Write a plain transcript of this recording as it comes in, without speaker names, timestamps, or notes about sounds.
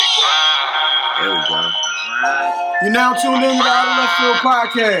bro. You're now tuned in to the Out of Left Field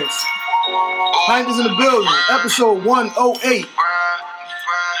podcast. Hank is in the building. Episode 108.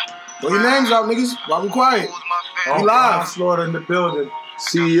 Throw your names out, niggas. While we quiet. We live. Florida in the building.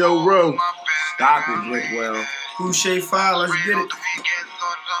 CEO Row. Stop it, Brickwell. Boucher 5, let's get it.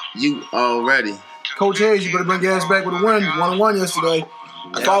 You already. Coach Hayes, you better bring your ass back with a win. 1-1 yesterday.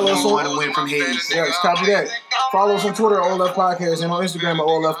 Follow us on win from Hayes. Yes, copy that. Follow us on Twitter at All Left Podcast and on Instagram at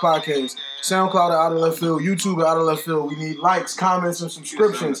All Left Podcast. SoundCloud at Out of Left Field. YouTube at Out of Left Field. We need likes, comments, and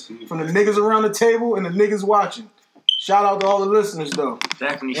subscriptions from the niggas around the table and the niggas watching. Shout out to all the listeners though.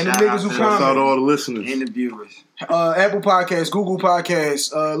 Definitely and the shout niggas out who to comment. Shout out to all the listeners. and the viewers. Apple Podcasts, Google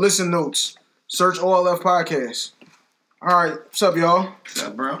Podcasts, Listen Notes. Search All Left Podcasts. All right, what's up, y'all? What's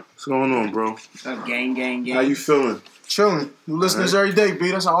up, bro? What's going on, bro? What's up, gang, gang, gang? How you feeling? Chilling. New listeners every day,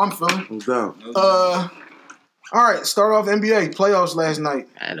 B. That's how I'm feeling. No doubt. All right, start off NBA playoffs last night.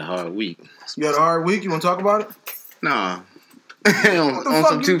 I had a hard week. You had a hard week. You want to talk about it? Nah. on the fuck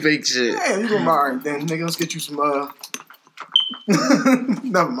some you- too fake shit. Yeah, you gonna all right then, nigga. Let's get you some.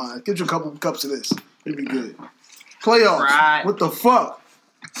 Never mind. Get you a couple cups of this. It'd be good. Playoffs. Right. What the fuck?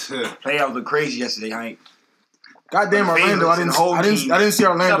 Playoffs look crazy yesterday, Hank. Goddamn Orlando. I didn't see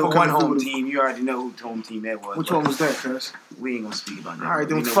Orlando Except for one coming home through. team. You already know who home team that was. Which one was that, cuz? We ain't gonna speak about that. All right,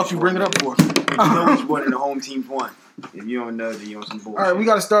 then We what the know fuck which you one bring it up was. for? You know which one of the home teams won. If you don't know, then you on some bullshit. All right, we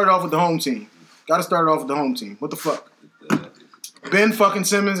got to start it off with the home team. Got to start it off with the home team. What the fuck? Ben fucking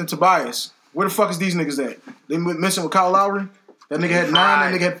Simmons and Tobias. Where the fuck is these niggas at? They missing with Kyle Lowry? That nigga had 9,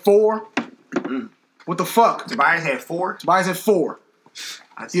 that nigga had 4. What the fuck? Tobias had 4. Tobias had 4.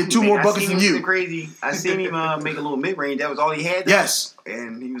 He had 2 more buckets than you. Crazy. I seen him make a little mid range. That was all he had. Though. Yes.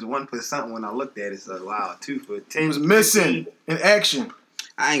 And he was 1 for something when I looked at it. So wow, 2 for 10. He was missing in action.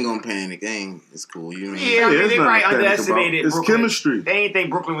 I ain't gonna panic. It's cool. You know. Yeah, I mean, it's they nothing probably to panic underestimated about. It's Brooklyn. chemistry. They didn't think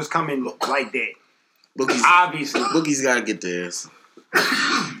Brooklyn was coming like that. Bookie's Obviously. gotta get theirs.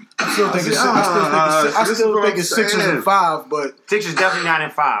 I still think it's 6 and 5, but Sixers definitely not in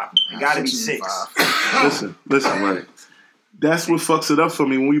 5. It got to be 6. Listen, right. That's what fucks it up for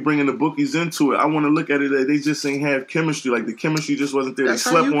me when we bringing the bookies into it. I want to look at it that they just ain't have chemistry. Like the chemistry just wasn't there. They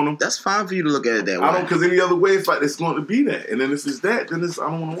slept on them. That's fine for you to look at it that way. I don't, because any other way, it's going to be that. And then if it's that, then I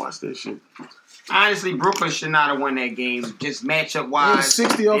don't want to watch that shit. Honestly, Brooklyn should not have won that game. Just matchup They wise. had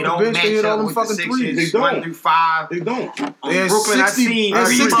 60 off the bench. They hit all them fucking threes. They don't. 1 through 5. They don't. They had Brooklyn, 60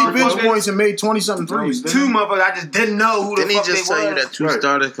 bench points and made 20-something threes. 2 motherfuckers. I just didn't know who the Didn't he fuck just they tell you was. that 2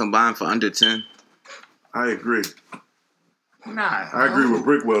 starters combined for under 10? I agree. Nah. I agree with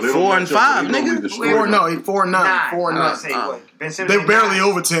Brickwell. They don't 4 and match up. 5, They normally nigga. destroy 4 them. 9, 4 and 9, 4 and 9. Say what? Ben Simmons They're had barely 9.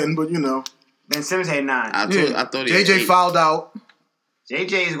 over 10, but you know. Ben Simmons had 9. I thought he had JJ 8. fouled out.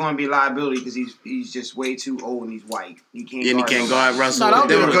 JJ is going to be a liability because he's just way too old and he's white. You can't And he guard can't nobody. guard Russell. Not out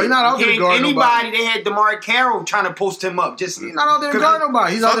there to guard Anybody, nobody. they had DeMar Carroll trying to post him up. Just He's not out there to guard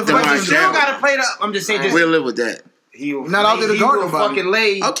nobody. He's out there Fuck for DeMar But you Carroll. still got to play the. I'm just saying. We'll live with that. Not out there to guard nobody. Fucking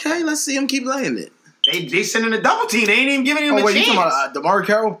lay. Okay, let's see him keep laying it. They sending a double team. They ain't even giving him Oh, a wait, you chance. talking about DeMar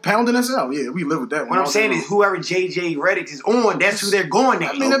Carroll pounding us out? Yeah, we live with that one. What I'm saying is, whoever JJ Redick is on, that's who they're going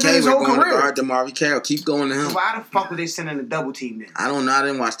at. I mean, that's Okay, his we're whole going to career. guard DeMar Carroll. Keep going to him. Why the fuck were they sending a double team then? I don't know. I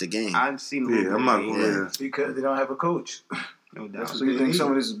didn't watch the game. I've seen. Yeah, I'm not going to. Because they don't have a coach. No doubt. So you think some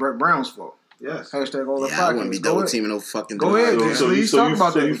of this is Brett Brown's fault? Yes. Hashtag all the Yeah, I wouldn't be podcasts. double teaming no fucking. Go ahead, DeMar. dude. Please talk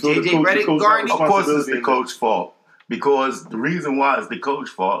about that. JJ Redick guarding. Of course, it's the coach's fault. Because the reason why it's the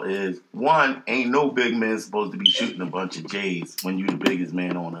coach's fault is, one, ain't no big man supposed to be shooting a bunch of J's when you're the biggest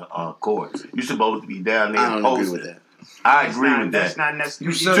man on the court. You're supposed to be down there I don't agree with posting. that. I agree with That's that. not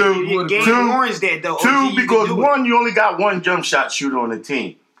necessary. You said Two, you would Game two, orange that though. OG, Two, you can because do it. one, you only got one jump shot shooter on the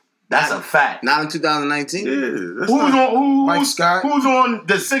team. That's a fact. Not in 2019. Yeah, that's Who's not, on Mike Scott. Who's on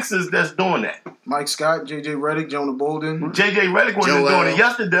the Sixers that's doing that? Mike Scott, JJ Redick, Jonah Bolden. JJ Redick wasn't Joel. doing it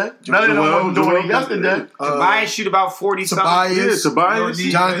yesterday. None of them wasn't doing it yesterday. Tobias shoot about 40 something. Tobias, Tobias.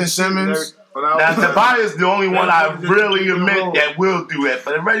 Jonathan Simmons. Now, Tobias is the only one I really admit that will do that.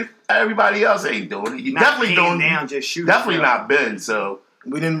 But everybody else ain't doing it. You Not definitely hands don't. down, just shoot. Definitely not Ben. So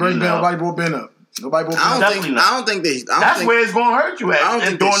We didn't bring Ben. No. Nobody brought Ben up. Nobody brought Ben I up. don't Definitely think. not. I don't think they. I don't that's think, where it's going to hurt you at. I don't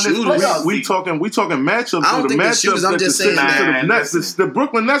think during the this shooters- playoff we season. talking matchups. I don't the think the matchups shooters, I'm that just the saying Sixers that. to the Nets. The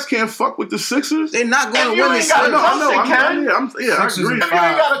Brooklyn Nets can't fuck with the Sixers. they're not going If to you win ain't this. got I know. I Sixers agree. and If you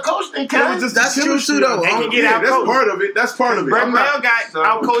ain't got a coach, then Kevin. just That's true too, though. They can get Yeah, out that's coached. part of it. That's part of it. Brett I'm Brown not- got So-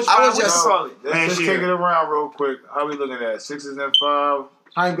 out coached I by was just- solid. Let's just take it around real quick. How we looking at 6s and 5?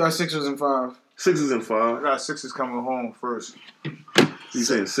 I ain't got Sixers and 5. Sixes and I 5. got 6s coming home first. You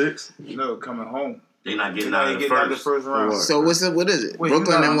saying 6? No, coming home. They're not They're getting not out of the getting out the first. first round. What? So what is it? Wait,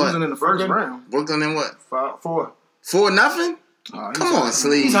 Brooklyn and losing what? in the first Brooklyn? round. Brooklyn and what? 4. 4-0? Oh, Come on,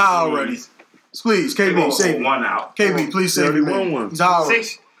 Sleeve. He's high already. Please, KB, save me. One out. KB, please save me, man. One. He's hollering.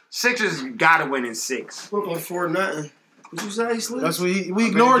 Sixers gotta win in 6. Brooklyn 4-0. What you say, Slick? That's what we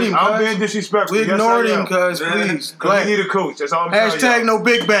ignored him, I'm being cuz. disrespectful. We ignored him, cuz. cuz. Please. We Black. need a coach. That's all I'm telling Hashtag you. no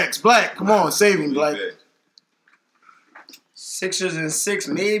big backs. Black, come on, save him, Black. Sixers in 6,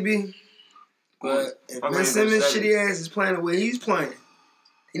 maybe. But if I'm Ben ready for Simmons' 7. shitty ass is playing the way he's playing,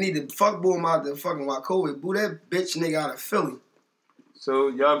 he need to fuck boy him out the fucking Wachovia. Boo that bitch nigga out of Philly. So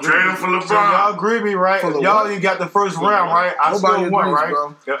y'all agree Trade him with for me? LeBron. So y'all agree with me, right? For If the y'all what? ain't got the first round, right? I Nobody still won, agrees,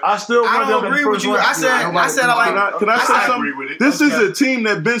 right? bro. I still won. I don't agree with you. I said I like. Can I say I something? agree with it. This is a team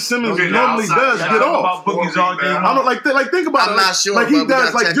that Ben Simmons Okay, normally outside, does y'all get talk off. about bookies all game I don't like think about I'm it. not sure, Like he but we does.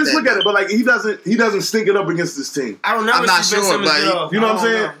 gotta Like check just that. look at it. But like he doesn't stink it up against this team. I don't never I'm not see Ben sure, Simmons but get he- off. You know what I'm I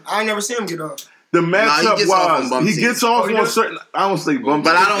don't saying? know. I ain't never seen him get off. The he matchup gets off on bum wise, he teams. gets off Oh, he on does? certain. I don't say bum,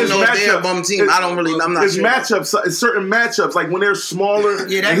 But I don't it's know if they're a matchups. bum team. It's- I'm not It's sure. matchups. It's certain matchups. Like when they're smaller.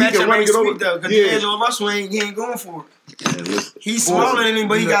 Yeah, that and he can matchup run and ain't get over. sweet though, because Yeah. D'Angelo Russell he ain't going for it. Yeah, listen. He's smaller than him,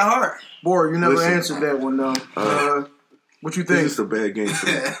 but he got heart. Boy, you never Listen. answered that one, though. What you It's think? just a bad game for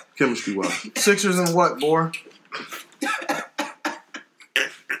me, chemistry wise. Sixers and what, boy?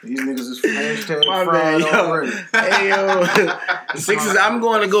 These niggas is hashtag My fried man, yo. already. Hey yo, Sixers. I'm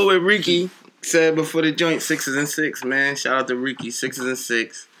going to go with Ricky. Said before the joint, 6s and 6, man. Shout out to Ricky, 6s and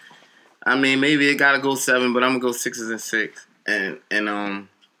 6. I mean, maybe it gotta go 7, but I'm gonna go 6s and 6. And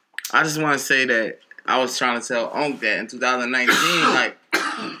I just want to say that I was trying to tell Unc that in 2019, like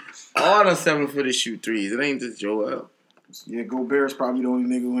all the 7-footed shoot threes. It ain't just Joel. Yeah, Gobert's probably the only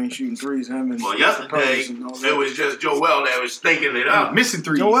nigga who ain't shooting threes. Him and Well, yesterday it was just Joel that was stinking it up. Missing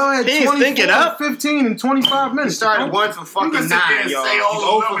 3. Joel had He ain't 24, thinking up. 15 in 25 He minutes. started 1 for You fucking can 9, sit there and y'all. say all He's the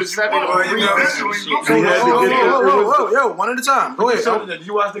 0 for numbers you 7 want, on but you rebounds. eventually Shit. look He had to get Whoa, one at a time. Go ahead. So, did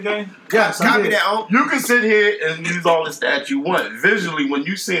you watch the game? Yes, I Copy did. that, Unc. You can sit here and use all the stats you want. Visually, when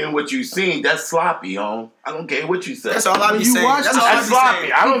you seeing what you seen, that's sloppy, I don't care what you say. That's all I When be you saying. watch That's the- all I That's be sloppy.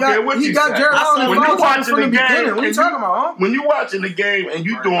 saying. I don't care what He you got say. Jared Allen When you involved watching from the the game, beginning. What are you and talking about, huh? when you watching the game and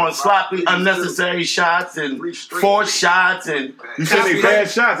you doing sloppy, unnecessary shots and forced shots, and You say they bad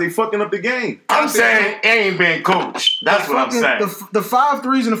shots. They fucking up the game. I'm saying it ain't been coached. That's what I'm saying. The 5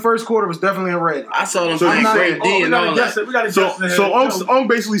 threes in the first quarter was definitely a red. I saw them So playing I'm not- great D and all that. We got So I'm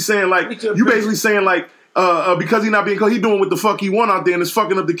basically saying like you basically saying like because he's not being coached, he doing what the fuck he want out there and it's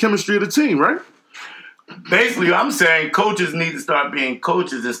fucking up the chemistry of the team, right? Basically, I'm saying coaches need to start being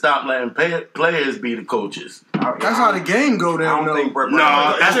coaches and stop letting players be the coaches. That's how the game go down, though.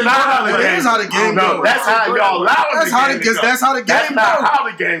 No, that's not how the game. That's how the game No, go. that's how y'all allow the That's how game the to go. that's how the game That's go. not how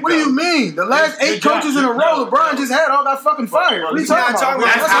the game What do goes. you mean? The last 8 coaches in a row LeBron just had all got fucking fired. What are you talking about?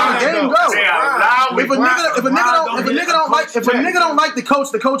 That's That's how the game goes. They are allowing If a nigga don't like the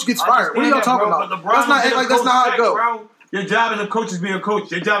coach gets fired. What are y'all talking about? Let's not act like that's not how it goes. Your job as a coach is being a coach.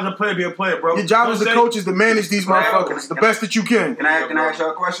 Your job as a player be a player, bro. Your job as a coach is to manage these motherfuckers the best that you can. Can I ask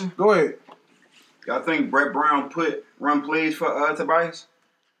y'all a question? Go ahead. Y'all think Brett Brown run plays for Tobias?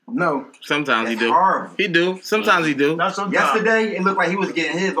 No. Sometimes he That's do. horrible. He do. Sometimes he do. Not sometimes. Yesterday, it looked like he was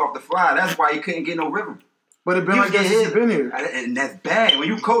getting his off the fly. That's why he couldn't get no rhythm. But it been He like was that getting since he been here. And that's bad. When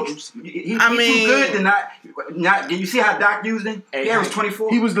you coach, he's I too mean- good to not. Did you see how Doc used him? He averaged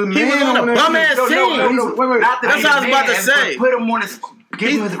 24. He was the man He was on a that bum team. ass team. Wait. Not the That's be what I was the about to man, say. but put him on his, give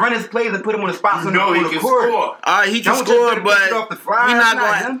him his run his plays and put him on the spots on No, the he on the can court. score. All right, he can Don't score, just but put it off the fly. he not It's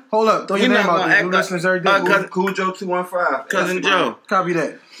going. him. Hold up. Throw your He name not out gonna there. act New like- listeners every day. Cause- Cool Joe 215. Cousin Joe. Copy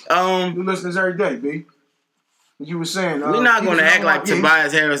that. Um, New listeners every day, B. What you were saying. we're not he going was to act like yeah,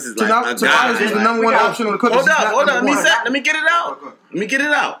 Tobias Harris is like a Tobias guy. was the number one option on the Clippers. Hold up, He's not hold up. number one. Let me get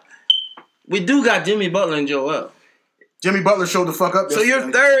it out. We do got Jimmy Butler and Joel. Jimmy Butler showed the fuck up. So you're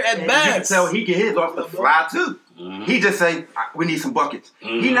yesterday. third at You can bats. tell he get his off the fly too. He just say we need some buckets.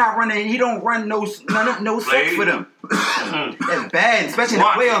 He not running. He don't run no sets for them. That's bad, especially in the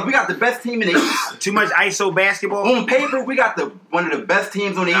playoffs. We got the best team in the East. Too much ISO basketball. On paper, we got one of the best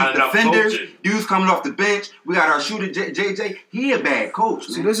teams on the Not East. enough Defenders, coaching. dudes coming off the bench. We got our shooter JJ. He a bad coach.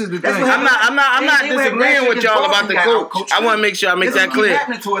 See, this is the That's thing. what I'm not They went disagreeing last with year y'all against about the Boston, got coach. outcoached I want to make sure I make This that is what keep clear.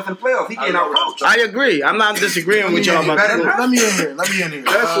 happening to us in playoffs. He getting out coached. I agree. I'm not disagreeing with y'all about the coach. Let me in here.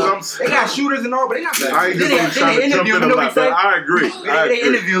 That's what I'm They saying. got shooters and all, but they not. I ain't just Then trying they to jump interview in him. You a know what lot, he say? but I agree. They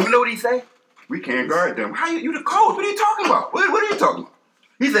interview him. You know what he say? We can't guard them. How you the coach? What are you talking about? What are you talking about?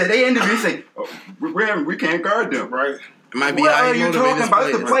 He said they interview. He say we can't guard them. Right. It might be What how are he you motivated talking his about?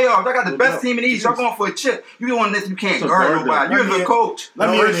 It's the players. playoffs. I got the best team in the East. Y'all going for a chip. You doing this? You can't guard nobody. You're the coach. Let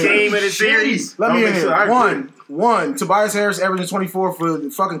me in First here. game of the series. Let me in I here. agree. One. Tobias Harris averaging 24 for the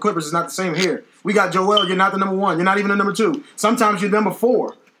fucking Clippers is not the same here. We got Joel. You're not the number one. You're not even the number two. Sometimes you're number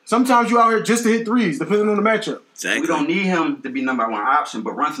four. Sometimes you out here just to hit threes, depending on the matchup. We don't need him to be number one option,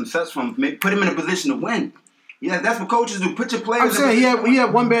 but run some sets for him. Put him in a position to win. Yeah, that's what coaches do. Put your players. I'm saying he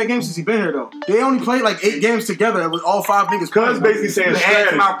had one bad game since he been here though. They only played like 8 games together with all 5 niggas. Cuz basically saying strategy.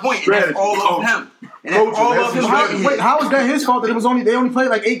 That's my point. And that's all of him. And that's all of him. How is that his fault that they only played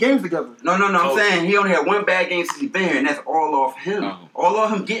like 8 games together? No. I'm saying he only had one bad game since he been here, and that's all off him. All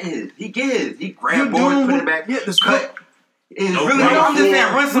of him getting his. He get his. He grab boards, put it back. Yeah, this cut. I'm just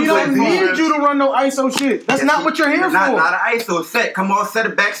saying, run some. We don't need you to run no ISO shit. That's not what you're here for. Not an ISO set. Come off, set a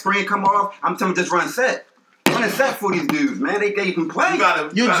back screen. Come off. I'm telling you, just run set. Run a set for these dudes, man. They can play.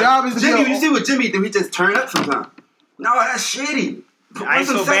 Your job is to Jimmy. You see what Jimmy do? He just turn up sometimes. No, that's shitty.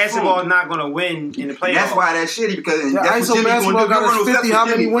 ISO basketball is not going to win in the playoffs. That's why that's shitty because that's ISO basketball got us 50. How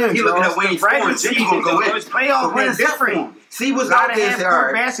many wins? He looking at Wayne scoring. Jimmy gonna go in. Playoffs are different. See what's out there. Say,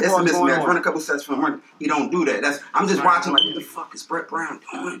 all right, it's a mismatch. Run a couple sets for him. He don't do that. I'm just watching like, what the fuck is Brett Brown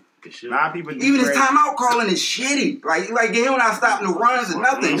doing? Even his timeout calling is shitty. Like he not stopping the runs and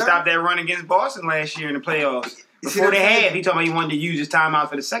nothing. He stopped that run against Boston last year in the playoffs. Before the half, he told me he wanted to use his timeout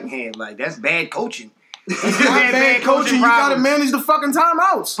for the second half. Like, that's bad coaching. It's not bad coaching. You gotta manage the fucking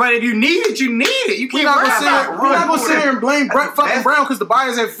timeouts. But if you need it, you need it. You can't. We're not gonna sit here and blame Brett fucking Brown because the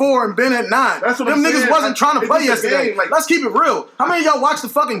Bayers had 4 and Ben had 9. Them niggas wasn't trying to play yesterday. Let's keep it real. How many of y'all watched the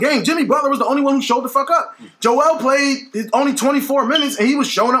fucking game? Jimmy Butler was the only one who showed the fuck up. Joel played only 24 minutes and he was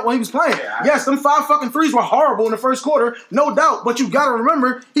showing up when he was playing. Yes, them 5 fucking threes were horrible in the first quarter, no doubt. But you gotta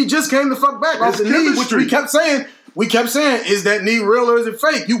remember, he just came the fuck back off the knee, which we kept saying. Is that knee real or is it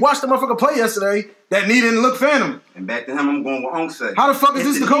fake? You watched the motherfucker play yesterday. That knee didn't look phantom. And back to him, I'm going with Onk said. How the fuck is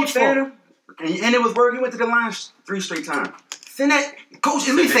this the coach for? And it was working. He went to the line 3 straight times. Send that coach.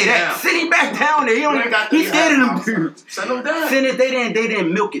 At least say that. Send him back down there. He's scared of them dudes. Send him down. Send it. They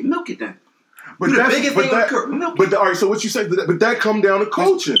didn't milk it. Milk it then. But all right. So what you said, but that come down to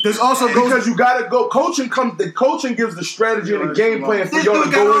coaching. There's also because you gotta go. Coaching gives the strategy and the game plan for y'all to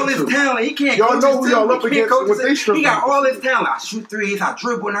go into. This talent. He can't. Y'all know who y'all up against. What they he got all his talent. I shoot threes. I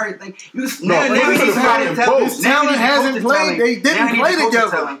dribble and everything. His talent hasn't played. They didn't play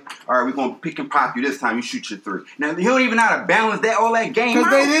together. All right, we're gonna pick and pop you this time. You shoot your 3. Now he don't even know how to balance all that game.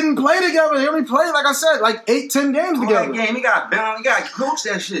 Because they didn't play together. They only played, like I said, like 8-10 games together. That game, he got to balance. He got to coach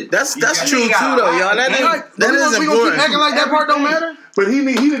that shit. That's true too, though, y'all. That is important. We gonna keep acting like that part don't matter. But he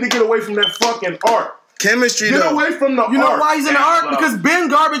need to get away from that fucking art. Chemistry, Get away from the art. You know why he's in the art? Because Ben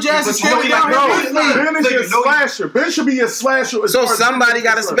garbage ass is standing down here. Ben is your slasher. Ben should be your slasher. So somebody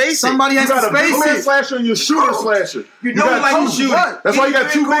got to space it. Somebody has to space it. You got a big slasher and your shooter slasher. You know like you shoot. That's why you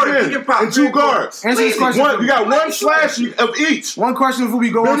got 2 big men and 2 guards. Answer this question. You got 1 slasher of each. One question before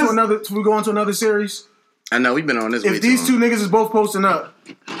we go on to another series. I know we've been on this. If these 2 niggas is both posting up,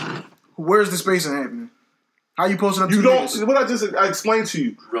 where's the spacing happening? How you posting up? You don't. What I explained to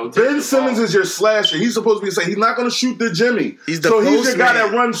you. Ben Simmons is your slasher. He's supposed to be saying he's not going to shoot the Jimmy. He's your guy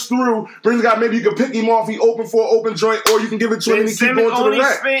that runs through, brings the guy. Maybe you can pick him off. He open for an open joint, or you can give it to him and he keep going to the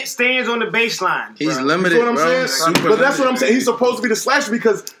rack. Stands on the baseline. He's limited. You know what I'm saying? But that's what I'm saying. He's supposed to be the slasher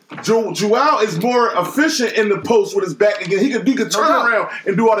because Joel is more efficient in the post with his back again. He could turn around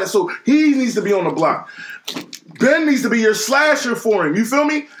and do all that. So he needs to be on the block. Ben needs to be your slasher for him. You feel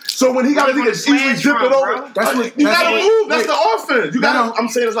me? So when he got to easily dip it over, you got to move. That's the offense. You got to. I'm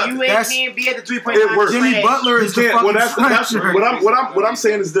saying it's like you can't be at the 3-point line. It works. Jimmy Butler is the fucking slasher. What I'm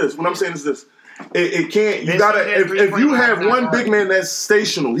saying is this. It can't. You gotta. If you have one big man that's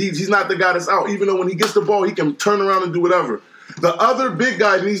stational, he's not the guy that's out. Even though when he gets the ball, he can turn around and do whatever. The other big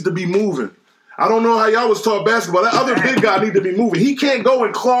guy needs to be moving. I don't know how y'all was taught basketball. That other big guy need to be moving. He can't go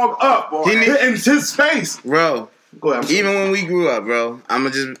and clog up in his space. Bro, even when we grew up, bro, I'm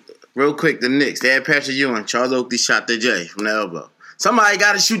going to just, real quick, the Knicks, they had Patrick Ewing. Charles Oakley shot the J from the elbow. Somebody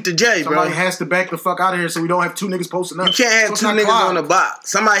got to shoot the J, bro. Somebody has to back the fuck out of here so we don't have 2 niggas posting up. You can't have 2 niggas on the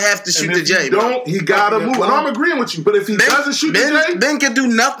box. Somebody has to shoot the J, bro. He got to move. And I'm agreeing with you. But if he doesn't shoot the J, Ben can do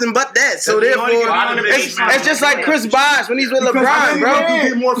nothing but that. So therefore, it's just like Chris Bosh when he's with LeBron, bro. He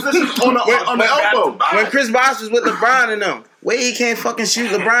get more efficient on the elbow. When Chris Bosh was with LeBron and them, Wade can't fucking shoot,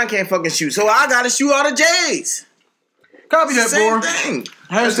 LeBron can't fucking shoot. So I got to shoot all the J's. Copy that, boy. Thing.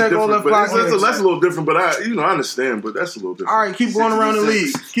 Hashtag all left block. That's a little different, but I understand, but that's a little different. All right, keep going around the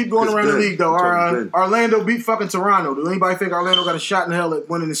league. Keep going around the league, though. Orlando beat fucking Toronto. Do anybody think Orlando got a shot in hell at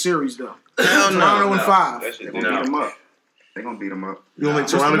winning the series, though? Hell no. Toronto in 5. They're going to beat them up. They're going to beat them up. You don't think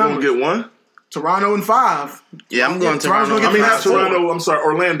Toronto going to get 1? Toronto in 5. Yeah, I'm going Toronto.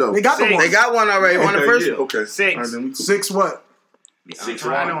 Orlando. They got the 1. They got 1 already. Won the first one. Okay. 6. 6 what?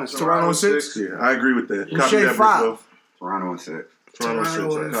 Toronto in 6? Yeah, I agree with that. Copy that, 5. Toronto in 6.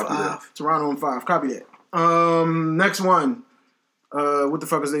 Toronto in 5. Copy that. Next one. What the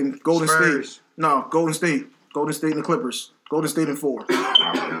fuck is they? Golden Spurs. State. No, Golden State. Golden State and the Clippers. Golden State in 4.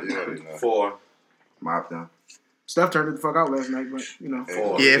 4. Mop down. Steph turned it the fuck out last night, but you know.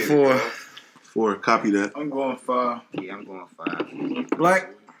 4. Yeah, 4. 4. Copy that. I'm going 5. Yeah, I'm going 5. Black.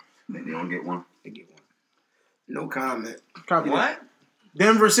 They don't get one. They get one. No comment. Copy that. What?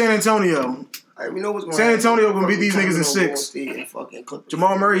 Denver, San Antonio. We know what's going on. San Antonio gonna beat these niggas in 6.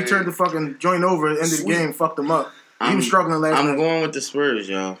 Jamal Murray turned the fucking joint over at the end of the game, fucked them up. He was struggling last night. I'm going with the Spurs,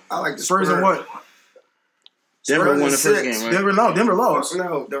 y'all. I like the Spurs and what? Denver Spurs won the in first 6. game, right? Denver lost.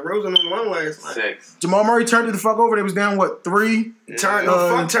 No, the Rosen won last night. 6. Jamal Murray turned it the fuck over. They was down 3. Turn it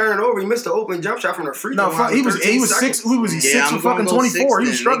over. He missed the open jump shot from the free throw. No, fuck, he was 6. Who was he? 6 for fucking 24. He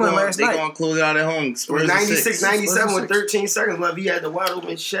was struggling last night. They gonna close it out at home. Spurs 96-97 with 13 seconds left. He had the wide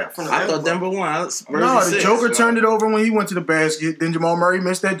open shot from the I thought Denver won. Spurs No, the 6. Joker turned it over when he went to the basket. Then Jamal Murray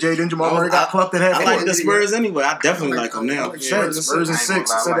missed that J. Then Jamal Murray got plucked at half I court. like the Spurs anyway. I definitely like them now. Spurs in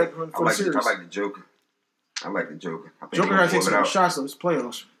 6. I said that for the series. I like the Joker. I like the Joker. I think Joker got to take some out. shots of his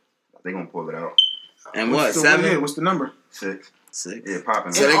playoffs. They gonna pull it out. And what? 7? What's the number? 6. 6. Yeah,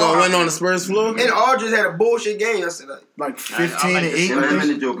 popping. So they gonna win on the Spurs floor? And Aldridge had a bullshit game yesterday. Like 15 and 8.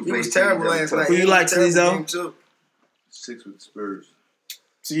 He was terrible last night. Who you like, Sleezo? 6 with the Spurs.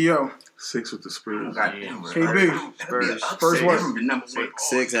 CEO. 6 with the Spurs. KB. Spurs what?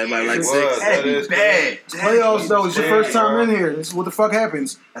 6. Everybody like 6. That is bad. Playoffs though. It's your first time in here. This is what the fuck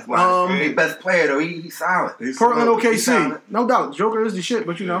happens. That's why he's best player though. He's solid. Portland OKC. No doubt. Joker is the shit,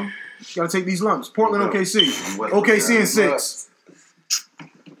 but you know, you gotta take these lumps. Portland OKC. OKC in 6.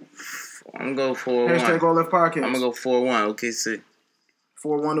 I'm gonna go 4-1. Hashtag All Left Podcast. I'm gonna go 4-1. OKC.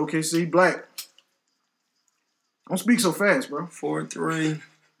 4-1 OKC. Black. Don't speak so fast, bro. 4-3.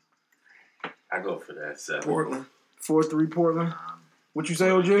 I go for that 7. Portland. 4-3 Portland. What you say,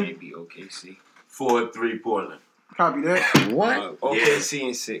 OJ? Maybe OKC. 4-3 Portland. Copy that. What? OKC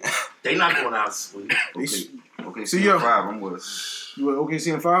in 6. They not going out sweet. Okay, CEO. 5. I'm with. You with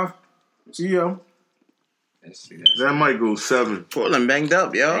OKC in 5? CEO. That might go 7. Portland banged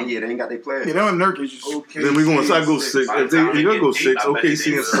up, yo. Yeah, they ain't got their players. Yeah, they don't have Nurkic. Okay. Then we going. So I go 6. If they gonna go 6,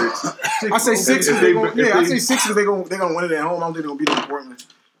 OKC in 6. I say 6 If because they- I say 6 because they're gonna win it at home. I don't think they're gonna beat them in Portland.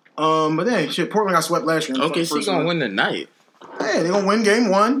 But then shit, Portland got swept last year. Okay, she's gonna win tonight. Yeah, they're gonna win game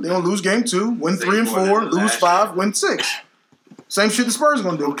 1. They're gonna lose game 2. Win 3 and 4. Lose 5. Win 6. Same shit the Spurs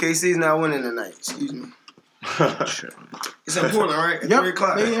gonna do. OKC's not winning tonight. Excuse me. It's in Portland, right? At 3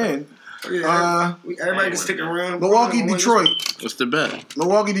 o'clock. They in. Everybody can stick around. Milwaukee, Detroit. What's the bet?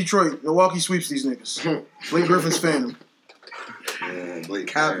 Milwaukee, Detroit. Milwaukee sweeps these niggas. Blake Griffin's Phantom.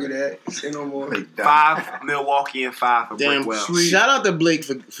 Copy that. Say no more. 5 Milwaukee and 5 for Damn, Brickwell. shout out to Blake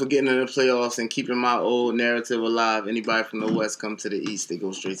for getting in the playoffs and keeping my old narrative alive. Anybody from the West come to the East, they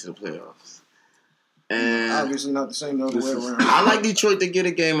go straight to the playoffs. And Obviously not the same the other way around. I like Detroit to get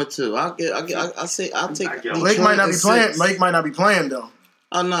a game or 2. I'll take Blake might not be playing. Blake might not be playing though.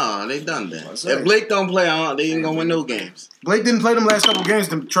 Oh no, they done that. If Blake don't play, they ain't gonna win no games. Blake didn't play them last couple games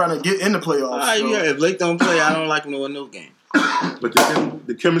to try to get in the playoffs. All right, so. yeah. If Blake don't play, I don't like him to win no game. But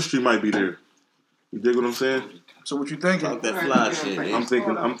the chemistry might be there. You dig what I'm saying? So what you thinking? Fuck that fly shit. I'm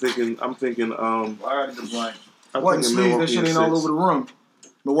thinking. What Thinking sleeves? That Milwaukee shit in ain't all 6. over the room.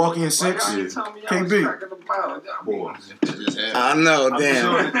 Milwaukee in 6. Yeah. KB. I know,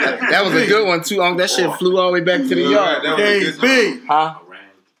 damn. That was a good one too. That shit flew all the way back to the yard. KB. Huh?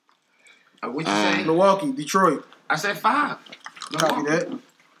 What you say? Milwaukee, Detroit. I said 5. Copy that.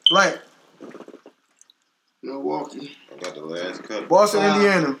 Black. Milwaukee. I got the last cut. Boston,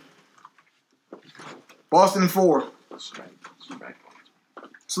 Indiana. Boston in 4.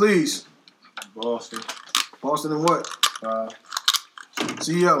 Sleeves. Boston. Boston in what?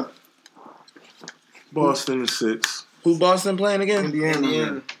 CEO. Boston in 6. Who Boston playing again?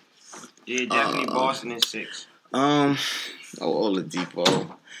 Indiana. Yeah, definitely Boston in 6.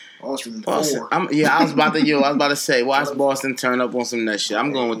 Oladipo. Boston in Boston. 4. I was about to say, watch Boston turn up on some that shit.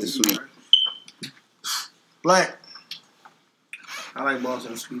 I'm going with the sweep. Black. I like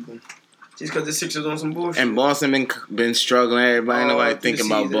Boston sweeping. Just because the Sixers on some bullshit. And Boston been struggling. Everybody, nobody through thinking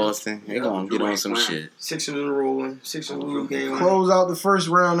the about season. Boston. They gonna get on some shit. Sixers are rolling. Sixers lose game. Close out the first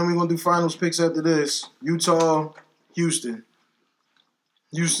round, then we're going to do finals picks after this. Utah, Houston.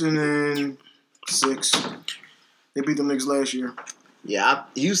 Houston in 6. They beat them niggas last year. Yeah,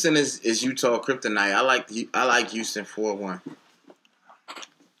 Houston is Utah kryptonite. I like Houston 4-1.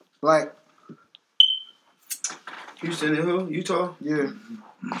 Black. Houston and who? Utah? Yeah.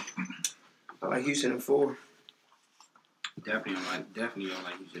 I like Houston in 4. Definitely don't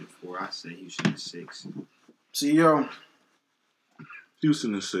like Houston in 4. I say Houston in 6. CEO.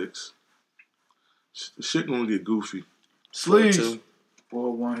 Houston in 6. Shit gonna get goofy. Sleeves.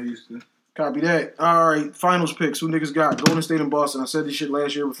 4-1 Houston. Copy that. All right, finals picks. Who niggas got? Golden State and Boston. I said this shit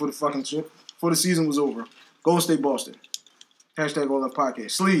last year before the season was over. Golden State, Boston. Hashtag All That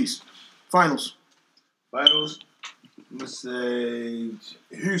Podcast. Sleaze. Finals. I'm gonna say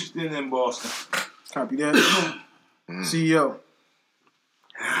Houston and Boston. Copy that. CEO.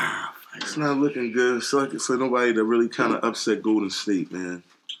 It's not looking good for nobody to really kind of upset Golden State, man.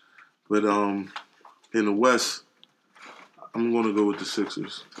 But in the West, I'm going to go with the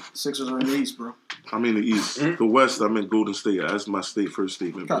Sixers. Sixers are in the East, bro. I mean the East. The West, I'm in Golden State. That's my first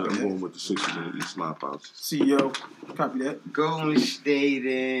statement. But I'm going with the Sixers in the East. My apologies. CEO. Copy that. Golden State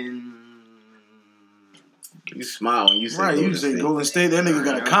and... You smile when you say right, you say Golden State. That nigga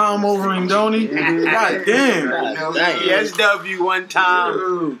got a calm over him, don't he? God damn. SW one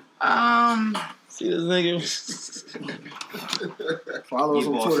time. See this nigga? Follow us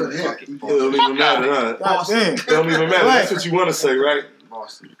on Twitter. It don't even matter, huh? God damn. It don't even matter. That's what you want to say, right?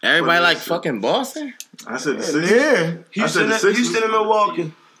 Boston. Everybody like fucking Boston? I said the Sixers. Yeah. Houston and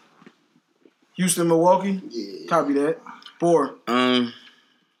Milwaukee. Houston, Milwaukee. Yeah. Copy that. 4.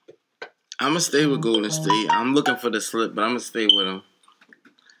 I'm gonna stay with Golden State. I'm looking for the slip, but I'm gonna stay with them.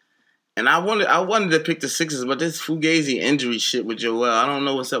 And I wanted to pick the Sixers, but this Fugazi injury shit with Joel, I don't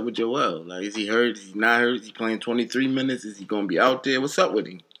know what's up with Joel. Like, is he hurt? Is he not hurt? Is he playing 23 minutes? Is he gonna be out there? What's up with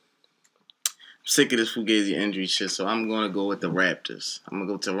him? I'm sick of this Fugazi injury shit, so I'm gonna go with the Raptors. I'm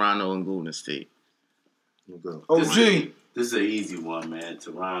gonna go Toronto and Golden State. OG. This is an easy one, man.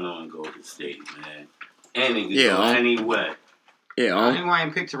 Toronto and Golden State, man. And it can go anywhere. Yeah, I didn't want him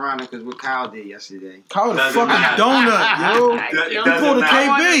to pick Toronto because what Kyle did yesterday. Kyle the fucking donut, yo. He pulled a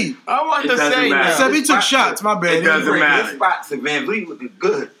KB. I want to say that. Except he took shots, my bad. It doesn't matter. His spots and Van Vliet looking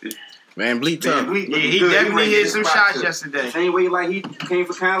good. Van Vliet tough. Yeah, he definitely hit some shots yesterday. Same way like he came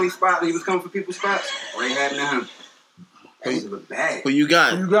for Kylie's spot, he was coming for people's spots. Or ain't happening to him. These look bad. Who you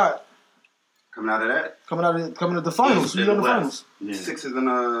got? Who you got? Coming out of that? Coming to the finals. Who you got in the finals? Yeah. Sixers and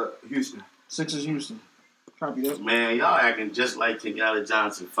Houston. Sixers, Houston. Copy that. Man, y'all acting just like Kenyatta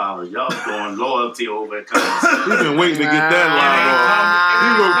Johnson followers. Y'all doing loyalty over at Collins. We've been waiting to get that line on. He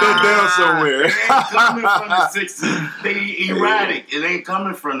wrote that down somewhere. It ain't coming from the Sixers. They erratic. It ain't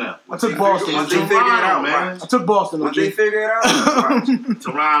coming from them. I took Boston. Once they figure it out, man. I took Boston. Once they figure it out,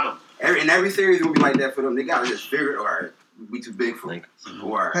 Toronto. every series will be like that for them. They gotta just figure it. All right, we too big for them.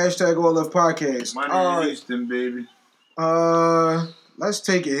 All right. Hashtag All Left Podcast. Money in Houston, baby. Let's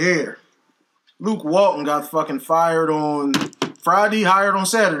take it here. Luke Walton got fucking fired on Friday, hired on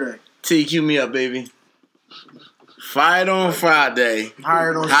Saturday. T, cue me up, baby. Fired on Friday.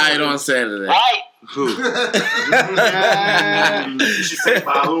 Hired on Saturday. Right. Who? You should say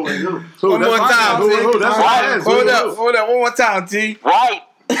by who and who. One more time. Who? That's right. Hold up. One more time, T. Right.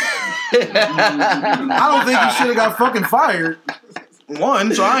 I don't think he should have got fucking fired.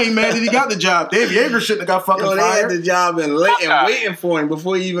 One, so I ain't mad that he got the job. Dave Yeager shouldn't have got fucking fired. They had the job and waiting for him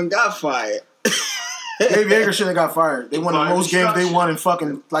before he even got fired. Dave Yeager shouldn't have got fired. They won the most games they won in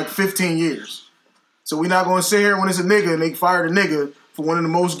fucking like 15 years. So we're not going to sit here when it's a nigga and they fired a nigga for winning the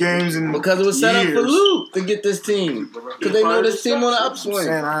most games in because it was set up for Luke to get this team. Because they know this team on the upswing.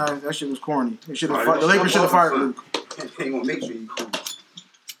 That shit was corny. The Lakers should have fired Luke. They gonna make sure you cool.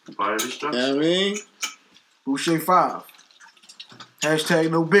 Fire the structure. You know what I mean? Boucher 5.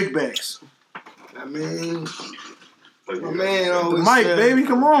 Hashtag no big backs. I mean, my man always Mike, said, baby,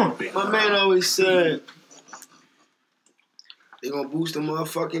 come on. My man always said they gonna boost the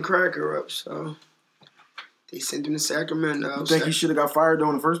motherfucking cracker up, so they sent him to Sacramento. You think he should have got fired though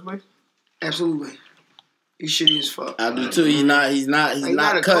in the first place? Absolutely. He's shitty as fuck. I do too. He's not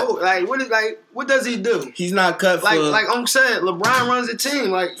a cut. coach. What does he do? He's not cut for like I'm saying, LeBron runs the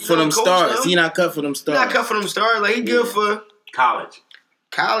team. Like for them stars. He not cut for them stars. He not cut for them stars. Like he good for college,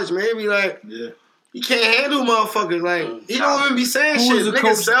 maybe. Like he can't handle motherfuckers. Like he don't even be saying shit.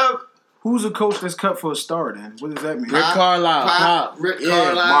 Niggas sub. Who's a coach that's cut for a star then? What does that mean? Rick Carlisle. Rick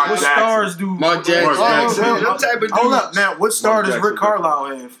Carlisle. What stars do Mark Jackson? Hold up now. What star does Rick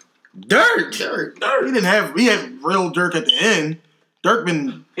Carlisle have? Dirk. He had real Dirk at the end. Dirk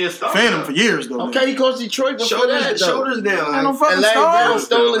been Phantom for years though. Okay, he coached Detroit before that. Shoulders down. Ain't no fucking star.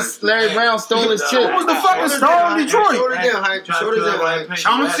 Larry Brown stole his chip. Who was the fucking star in Detroit? Shoulders down.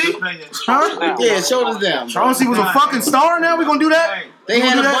 Chauncey? Yeah, shoulders down. Chauncey was a fucking star. Now we gonna do that? They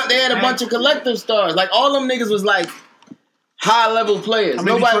had a bunch of collective stars. Like all them niggas was like high level players.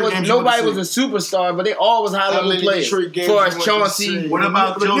 Nobody was a superstar, but they all was high level players. For as Chauncey. What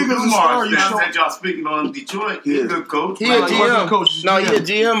about Joe Dumars? Now that y'all speaking on Detroit, he's a good coach. He a GM. No, he a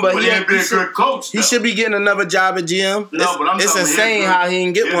GM, but he ain't been a good coach. He should be getting another job at GM. No, but it's insane how he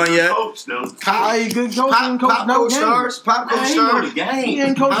didn't get one yet. How he good coach? He didn't coach no games. Pop coach stars. He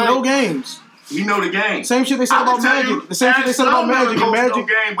ain't coach no games. He know the game. Same shit they said about Magic. The same shit they said about Magic. No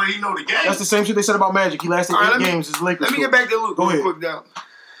game, but he know the game. That's the same shit they said about Magic. He lasted 8 games as Lakers. Let me get back to Luke real quick now.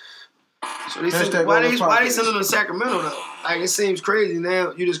 So they said, why they send him to Sacramento though? Like it seems crazy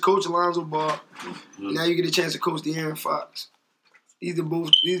now. You just coach Alonzo Ball. Now you get a chance to coach De'Aaron Fox. These are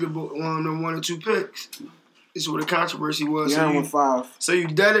both one of them 1 or 2 picks. This is what the controversy was. Yeah, with 5. So you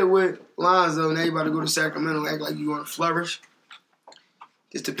did it with Lonzo. Now you about to go to Sacramento, act like you want to flourish.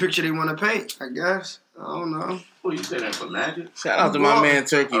 It's the picture they want to paint, I guess. I don't know. Well, you say that for Magic? Shout out to my man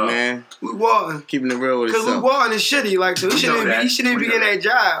Turkey, man. Luke Walton. Keeping it real with himself. Because Luke Walton is shitty. Like, so he shouldn't be getting that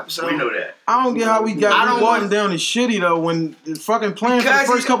job. So. We know that. I don't get how we got Luke Walton down as shitty, though, when the fucking plan for the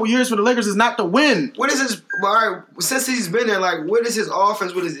first couple years for the Lakers is not to win. What is his... All right, since he's been there, like, what is his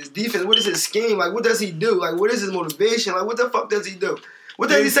offense? What is his defense? What is his scheme? Like, what does he do? Like, what is his motivation? Like, what the fuck does he do? What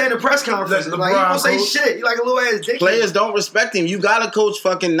does he say in the press conference? Like, he don't say shit. He like a little ass dick. Players don't respect him. You gotta coach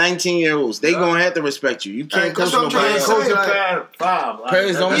fucking 19-year-olds. They gonna have to respect you. You can't coach nobody.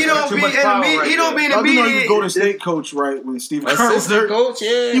 Players don't. He don't be in the media. He was Golden State coach, right? When Steve Kerr was there. Coach,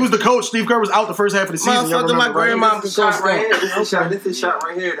 yeah. He was the coach. Steve Kerr was out the first half of the season. Motherfucker, my grandma could coach that. This is shot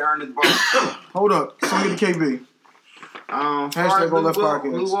right here to earn this ball. Hold up. Somebody to KB. Hashtag All Left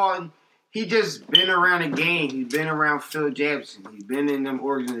Podcast. He just been around the game. He's been around Phil Jackson. He's been in them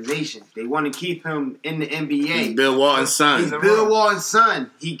organizations. They want to keep him in the NBA. He's Bill Walton's son. He's Bill Walton's son.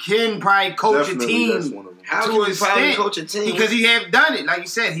 He can probably coach a team. How can he probably coach a team? Because he have done it. Like you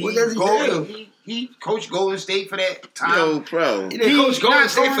said, he coached Golden State for that time. Yo, bro. He didn't coach Golden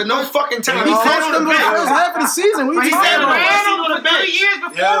State for no fucking time. He coached them the first half of the season. He said ran him for 3 years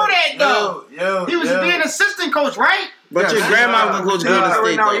before that, though. He was being assistant coach, right? But your grandma can coach Golden State.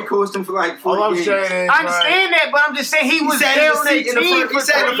 Right now, he coached him for like 4 years. I understand that, but I'm just saying he was there on that team for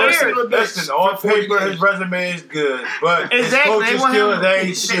 4 years. Listen, on paper, his resume is good, but his coaching skills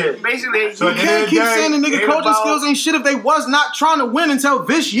ain't shit. Basically, you can't keep saying the nigga coaching skills ain't shit if they was not trying to win until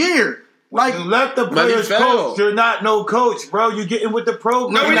this year. Like, let the players coach. You're not no coach, bro. You're getting with the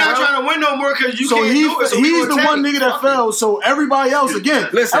program. No, we're not trying to win no more because you can't do it. So he's the one nigga that fell. So everybody else, again,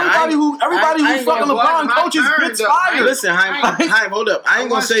 everybody who fucking LeBron coaches gets fired. Listen, Haim, hold up. I ain't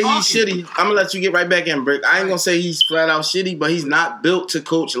gonna say he's shitty. I'm gonna let you get right back in, Brick. I ain't gonna say he's flat out shitty, but he's not built to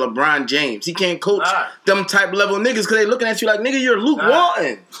coach LeBron James. He can't coach them type level niggas because they looking at you like, nigga, you're Luke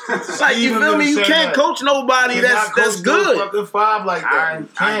Walton. Like, you feel me? You can't coach nobody that's good. Fucking 5 like that.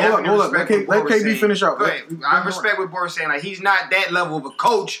 Hold up. Let KB finish up. I respect what Boris saying. Like, he's not that level of a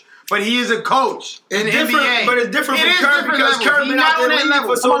coach, but he is a coach in the NBA. But it's different from Kerr because Kerr been out there league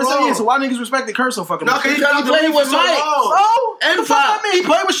for so long. So why niggas respected Kerr so fucking much? No, because he played with Mike. So? And the fuck I mean? He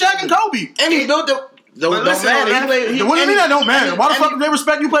played with Shaq and Kobe. And he built the... Don't matter. What do you mean that don't matter? Why the fuck do they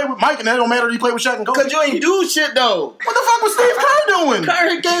respect you play with Mike and that don't matter you play with Shaq and Kobe? Because you ain't do shit, though. What the fuck was Steve Kerr doing? Kerr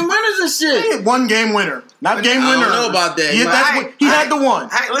hit game winners and shit. He hit one game winner. Not game winner. I don't know about that. He had the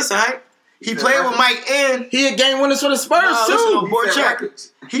one. Listen, he played with Mike and he had game winners for the Spurs too.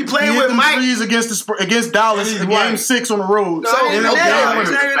 He played with Mike against Dallas in Game 6 on the road. Okay,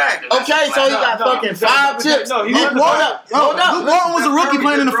 so he got fucking 5 chips. Luke Walton was a rookie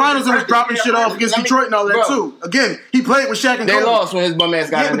playing in the finals and was dropping shit off against Detroit and all that too. Again, he played with Shaq and Kobe. They lost when his bum ass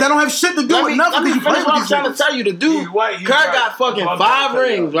got in. But that don't have shit to do with nothing. Let me finish what I'm trying to tell you. The dude, Kerr got fucking 5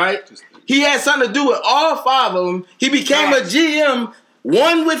 rings, right? He had something to do with all 5 of them. He became a GM.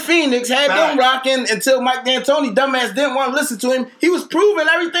 One with Phoenix, had them rocking until Mike D'Antoni, dumbass, didn't want to listen to him. He was proving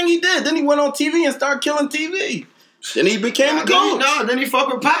everything he did. Then he went on TV and started killing TV. Then he became a coach. No, then he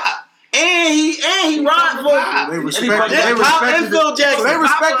fucked with Pop. And he rocked for They respected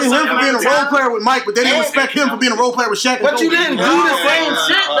him for being a role player with Mike, but they didn't respect him for being a role player with Shaq. But you didn't do the same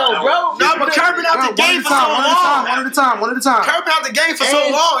shit though, bro. No, but Kerr been out the game for so long. One at a time. Kerr been out the game for so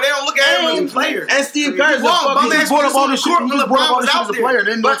long. They don't look at him as a player. And Steve Kerr is he brought up all this shit. He brought up all this shit as a player.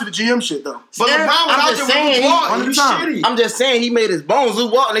 Didn't go to the GM shit though. But LeBron was out there with Luke. I'm just saying he made his bones.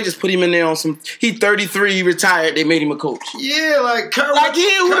 Luke Walton, they just put him in there on some. He 33, he retired. They made him a coach. Yeah, like Kerr. Like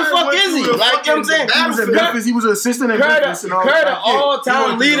who the fuck is he? Like you know what I'm saying? He was in Memphis. He was an assistant in Memphis. Kerr, the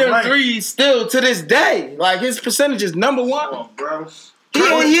all-time leader in threes still to this day. Like his percentage is number 1. Come on, bro.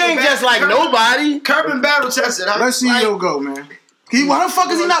 He ain't just like nobody. Kerr been battle tested. Let's see Yo go, man. Why the fuck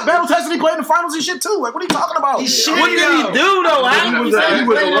is he not battle tested? He played in the finals and shit too. Like, what are you talking about? What did he do though? He was in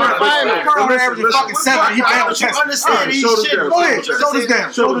the finals. Averaging fucking 7. He battle tested. Go ahead.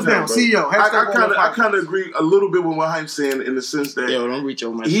 Show this down. CEO. I kind of agree a little bit with what I'm saying in the sense that don't reach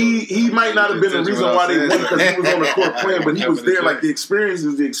over my he might not have been the reason why they won because he was on the court playing, but he was there. Like the experience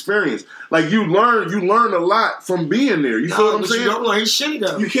is the experience. Like you learn a lot from being there. You feel what I'm saying? He's shitty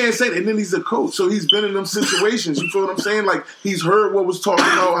though. You can't say that. And then he's a coach, so he's been in them situations. You feel what I'm saying? Like he's heard what was talked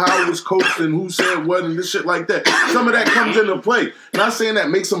about, how it was coached, and who said what, and this shit like that. Some of that comes into play. Not saying that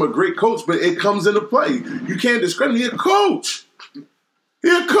makes him a great coach, but it comes into play. You can't discredit him. He's a coach.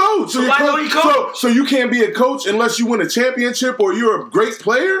 He's a coach. So why don't he coach? So you can't be a coach unless you win a championship or you're a great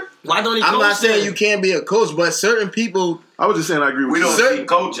player? Why don't he coach? I'm not saying you can't be a coach, but certain people... I was just saying I agree with you. We don't see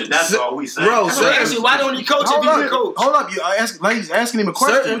coaching. That's all we say. Bro, why don't he coach if he's a coach? Hold up. He's asking him a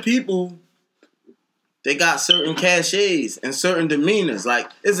question. Certain people, they got certain cachets and certain demeanors. Like,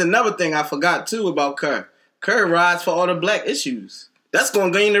 it's another thing I forgot, too, about Kerr. Kerr rides for all the black issues. That's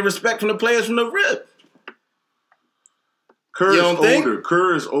going to gain the respect from the players from the rip. Kerr is older.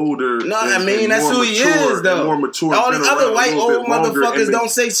 Kerr is older. No, I mean, that's who he is, though. More mature. All these other white old motherfuckers don't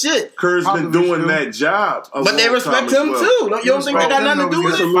say shit. Kerr's been doing that job. But they respect him, too. You don't think they got nothing to do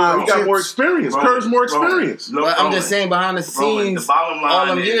with it? He got more experience. Kerr's more experienced. But I'm just saying, behind the scenes, all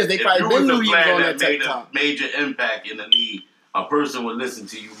them years, they probably been knew he was on that made TikTok. a major impact in the league. A person would listen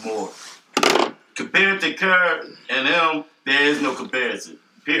to you more. Compared to Kerr and him, there is no comparison.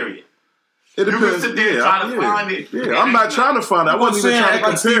 Period. It depends. You can sit there trying to find it. Yeah, I'm not trying to find it. I wasn't even trying to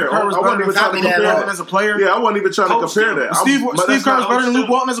compare. I wasn't even trying to compare that as a player. Yeah, I wasn't even trying to compare that. Steve Kerr's better than Luke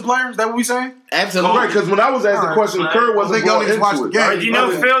Walton as a player? Is that what we saying? Absolutely. Right, because when I was asked the question, Kerr wasn't brought into it. You know,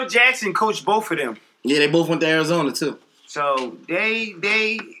 Phil Jackson coached both of them. Yeah, they both went to Arizona, too. So they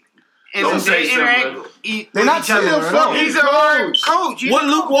Don't say interact. They're not each other. telling He's a hard coach. What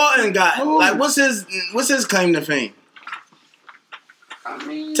Luke Walton got? Like, what's his claim to fame? I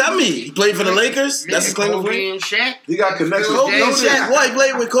mean, tell me, he played for the Lakers. That's his claim to fame. And Shaq. He got connections. Kobe and Shaq. Boy, he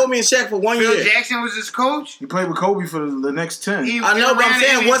played with Kobe and Shaq for 1 year. Phil Jackson was his coach. He played with Kobe for the next 10. I know, but I'm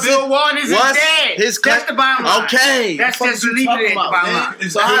saying, what's Bill Walton is his dad. That's the bottom line. Okay, that's just leaving it at the bottom line.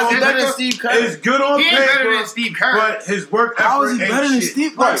 So how's he better than Steve Kerr? It's good on He ain't paper, better than Steve Kerr. but his work effort How is he better than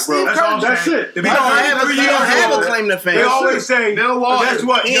Steve Kerr? Steve Kerr, That's it. He don't have a claim to fame. They always say, Bill Walton. that's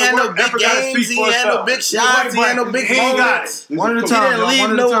what He had no big games. He had no big shots. He had no big moments. One at a He time. didn't leave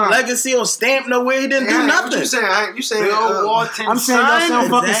no legacy or stamp nowhere. He didn't do nothing. You saying Bill Walton. I'm saying y'all sound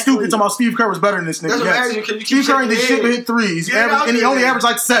fucking stupid talking about Steve Kerr was better than this nigga. That's what you Steve Kerr ain't did shit but hit threes. And he only averaged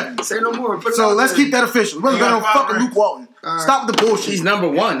like 7. Say no more. So let's keep that official. He wasn't better than fucking Luke Walton. Stop the bullshit. He's number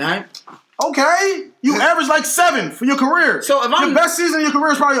 1, right? Okay. You averaged like 7 for your career. So if your best season in your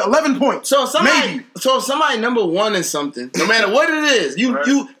career is probably 11 points. So if somebody number 1 in something, no matter what it is, you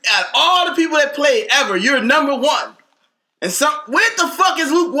out all the people that played ever, you're number 1. And where the fuck is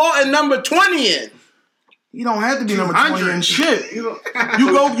Luke Walton number 20 in? You don't have to be number 20 in shit. You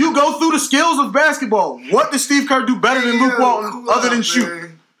go through the skills of basketball. What does Steve Kerr do better than Luke Walton other than shoot?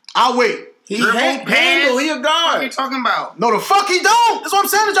 I'll wait. He handle. He a guard. What are you talking about? No, the fuck he don't. That's what I'm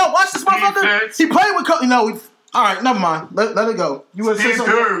saying to y'all. Watch this motherfucker. He played with Kobe. No, all right, never mind. Let it go. You want to say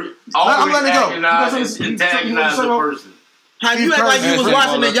something? I'm letting it go. Antagonize the person. How you act like you was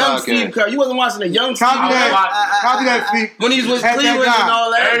watching the young Steve Kerr? You wasn't watching the young Steve Kerr. Copy that, Steve. When he was Cleveland and all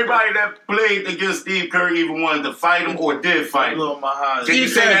that. Everybody that played against Steve Kerr either wanted to fight him or did fight him. Can you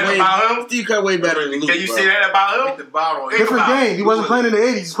say that about him? Steve Kerr way better than Luke. Can you say that about him? Different game. He wasn't playing in the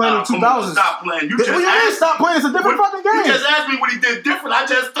 80s. He's playing in the 2000s. Stop playing. You stop playing. It's a different fucking game. You just asked me what he did different. I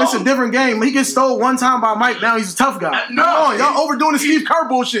just told It's a different game. He gets stole one time by Mike. Now he's a tough guy. No. Come on, y'all overdoing the Steve Kerr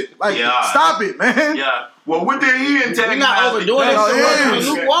bullshit. Like, stop it, man. Yeah. Well, what did he antagonize? You're not overdoing it.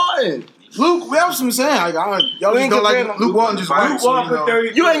 Luke Walton. Luke, that's what I'm saying. Y'all just don't like Luke Walton just white.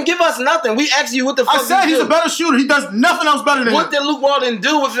 You didn't give us nothing. We asked you what the fuck. I said he's a better shooter. He does nothing else better than him. What did Luke Walton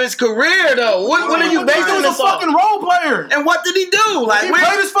do with his career, though? What are you basing this on? He was a fucking role player. And what did he do? Like, he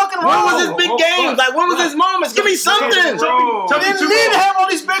played his fucking role. When was his big games? Like, when was his moments? Give me something. He didn't need to have all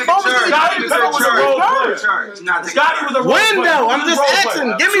these big moments. Scotty was a role player. Scotty was a role player. When, though? I'm just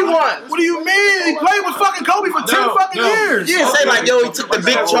asking. Give me one. What do you mean? He played with fucking Kobe for 10 fucking years. You didn't say, like, yo, he took the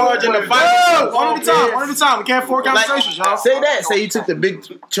big charge in the finals. One at a time. We can't afford conversations, y'all. Say that. Say he took the big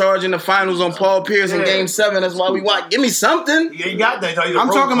charge in the finals on Paul Pierce in Game 7. That's why we want. Give me something. You ain't got that. I'm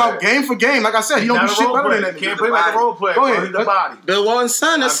talking about game for game. Like I said, he don't do shit better than that. Can't play like a role player. Go ahead. The body. Bill Walton's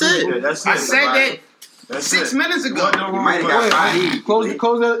son. That's it. I said that 6 minutes ago.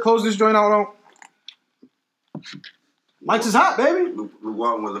 Close this joint out on. Mike's is hot, baby. Luke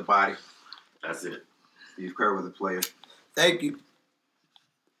Walton was a body. That's it. Steve Kerr was a player. Thank you.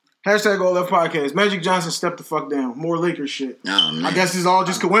 Hashtag All Left Podcast. Magic Johnson stepped the fuck down. More Lakers shit. Oh, man. I guess this is all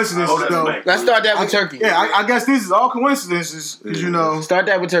just coincidences, though. Let's start that with Turkey. Yeah, I guess this is all coincidences. Because, you know. Start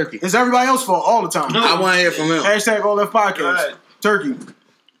that with Turkey. It's everybody else's fault all the time. I want to hear from him. Hashtag All Left Podcast. Turkey.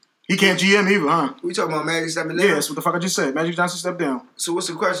 He can't GM either, huh? We talking about Magic stepping down? Yeah, that's what the fuck I just said. Magic Johnson stepped down. So what's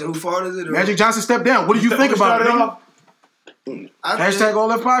the question? Who fault is it? Or? Magic Johnson stepped down. What do you think about it? Hashtag All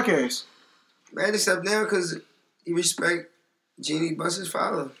Left Podcast. Magic stepped down because he respect Jeannie Buss's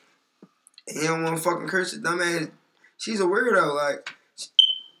father. He don't want to fucking curse the dumbass. She's a weirdo.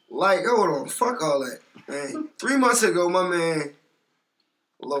 Like, hold on. Fuck all that. Man. 3 months ago, my man,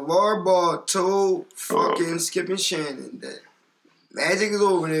 LeVar Ball told fucking Skip and Shannon that Magic is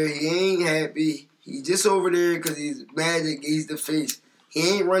over there. He ain't happy. He just over there because he's Magic. He's the face.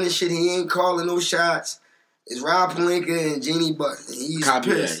 He ain't running shit. He ain't calling no shots. It's Rob Pelinka and Jeannie Buss. And he's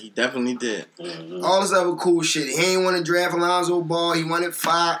pissed. That. He definitely did. All this other cool shit. He ain't want to draft Alonzo Ball. He wanted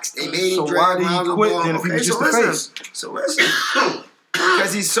Fox. They made him draft Alonzo Ball. Then if he was just the face? So listen.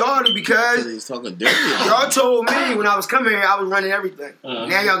 Because he's sorry because he's talking dirty. Y'all told me when I was coming here I was running everything.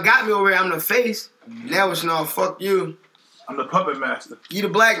 Now y'all got me over here. I'm the face. Now it's no fuck you. I'm the puppet master. You the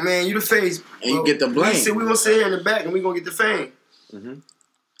black man. You the face. And you get the blame. We gonna sit here in the back and we gonna get the fame. Mm-hmm.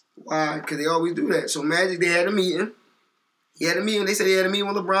 Why? Because they always do that. So Magic, they had a meeting. He had a meeting. They said he had a meeting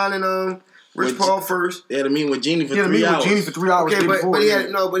with LeBron and Rich Paul first. They had a meeting with Jeannie for 3 hours. He had a meeting with Jeannie for 3 hours. Okay,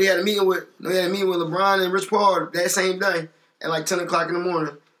 but he had a meeting with LeBron and Rich Paul that same day at like 10 o'clock in the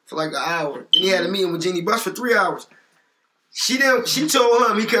morning for like an hour. Then he had a meeting with Jeannie Buss for 3 hours. She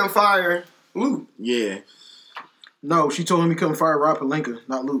told him he couldn't fire Luke. Yeah. No, she told him he couldn't fire Rob Pelinka,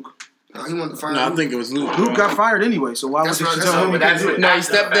 not Luke. No, he wanted to fire Luke. I think it was Luke. Luke got fired anyway, so why would she tell him? No, he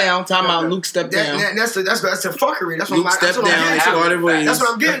stepped down. Time out. Luke stepped down. That's the fuckery. That's Luke stepped down. They started ways. That's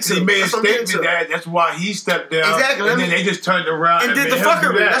what I'm getting to. He made a statement that's why he stepped down. Exactly. And then they just turned around and did the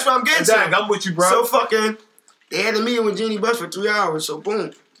fuckery. That's what I'm getting to. I'm with you, bro. So fucking, they had a meeting with Jeannie Buss for 3 hours. So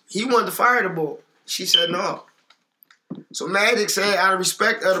boom, he wanted to fire the boy. She said no. So Magic said, out of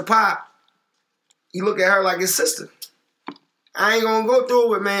respect of the pop, he looked at her like his sister. I ain't gonna go through it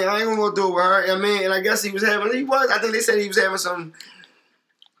with man. I ain't gonna go through it with her. I mean, and I guess I think they said he was having some,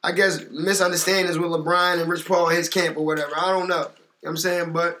 I guess, misunderstandings with LeBron and Rich Paul in his camp or whatever. I don't know. You know what I'm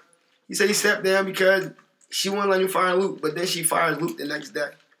saying? But he said he stepped down because she wouldn't let him fire Luke. But then she fires Luke the next day.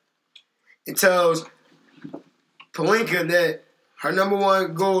 And tells Pelinka that her number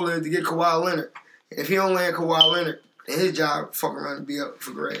one goal is to get Kawhi Leonard. And if he don't land Kawhi Leonard, then his job fuck around and be up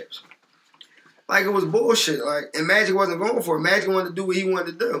for grabs. Like, it was bullshit. Like, and Magic wasn't going for it. Magic wanted to do what he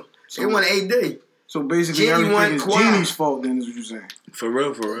wanted to do. So he wanted AD. So basically, everything is Jeannie's fault. Then is what you're saying. For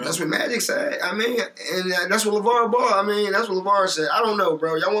real. That's what Magic said. I mean, and that's what LeVar Ball. I mean, that's what LeVar said. I don't know,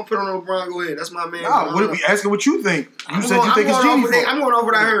 bro. Y'all want to put on LeBron? Go ahead. That's my man. Nah, what are we asking? What you think? You said you think it's Jeannie's fault. I'm going off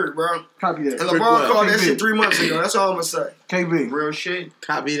what I heard, bro. Copy that. And LeBron called that shit 3 months ago. That's all I'm gonna say. KB, real shit.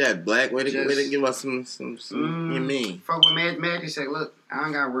 Copy that. Black way to give us some. You mean? Fuck with Magic said, look, I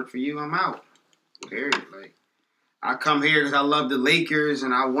ain't gotta work for you. I'm out. Period. Like, I come here because I love the Lakers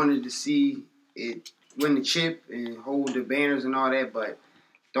and I wanted to see it win the chip and hold the banners and all that, but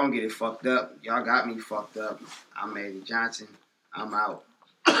don't get it fucked up. Y'all got me fucked up. I'm Magic Johnson. I'm out.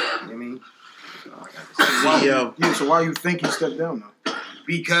 You know what I mean? So why you think he stepped down though?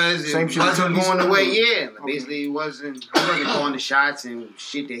 Because it wasn't going the way. Yeah, basically he wasn't calling the shots and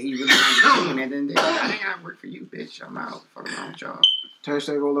shit that he really wanted to do. And then I ain't gotta work for you, bitch. I'm out. Fuck around with y'all.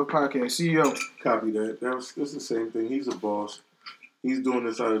 Hashtag All Up Podcast. CEO. Copy that. That's the same thing. He's a boss. He's doing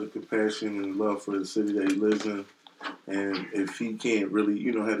this out of the compassion and love for the city that he lives in. And if he can't really,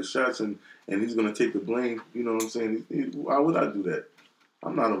 have the shots and he's gonna take the blame, you know what I'm saying? Why would I do that?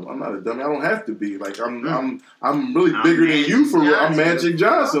 I'm not a dummy. I don't have to be. Like I'm really bigger than you for real. I'm Magic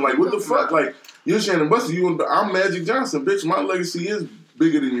Johnson. Like what the fuck? Like you're Shannon Buster. I'm Magic Johnson, bitch. My legacy is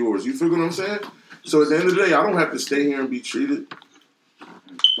bigger than yours. You feel what I'm saying? So at the end of the day, I don't have to stay here and be treated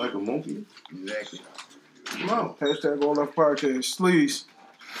like a monkey. Exactly. No. Hashtag All Up Podcast. Please.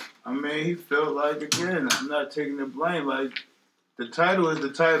 I mean, he felt like, again, I'm not taking the blame. Like, the title is the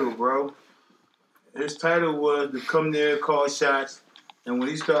title, bro. His title was to come there, call shots, and when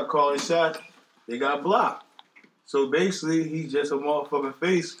he started calling shots, they got blocked. So basically, he's just a motherfucking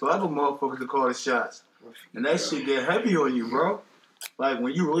face for other motherfuckers to call the shots. And that shit get heavy on you, bro. Like,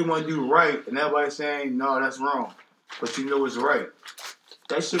 when you really want to do right, and everybody's saying, no, that's wrong, but you know it's right.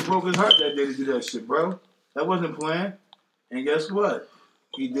 That shit broke his heart that day to do that shit, bro. That wasn't planned. And guess what?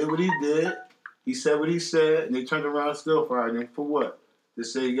 He did what he did. He said what he said, and they turned around and still fired him. For what? To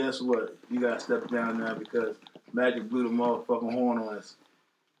say, guess what? You got to step down now because Magic blew the motherfucking horn on us.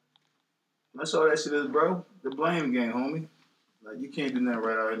 That's all that shit is, bro. The blame game, homie. Like, you can't do nothing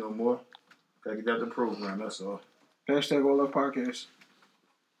right out here no more. Gotta get out the program, that's all. Hashtag All Left Podcast.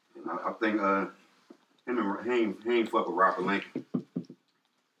 I think he ain't fuck with Robert Lincoln.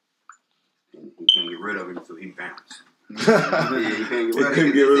 And he can't get rid of him until he bounced. Yeah, he can't get rid of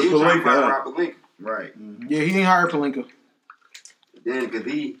him. He was trying to fight Robert Lincoln. Right. Mm-hmm. Yeah, he ain't hired Pelinka. Then, because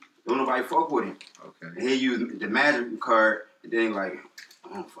don't nobody fuck with him. Okay. And he used the Magic card, and then, like,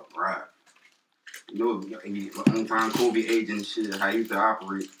 I don't fuck Rob. You know, he on time Kobe agent and shit, how he used to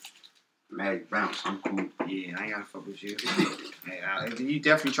operate. Magic bounce, I'm cool. Yeah, I ain't gotta fuck with you. Hey, you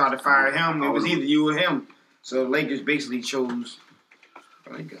definitely tried to fire him. It was either you or him. So Lakers basically chose.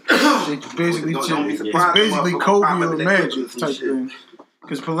 It's basically Kobe or Magic type thing.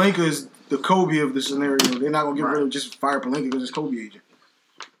 Because Pelinka is the Kobe of the scenario. They're not gonna get rid of just fire Pelinka because it's Kobe agent.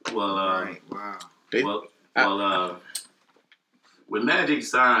 Well, wow. When Magic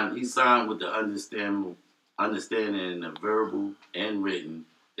signed, he signed with the understanding in the verbal and written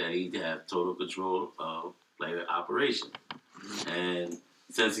that he'd have total control of player operation. And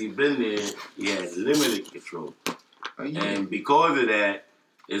since he's been there, he had limited control. And because of that,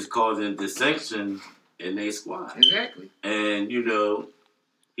 it's causing dissension in their squad. Exactly. And, you know,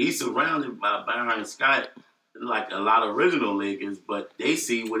 he's surrounded by Byron Scott, like a lot of original Lakers, but they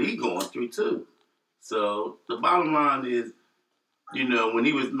see what he's going through, too. So the bottom line is, you know, when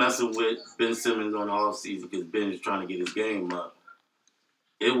he was messing with Ben Simmons on the offseason because Ben was trying to get his game up,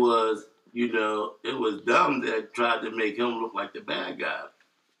 it was dumb that tried to make him look like the bad guy.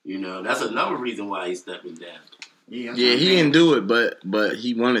 You know, that's another reason why he's stepping down. Yeah, he didn't do it, but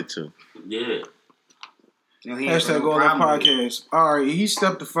he wanted to. Yeah. Hashtag All That Podcast. All right, he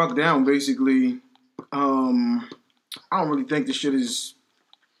stepped the fuck down, basically. I don't really think this shit is...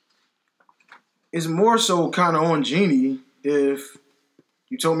 It's more so kind of on Genie. If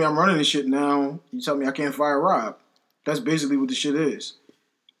you told me I'm running this shit now, you tell me I can't fire Rob. That's basically what the shit is.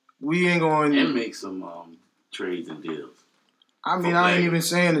 We ain't going... And make some trades and deals. I mean, I ain't even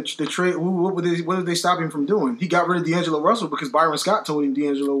saying the trade... What did they stop him from doing? He got rid of D'Angelo Russell because Byron Scott told him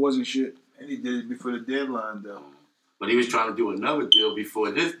D'Angelo wasn't shit. And he did it before the deadline, though. But he was trying to do another deal before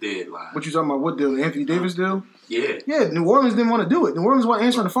this deadline. What you talking about? What deal? The Anthony Davis deal? Yeah. Yeah, New Orleans didn't want to do it. New Orleans wasn't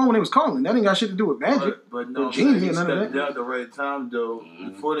answering the phone when they was calling. That ain't got shit to do with Magic. But no, Genie, he none of that. stepped down at the right time, though,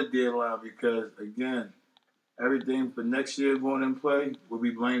 before the deadline, because, again, everything for next year going in play will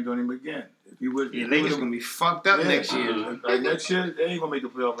be blamed on him again. If he would, Lakers gonna be fucked up next year. Like next year, they ain't gonna make the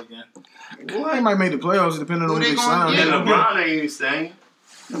playoff again. Well, they might make the playoffs depending on who they sign. And LeBron ain't staying.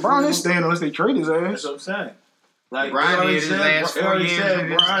 LeBron ain't staying unless they trade his ass. That's what I'm saying. Like Brian did his last 4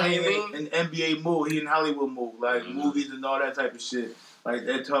 years. Brian in NBA move, he in Hollywood move, like movies and all that type of shit. Like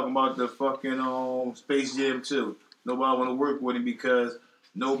they're talking about the fucking Space Jam 2. Nobody want to work with him because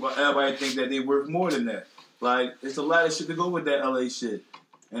everybody think that they worth more than that. Like it's a lot of shit to go with that LA shit.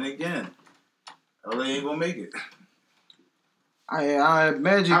 And again, LA ain't gonna make it. I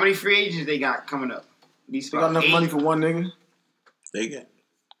imagine. How many free agents they got coming up? They got enough money for one nigga. They got.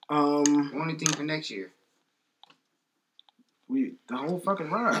 Only thing for next year. The whole fucking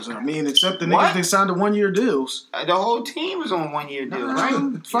rise. I mean, except the niggas they signed to 1-year deals. The whole team was on 1-year deals,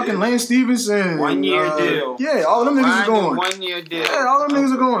 right? Fucking Lance Stevenson. 1-year deal. Yeah, all them niggas are going. 1-year deal. Yeah, all them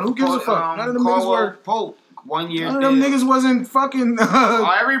niggas are going. Who gives a fuck? None of them niggas were. Pope. 1-year deal. None of them niggas wasn't fucking.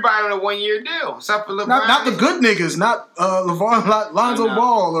 Everybody on a 1-year deal, except for LeBron. Not the good niggas. Not Lonzo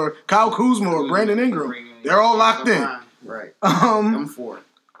Ball or Kyle Kuzma or Brandon Ingram. They're all locked in. Right. I'm for it.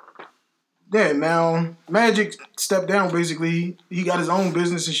 Yeah, man. Magic stepped down, basically. He got his own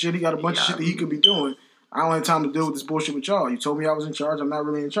business and shit. He got a bunch of shit that he could be doing. I don't have time to deal with this bullshit with y'all. You told me I was in charge. I'm not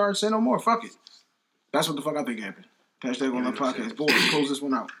really in charge. Say no more. Fuck it. That's what the fuck I think happened. Hashtag on that podcast. Boy, close this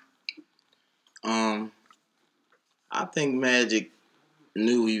one out. I think Magic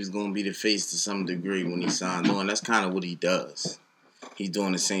knew he was going to be the face to some degree when he signed on. That's kind of what he does. He's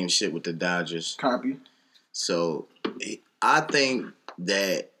doing the same shit with the Dodgers. Copy. So, I think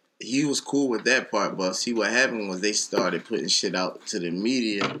that he was cool with that part, but see what happened was they started putting shit out to the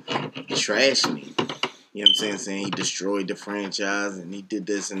media, trashing him. You know what I'm saying he destroyed the franchise and he did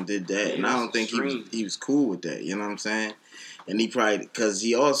this and did that. And I don't think he was cool with that. You know what I'm saying? And he probably, because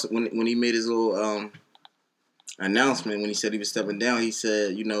he also, when he made his little announcement, when he said he was stepping down, he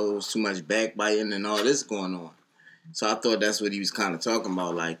said, you know, it was too much backbiting and all this going on. So I thought that's what he was kind of talking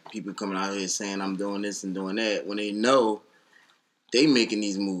about, like people coming out here saying I'm doing this and doing that when they know they making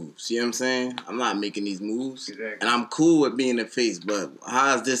these moves. You know what I'm saying? I'm not making these moves. Exactly. And I'm cool with being the face, but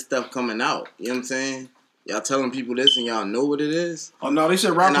how is this stuff coming out? You know what I'm saying? Y'all telling people this and y'all know what it is? Oh, no, they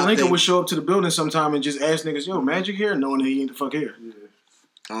said Rob Pelinka would show up to the building sometime and just ask niggas, yo, Magic here? Knowing that he ain't the fuck here. Yeah.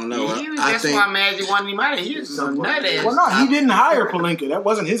 I don't know. That's why Magic wanted him out of here. He was some nut ass. Well, no, he didn't hire Pelinka. That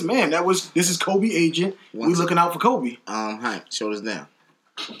wasn't his man. This is Kobe agent. We looking out for Kobe. Hank, shoulders down.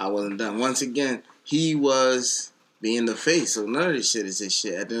 I wasn't done. Once again, he was being the face, so none of this shit is his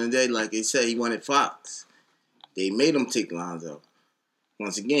shit. At the end of the day, like they said, he wanted Fox. They made him take Lonzo.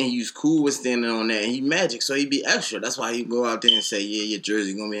 Once again, he was cool with standing on that. And he Magic, so he be extra. That's why he go out there and say, yeah, your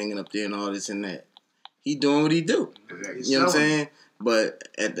jersey gonna be hanging up there and all this and that. He doing what he do. You know what I'm saying? But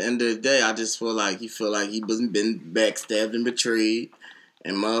at the end of the day, I just feel like he wasn't been backstabbed and betrayed.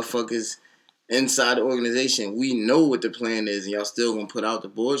 And motherfuckers inside the organization, we know what the plan is, and y'all still gonna put out the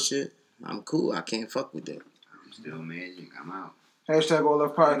bullshit. I'm cool. I can't fuck with that. I'm still Magic. I'm out. Hashtag All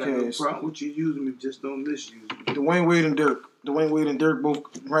Left Podcast. No problem with you using me, just don't misuse me. Dwayne Wade and Dirk both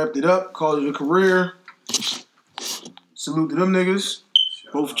wrapped it up, called it a career. Salute to them niggas.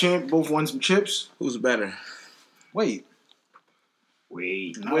 Both won some chips. Who's better? Wade.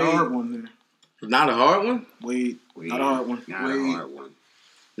 Not a hard one there. Not a hard one? Wade. Not a hard one. Not a hard one.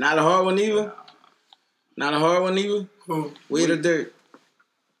 Not a hard one either? Not a hard one either? Who? Wade or Dirk?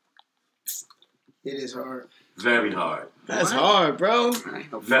 It is hard. Very hard. That's hard, bro. Very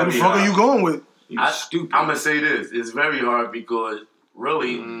What the fuck are you going with? I'm gonna say this. It's very hard because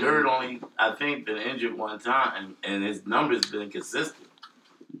really Dirk only I think been injured one time and his numbers been consistent.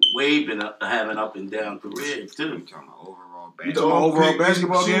 Wade been having up and down career too. You talking about overall You talking about overall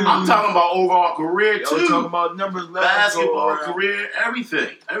basketball game? I'm talking about overall career too. Y'all talking about numbers, basketball career,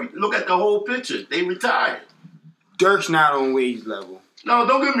 everything. Look at the whole picture. They retired. Dirk's not on Wade's level. No,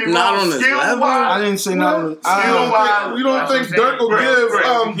 don't get me wrong. Not on this level. I didn't say not on this. Skill-wise. You don't think Dirk will give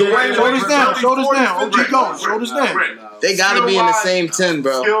Dwayne Shoulders down. Shoulders down. OG going. Shoulders down. They gotta be in the same 10,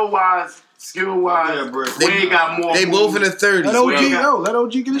 bro. Skill-wise, Wade got more. They both in the 30s. Let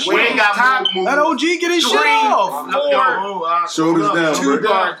OG get his shit Wade off. got more moves. Let OG get his shit off. Shoulders down, Two bro.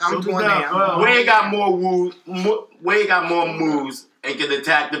 guards. I'm going down. Wade got more moves. Wade got more moves and can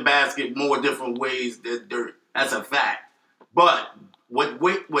attack the basket more different ways than Dirk. That's a fact. But what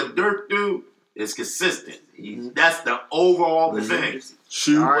Dirk do is consistent. That's the overall thing.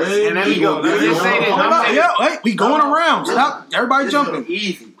 Shoot, Wade. And let me go. Let me just say this. Hey, we going around. Stop. Everybody jumping.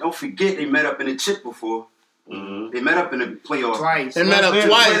 Easy. Don't forget they met up in the chip before. Mm-hmm. They met up in the playoffs. Twice. They met up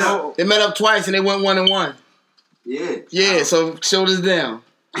twice. They met up twice and they went 1-1. Yeah. Yeah, so shoulders down.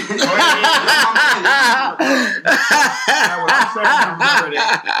 Only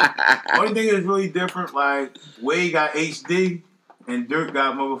thing that's really different, like Wade got HD and Dirk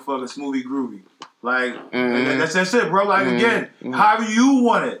got motherfucking Smoothie Groovy. Like that's it, bro. Like again, however you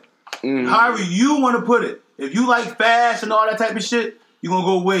want it, however you want to put it. If you like fast and all that type of shit, you gonna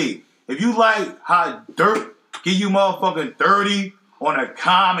go Wade. If you like how Dirk give you motherfucking 30 on a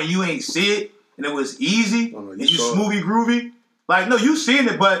calm and you ain't see it and it was easy and you Smoothie Groovy, like no, you seen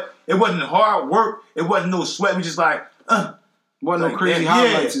it, but it wasn't hard work. It wasn't no sweat. We just like wasn't like, no crazy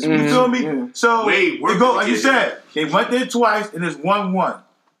highlights. You feel me? Yeah. So Wade it go like you said. They went there twice and it's 1-1.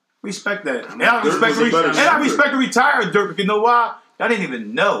 Respect that. And I respect the retired Dirk. You know why? I didn't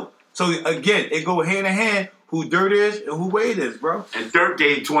even know. So again, it go hand in hand who Dirk is and who Wade is, bro. And Dirk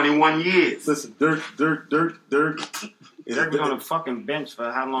gave 21 years. Listen, Dirk. Dirk was on the fucking bench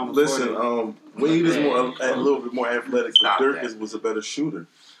for how long? Listen, Wade is a little bit more athletic, but Dirk was a better shooter.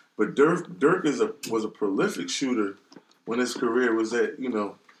 But Dirk was a prolific shooter when his career was at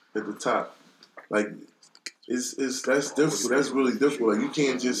the top. Like that's difficult. That's really difficult. Like you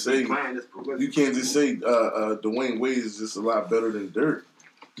can't just say Dwayne Wade is just a lot better than Dirk.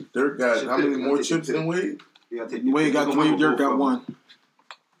 Dirk got how many more chips than Wade? Wade got 3. Dirk got 1.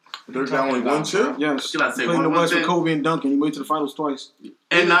 Dirk got only 1 chip? Yes. Should I say played in the one West with thing? Kobe and Duncan. He went to the finals twice.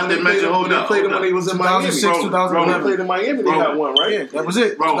 And not to mention, hold up. They played him when he was in Miami. 2006, 2011. They played in Miami. They got 1, right? Yeah, that was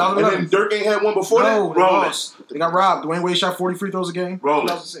it. Bro, 2011. And then Dirk ain't had 1 before No, that? they lost. They got robbed. Dwayne Wade shot 40 free throws a game. Roll it.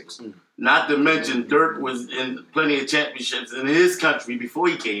 2006. Not to mention, Dirk was in plenty of championships in his country before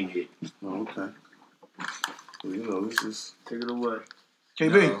he came here. Oh, okay. Well, this is... Take it away.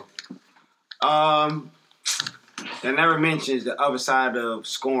 KB. That never mentions the other side of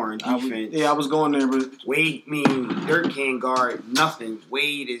scoring defense. I was going there, but Wade Dirk can't guard nothing.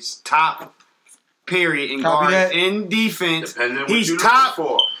 Wade is top period in Copy guard that. in defense. Depending on what He's you're top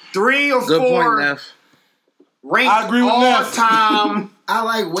looking for. 3 or Good 4 point, Neff. ranked I agree with all Neff. time. I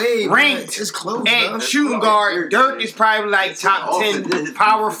like Wade. Ranked It's close. at shooting guard. Dirk is probably like top 10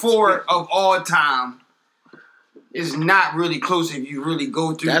 power forward of all time. It's not really close if you really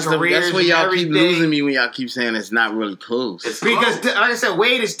go through That's careers where and y'all keep everything. losing me when y'all keep saying it's not really close. Because, like I said,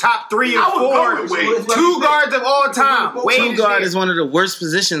 Wade is top 3 or I would go 4. with Wade. 2 guards of all time. Wade Two is guard there. is one of the worst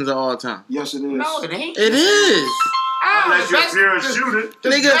positions of all time. yes, it is. No, it ain't. It is. Unless you're a pure shooter. The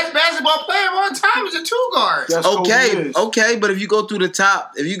best basketball player of all time is a two guard. Okay, but if you go through the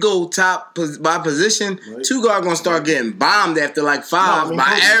top, by position, two guard gonna start getting bombed after like 5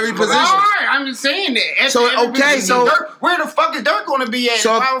 by every position. All right, I'm just saying that. Dirk, where the fuck is Dirk gonna be at?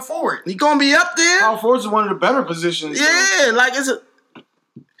 Power forward. He gonna be up there. Power forward is one of the better positions. Yeah, like it's a.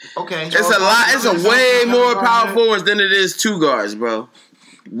 Okay, it's a lot. It's a way more power forwards than it is two guards, bro.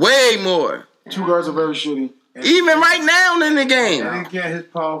 Way more. Two guards are very shitty. Even right now in the game. And again, his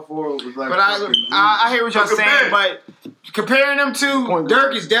power forward was like. But I hear what y'all saying, but comparing them to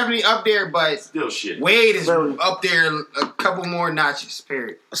Dirk is definitely up there, but still shit. Wade is up there a couple more notches.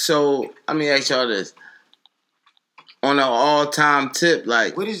 Period. So let me ask y'all this: on an all-time tip,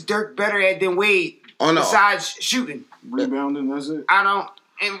 like what is Dirk better at than Wade besides shooting? Rebounding. That's it. I don't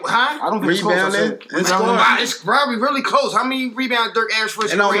think rebounding. It's probably really close. How many rebounds Dirk averaged for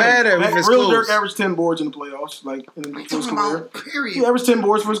his career? It don't matter if it's real close. Dirk averaged 10 boards in the playoffs, like in his career. Period. He averaged 10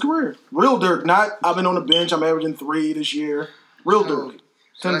 boards for his career. Real Dirk, not I've been on the bench. I'm averaging 3 this year. Real Dirk.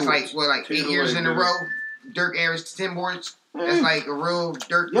 So that's like 8 years in a row. Dirk averaged 10 boards. That's like a real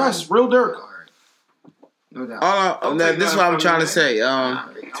Dirk. Yes, real Dirk. No doubt. This is what I'm trying to say.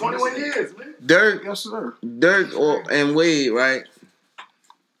 21 years, man. Dirk, yes, sir. Dirk and Wade, right?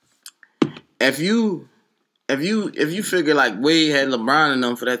 If you figure like Wade had LeBron in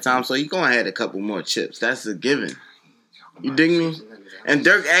them for that time, so you gonna have a couple more chips. That's a given. You dig me? And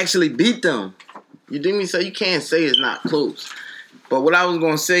Dirk actually beat them. You dig me? So you can't say it's not close. But what I was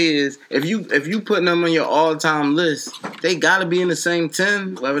gonna say is, if you putting them on your all-time list, they gotta be in the same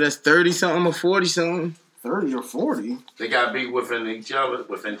 10, whether that's 30 something or 40 something. 30 or 40. They gotta be within each other,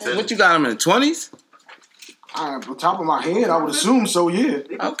 within 10. What you got them in the 20s? Off the top of my head, I would assume so. Yeah.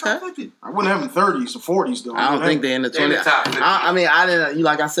 Okay. I wouldn't have them 30s or 40s though. I don't think they're in the 20s. I mean, I didn't.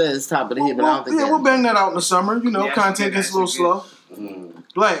 Like I said, it's top of the head, but I don't think. Yeah, we'll bang that out in the summer. You know, content gets a little slow.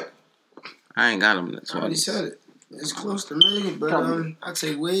 Black. I ain't got them in the 20s. I already said it. It's close to me, but I'd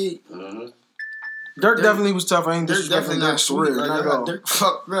say Wade. Dirk definitely was tough. I ain't Dirk definitely not Dirk's career. Like, not Dirk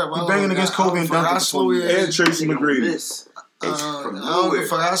fucked up. He banging against Kobe and Duncan. And Tracy McGrady. I don't give a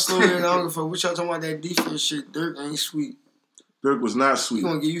fuck. I slow it. I don't give a fuck. What y'all talking about that defense shit? Dirk ain't sweet. Dirk was not sweet. He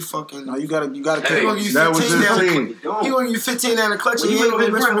gonna give you fucking. No, you gotta. He gonna give you 15 that was his team. He gonna give you 15 down the clutch. And he ain't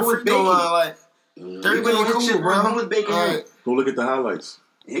gonna miss the free throw line. Like Dirk been cool, bro. Who was Baker? Right. Go look at the highlights.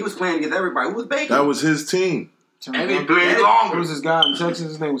 He was playing against everybody. Who was Baker? That was his team. And he played longer. There was this guy in Texas.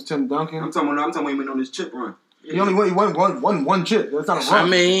 His name was Tim Duncan. I'm talking about he went on this chip run. He only won one chip. That's not a run. I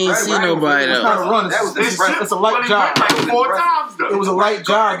mean, he ain't see nobody though. It's not a run. It's a light jog. Like 4 times though. It was a light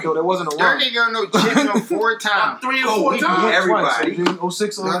jog though. That wasn't a run. Dirk ain't got no chip 4 times. 3 or 4 times. Everybody.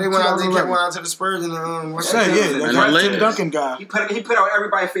 06. Now they went out to the Spurs and what's Yeah, that? that's Tim Duncan guy. He put out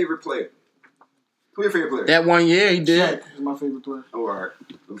everybody's favorite player. Who's your favorite player? That 1 year he did. Shaq is my favorite player. Oh, all right.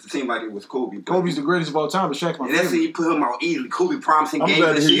 It seemed like it was Kobe. Kobe's the greatest of all time, but Shaq's my favorite. And that's when you put him out easily. Kobe promised him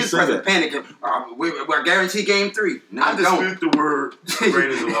game. He's panicking. We're guaranteed game 3. No, I dispute the word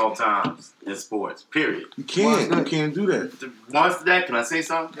greatest of all times in sports. Period. You can't do that. Once that, can I say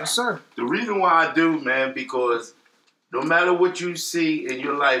something? Yes, sir. The reason why I do, man, because no matter what you see in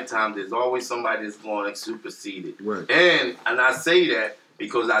your lifetime, there's always somebody that's going to supersede it. Right. And I say that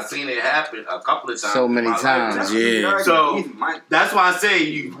because I've seen it happen a couple of times. So many times, yeah. So that's why I say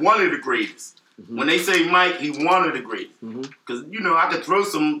he's one of the greatest. Mm-hmm. When they say Mike, he's one of the greatest. Because, I could throw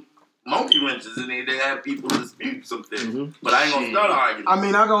some monkey wrenches in there to have people dispute some things. But I ain't going to start arguing. I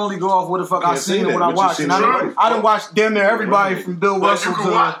mean, I can only go off what the fuck I seen and what I watched. And I done watched damn near everybody from Bill Russell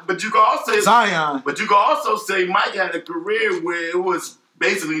to but you can also Zion. But you can also say Mike had a career where it was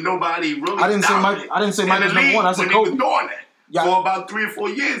basically nobody really. I didn't say Mike was number 1. I said Kobe. He was doing that. For about 3 or 4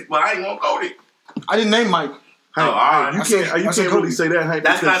 years, but I ain't gonna go there. I didn't name Mike. You can't really say that, Hank.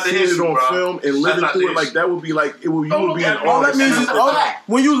 That's not the issue, it on film and living through it like that would be like you would be in all that means is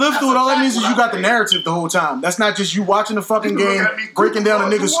when you live through it, all that means is you got the narrative the whole time. That's not just you watching the fucking game, breaking down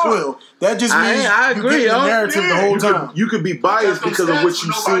a nigga's squill. That just means you get the narrative the whole time. You could be biased because of what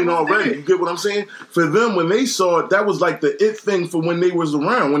you've seen already. You get what I'm saying? For them, when they saw it, that was like the it thing for when they was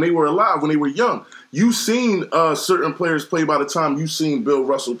around, when they were alive, when they were young. You seen certain players play by the time you seen Bill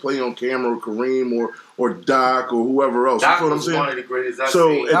Russell play on camera, or Kareem, or Doc, or whoever else. Doc you know what I'm was saying? one of the greatest I've so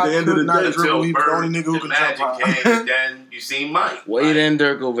seen. At the end of the day, dribble, he the only nigga who can jump high. Then you seen Mike. Wade and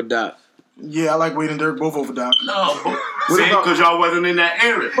Dirk over Doc. Yeah, I like Wade and Dirk both over Doc. No, Because y'all wasn't in that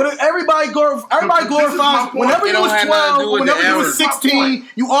era. But everybody glorifies. Whenever you was 12, whenever you was 16,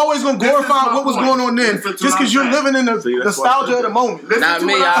 you always gonna glorify what was going on then, just because you're living in the nostalgia of the moment. Not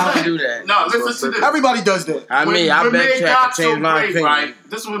me. I don't do that. No, listen to this. Everybody does that. I backtrack and change my opinion. Right?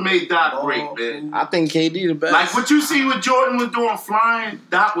 This is what made Doc great, man. I think KD the best. Like what you see what Jordan was doing flying,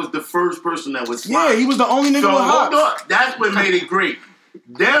 Doc was the first person that was flying. Yeah, he was the only nigga with hops. That's what made it great.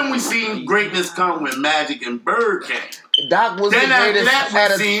 Then we seen greatness come when Magic and Bird came. Doc was then the greatest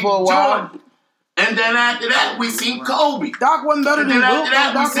at it for a while. Jordan. And then after that, we seen Kobe. Doc wasn't better than Wilt. After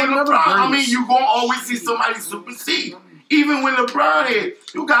that, we seen LeBron. I mean, you gonna always see somebody supersede. Even when LeBron hit,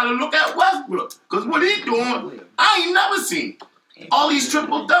 you gotta look at Westbrook. Because what he doing, I ain't never seen. All these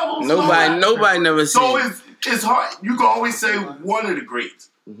triple doubles. Nobody never seen. So it's hard. You can always say one of the greats.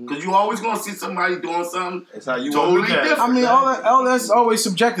 Because you always gonna see somebody doing something totally different. I mean, all that's always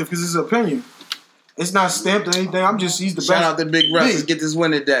subjective because it's an opinion. It's not stamped or anything. He's the best. Shout out to Big Russ. Let's get this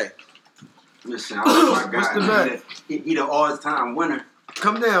win today. Listen, I love my guy. What's the bet? He the all-time winner.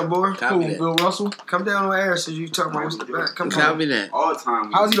 Come down, boy. Who, Bill Russell? Come down on air since you talking about what's the bet. Come Copy that.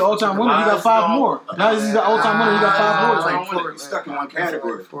 All-time. How's he the all-time winner? He got 5 more. Now he's the all-time winner. He got 5 more. He's stuck in one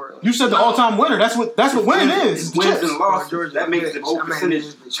category. You said the all-time winner. That's what winning is. Wins and losses. That makes the whole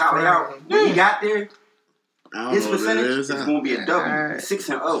percentage Charlie out. When he got there, his percentage is going to be a W.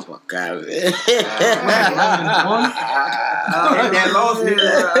 6-0. Fuck out of it. That loss, he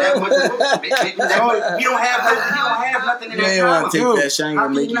don't have nothing in that. You want to take that shine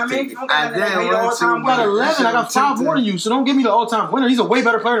and make you take it. I got 11. I got 5 more than you. So don't give me the all-time winner. He's a way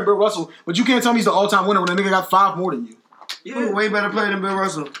better player than Bill Russell. But you can't tell me he's the all-time winner when a nigga got 5 more than you. Yeah, way better player than Bill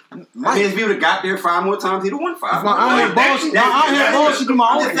Russell. If he would have got there 5 more times, he'd have won 5. I had bullshit to my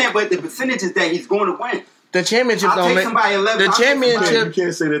own. I'm just saying, but the percentage is that he's going to win. The championship don't make the championship. You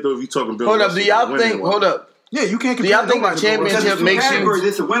can't say that though if you talking Bill. Hold up, do y'all think? Hold up. Yeah, you can't. Do y'all think the championship makes you?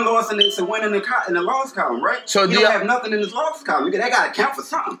 It's a win-loss and it's a win in the loss column, right? So you don't have nothing in his loss column. That got to count for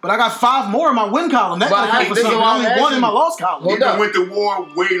something. But I got 5 more in my win column. That got to count for something. I only 1 in my loss column. He went to war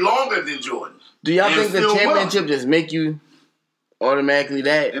way longer than Jordan. Do y'all think the championship just make you automatically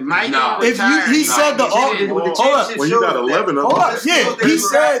that? It might he said the hold up. When you got 11 of them. Hold up. Yeah, he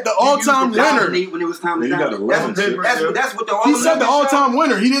said the all-time winner. When it was time to got 11. That's what the he said the all-time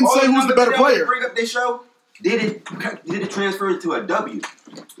winner. He didn't say who's the better player. Bring up this show. Did it transfer to a W?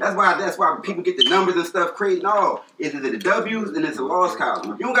 That's why people get the numbers and stuff crazy. No, it's either the W's and it's a loss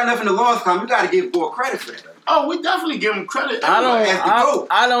column. If you don't got nothing in the loss column, you got to give more credit for that. Oh, we definitely give him credit. I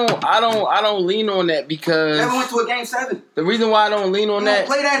don't lean on that because never went to a game 7. The reason why I don't lean on that,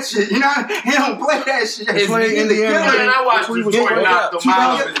 don't play that shit. You know, he don't play that shit. He played Indiana. I watched Detroit knock them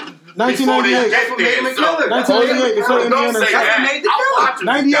out. 1998. 1998. They played Indiana.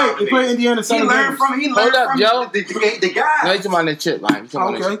 98. They played Indiana. He learned from the guy. No, he's talking about the chip line.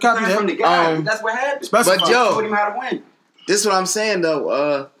 Okay, copy that. From the guy. That's what happened. But Joe, taught him how to win. This is what I'm saying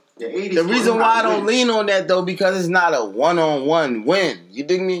though. The reason why I don't lean on that though, because it's not a one-on-one win. You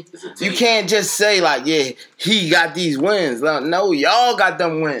dig me? You can't just say like, yeah, he got these wins. No, y'all got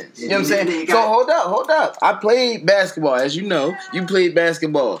them wins. You know what I'm saying? So hold up. I played basketball, as you know. You played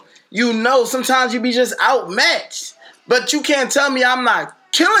basketball. You know, sometimes you be just outmatched. But you can't tell me I'm not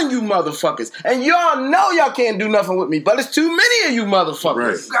killing you motherfuckers. And y'all know y'all can't do nothing with me. But it's too many of you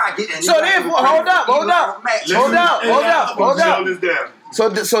motherfuckers. Right. So therefore, hold up.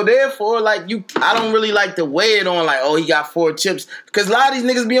 So therefore, like I don't really like to weigh it on like, oh, he got 4 chips, because a lot of these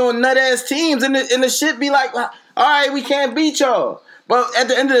niggas be on nut ass teams, and the shit be like, all right, we can't beat y'all. But at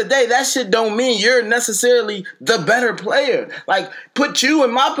the end of the day, that shit don't mean you're necessarily the better player. Like, put you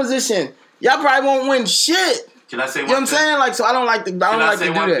in my position, y'all probably won't win shit. Can I say one thing? You know what I'm saying? Like, so I don't like to do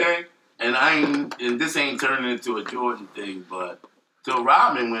that. And this ain't turning into a Jordan thing, but till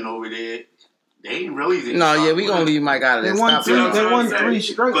Rodman went over there, they ain't really. No, yeah, we gonna leave Mike out of this. They won 3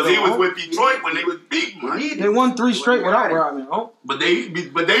 straight. Because he was with Detroit when they was beating Mike. They won 3 straight without Rodman. But they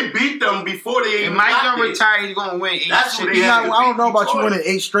beat them before they even. If Mike don't retire, he's gonna win 8 straight. I don't know about you winning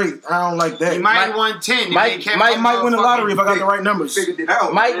 8 straight. I don't like that. He might won 10. Mike might win the lottery if I got the right numbers.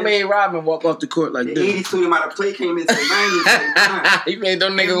 Mike made Rodman walk off the court like this. The 80s told him how to play, came into the 90s. He made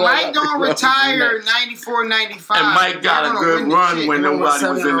them niggas. Mike don't retire 94, 95. And Mike got a good run when nobody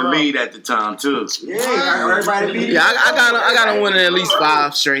was in the lead at the time too. Yeah. Everybody beat. Yeah, I gotta win at least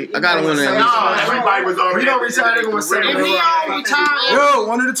 5 straight. I gotta win at least. No, everybody was already. He don't retire. They're gonna 7. If he don't retire, yo,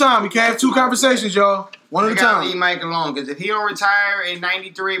 one at a time. We can't have 2 conversations, y'all. One at a time. Leave Mike alone, because if he don't retire in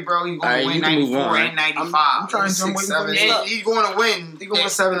 93, bro, he's gonna win 94 and 95. I'm trying to 6, 7. He's gonna win. He's gonna win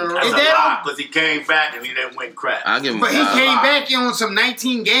 7 in a row. That's a lot, because he came back and he didn't win crap. I'll give him. But he came back in on some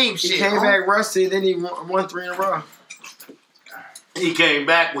 19 game shit. He came back rusty, then he won 3 in a row. He came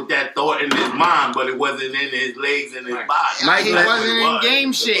back with that thought in his mind, but it wasn't in his legs and his body. Mike wasn't in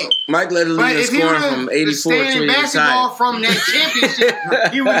game shape. Mike led the league in scoring from 84 to in basketball from that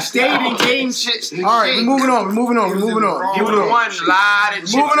championship, he would have stayed in game shape. All right, we're moving on. You would have won a lot of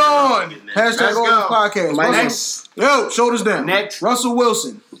Moving on. Hashtag OLF Podcast. Next. Yo, shoulders down. Next. Russell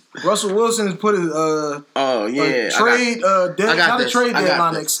Wilson. Russell Wilson has put a trade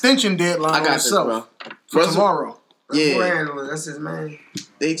deadline, extension deadline on himself for tomorrow. Yeah, that's his man.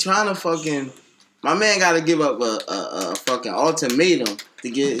 They trying to fucking. My man got to give up a fucking ultimatum to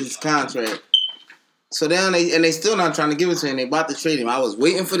get his contract. So then they still not trying to give it to him. They about to trade him. I was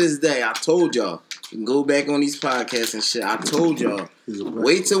waiting for this day. I told y'all. You can go back on these podcasts and shit. I told y'all.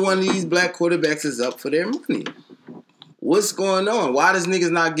 Wait till one of these black quarterbacks is up for their money. What's going on? Why this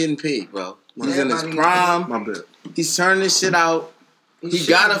nigga's not getting paid, bro? He's in his prime. My bad. He's turning this shit out. He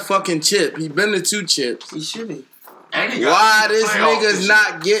got a fucking chip. He been to 2 chips. He shouldn't. Why this nigga's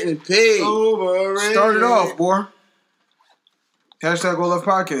not getting paid? Start it off, boy. Hashtag OLF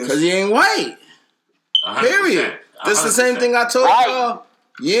Podcast. Because he ain't white. 100%. Period. This is the same thing I told y'all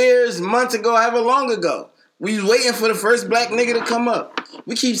years, months ago, however long ago. We was waiting for the first black nigga to come up.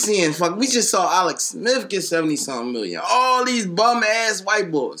 We keep seeing, we just saw Alex Smith get 70-something million. All these bum-ass white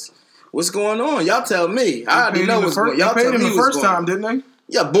boys. What's going on? Y'all tell me. I already know what's going on. Y'all paid him the first time, didn't they?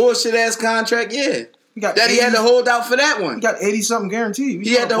 Yeah, bullshit-ass contract, yeah. He had to hold out for that one. He got 80-something guaranteed.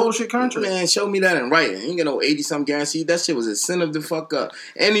 He had the whole shit contract. Man, show me that in writing. He ain't got no 80-something guaranteed. That shit was incentive to fuck up.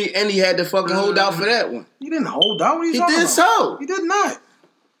 And he had to fucking hold out for that one. He didn't hold out. What are you he talking did about? so. He did not.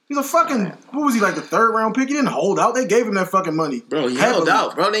 He's a fucking, what was he, like the 3rd round pick? He didn't hold out. They gave him that fucking money. Bro, he held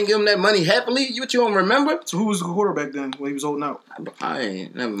out. Bro, they didn't give him that money happily. You don't remember? So who was the quarterback then when he was holding out? I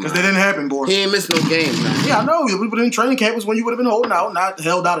ain't, never mind. Because that didn't happen, boy. He ain't missed no games, man. Yeah, I know. We put in training camp was when you would have been holding out, not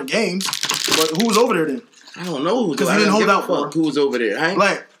held out of games. But who was over there then? I don't know who. Because he didn't hold out for who was over there.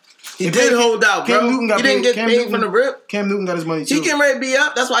 Black. He did hold out, bro. He didn't get paid from the rip. Cam Newton got his money too. He getting ready to be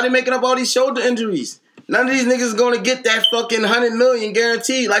up. That's why they making up all these shoulder injuries. None of these niggas gonna get that fucking $100 million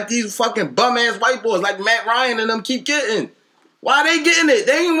guaranteed like these fucking bum ass white boys like Matt Ryan and them keep getting. Why they getting it?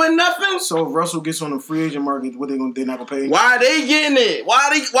 They ain't win nothing. So if Russell gets on the free agent market, they're not gonna pay him? Why they getting it? Why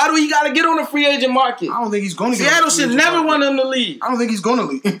do he gotta get on the free agent market? I don't think he's gonna get Seattle should never want him to leave. I don't think he's gonna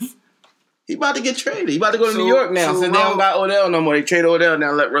leave. He about to get traded. He about to go to New York now. So they don't got Odell no more. They trade Odell now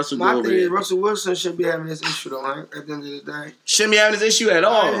and let Russell go over there. Russell Wilson shouldn't be having this issue though, right? At the end of the day. Shouldn't be having this issue at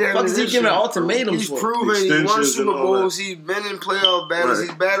all. Fuck is he giving ultimatums for? He's proven he won Super Bowls. He's been in playoff battles. Right.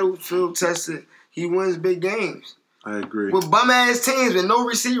 He's battlefield tested. He wins big games. I agree. With bum ass teams, with no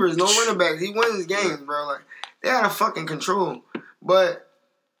receivers, no running backs. He wins games, bro. Like they out of fucking control. But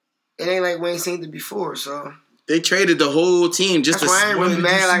it ain't like we ain't seen it before, so. They traded the whole team just That's why I ain't really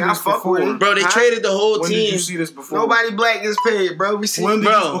mad. Like I fuck with him, bro. They traded the whole team. When did you see this before? Nobody black gets paid, bro. We see, who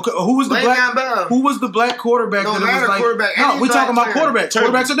was the black? Who was the black quarterback? No matter quarterback. No, we talking about quarterbacks.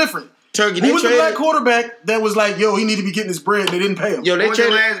 Quarterbacks are different. Turkey. Who was the black quarterback that was like, yo, he need to be getting his bread? They didn't pay him. Yo, they traded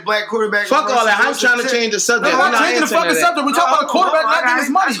the last black quarterback. Fuck all that. I'm trying to change the subject. I'm not changing the fucking subject. We talking about a quarterback not getting his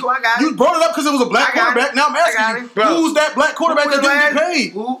money. You brought it up because it was a black quarterback. Now I'm asking you, who's that black quarterback that didn't get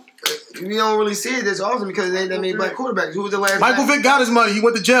paid? We don't really see it this often because they ain't that many black quarterbacks. Who was the last? Michael Vick got his money. He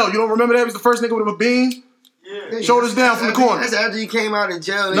went to jail. You don't remember that? He was the first nigga with a bean. Yeah. Shoulders down from the corner. That's after he came out of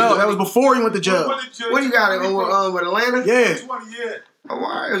jail. No, that was before he went to jail. What you got with Atlanta? Yeah. Oh,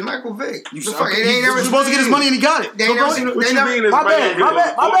 why? It was Michael Vick. He was supposed to get his money and he got it. My bad.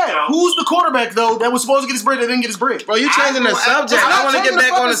 Who's the quarterback though that was supposed to get his bread that didn't get his bread? Bro, you changing the subject. I want to get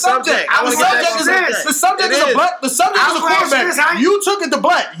back on the subject. The subject is a black. The subject is a quarterback. You took it to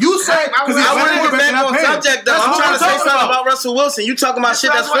black. You said because I want to get back on subject though. I'm trying to say something about Russell Wilson. You talking about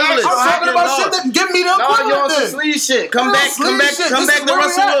shit that's frivolous. I'm talking about shit that give me the equivalent. No, you on some sleaze shit. Come back to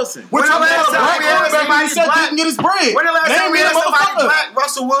Russell Wilson. We're talking about a black quarterback who said didn't get his bread. When the last time we had somebody black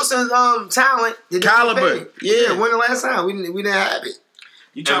Russell Wilson's talent, caliber, yeah. When the last time we didn't have it?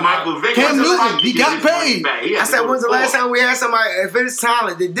 You talking Michael Vick? Cam Newton, he got paid. I said, when's the last time we had somebody if it's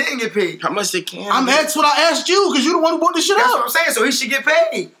talent that didn't get paid? How much they can? That's what I asked you because you the one who brought this shit up. That's what I'm saying. So he should get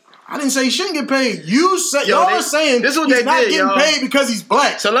paid. I didn't say he shouldn't get paid. You said y'all are saying this is what he's they not did, getting paid because he's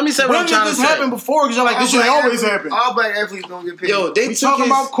black. So let me say what I'm trying to say. When did this happen before? Because you're like, this shit always happen. All black athletes don't get paid. Yo, we talking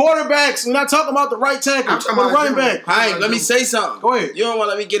about quarterbacks. We're not talking about the right tackle or the running back. All right, let me say something. Go ahead. You don't want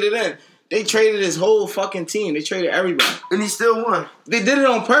to let me get it in. They traded his whole fucking team. They traded everybody. And he still won. They did it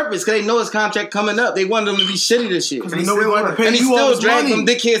on purpose because they know his contract coming up. They wanted him to be shitty this year. Because they know we want to pay and he you all still his dragged money.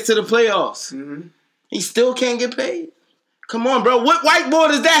 them dickheads to the playoffs. Mm-hmm. He still can't get paid. Come on, bro. What white boy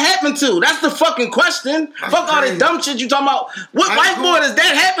does that happen to? That's the fucking question. Fuck all that dumb shit you talking about. What white boy does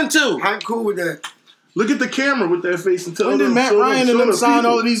that happen to? I'm cool with that. Look at the camera with that face and tell when them. When did Matt Ryan and them sign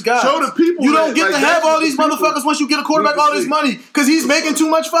all of these guys? Show the people. You don't get to have all these motherfuckers once you get a quarterback all this money because he's making too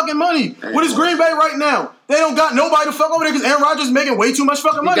much fucking money. What is Green Bay right now? They don't got nobody to fuck over there because Aaron Rodgers is making way too much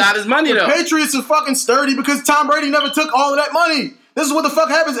fucking money. He got his money though. The Patriots are fucking sturdy because Tom Brady never took all of that money. This is what the fuck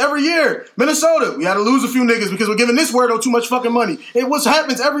happens every year. Minnesota, we had to lose a few niggas because we're giving this weirdo too much fucking money. It what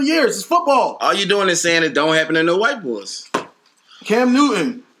happens every year. It's football. All you doing is saying it don't happen to no white boys. Cam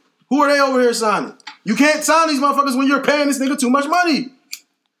Newton. Who are they over here signing? You can't sign these motherfuckers when you're paying this nigga too much money.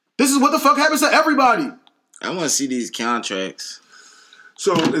 This is what the fuck happens to everybody. I want to see these contracts.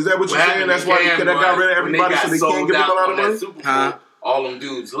 So is that what you're saying? That's why they got rid of everybody so they can't give them a lot of money? Huh? All them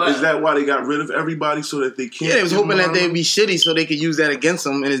dudes left. Is that why they got rid of everybody so that they can't? Yeah, they was hoping that they'd be shitty so they could use that against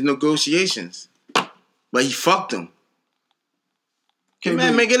him in his negotiations. But he fucked him.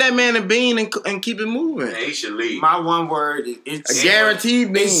 Man, get that man a bean and keep it moving. Yeah, he should leave. My one word, it's a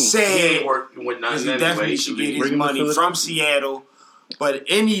guaranteed bean. It's sad. He ain't working with nothing. He definitely should get his money from Seattle. But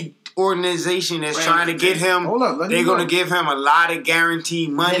any organization that's trying to get him, they're going to give him a lot of guaranteed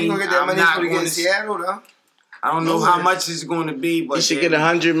money. He's going to get that money for getting Seattle, though. I don't know how much it's going to be, but he should get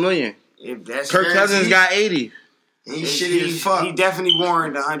 $100 million. If that's Kirk Cousins got 80. He's shitty as fuck. He definitely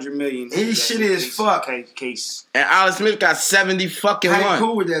warranted $100 million. He's shitty as fuck. Case. And Alex Smith got 70 fucking I one. ain't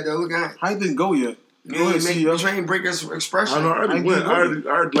cool with that though. Look at how you didn't go yet? Go ahead, CEO. Train breakers expression. I know. I already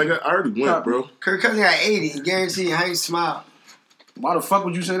went, bro. Kirk Cousins got 80. Guaranteed. I ain't smile. Why the fuck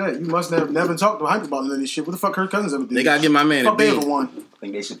would you say that? You must have never talked to Hype about none of this shit. What the fuck Kirk Cousins ever did? They gotta get my man. Fuck they ever won. I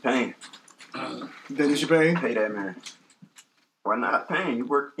think they should pay him. You think they should pay him? Pay that man. Why not pay him? He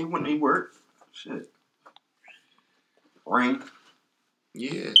work. Shit. Ring.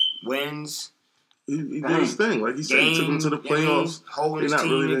 Yeah. Wins. He did his thing. Like he said, he took him to the playoffs. Holding his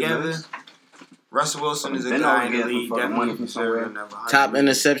team together. Russell Wilson is a guy in the league. Definitely deserving of top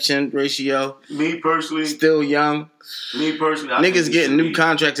interception ratio. Me personally. Still young. Me personally. Niggas getting new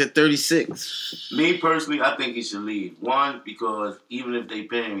contracts at 36. Me personally, I think he should leave. One, because even if they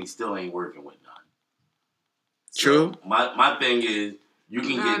pay him, he still ain't working with none. True. So my thing is, you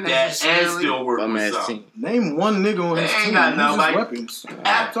can get that and still work with something. Name one nigga on his team. Ain't got no weapons.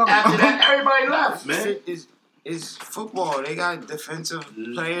 After that, everybody left, man. It's football. They got defensive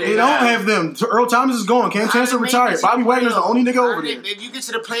players. They don't have them. Earl Thomas is gone. Cam Chancellor retired. Bobby Wagner's the only nigga over there. If you get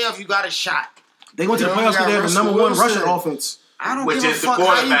to the playoffs, you got a shot. They went to the playoffs because they have the number one rushing offense. I don't give a fuck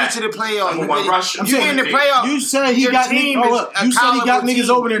how you get to the playoffs. Number one rusher. You get in the playoffs. You said he got niggas. You said he got niggas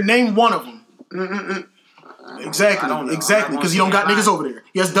over there. Name one of them. Exactly. Because he don't got niggas over there.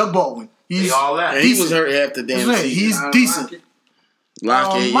 He has Doug Baldwin. He's all that. He was hurt half the damn season. He's decent. My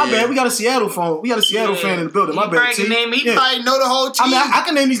bad. We got a Seattle fan. We got a Seattle fan in the building. My bad. He probably know the whole team. I mean, I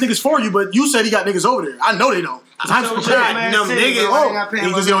can name these niggas for you, but you said he got niggas over there. I know they don't. Because he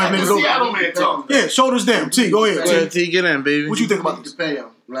don't have niggas over there. Yeah, shoulders down. T, go ahead. T, get in, baby. What you think about this? Pay him.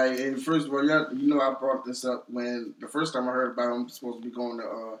 Like, and first of all, you know, I brought this up when the first time I heard about him, supposed to be going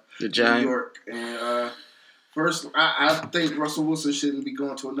to New York, and first, I think Russell Wilson shouldn't be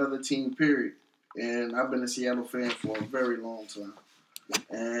going to another team. Period. And I've been a Seattle fan for a very long time.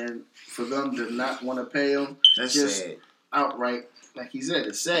 And for them to not want to pay him, that's just sad. Outright, like he said,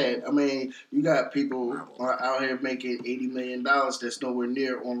 it's sad. I mean, you got people out here making $80 million that's nowhere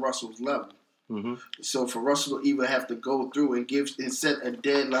near on Russell's level. Mm-hmm. So for Russell to even have to go through and set a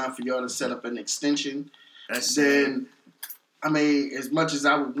deadline for y'all to set up an extension, then, I mean, as much as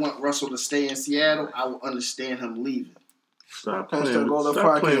I would want Russell to stay in Seattle, I would understand him leaving. Stop playing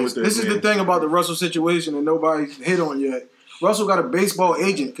with that. This is the thing about the Russell situation that nobody's hit on yet. Russell got a baseball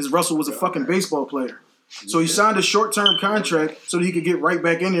agent because Russell was a fucking baseball player. So he signed a short-term contract so that he could get right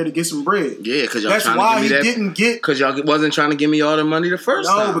back in there to get some bread. Yeah, because y'all that's trying why to give me he didn't get. Because y'all wasn't trying to give me all the money the first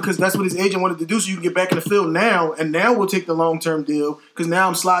time. No, because that's what his agent wanted to do, so you can get back in the field now. And now we'll take the long-term deal because now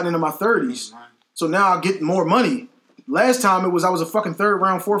I'm sliding into my 30s. So now I'll get more money. Last time I was a fucking 3rd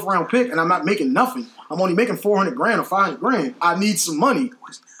round, 4th round pick, and I'm not making nothing. I'm only making $400,000 or $500,000. I need some money.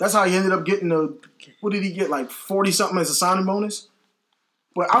 That's how he ended up getting what did he get, like 40-something as a signing bonus?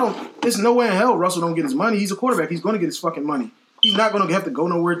 But there's no way in hell Russell don't get his money. He's a quarterback. He's going to get his fucking money. He's not going to have to go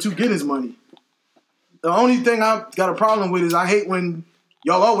nowhere to get his money. The only thing I've got a problem with is I hate when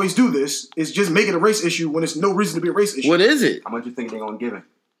y'all always do this, is just make it a race issue when there's no reason to be a race issue. What is it? How much you think they're going to give him?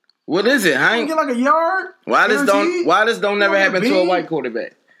 What is it? You get like a yard? Why this don't never happen to a white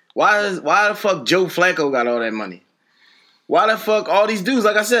quarterback? Why the fuck Joe Flacco got all that money? Why the fuck all these dudes,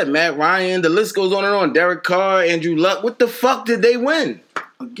 like I said, Matt Ryan, the list goes on and on, Derek Carr, Andrew Luck, what the fuck did they win?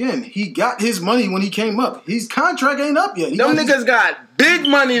 Again, he got his money when he came up. His contract ain't up yet. Them niggas got big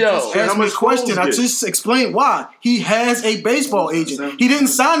money though. Ask me a question. I just explained why. He has a baseball agent. He didn't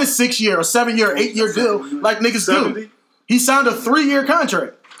sign a 6-year or 7-year or 8-year deal like niggas do. He signed a 3-year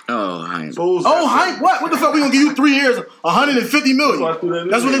contract. Oh, Hank. Hank, what? What the fuck? We gonna give you 3 years, $150 million?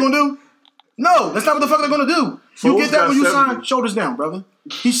 That's what they gonna do? No, that's not what the fuck they're gonna do. You get that when you sign. Shoulders down, brother.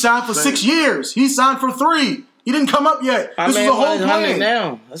 He signed for 6 years. He signed for 3. He didn't come up yet. This is a whole plan.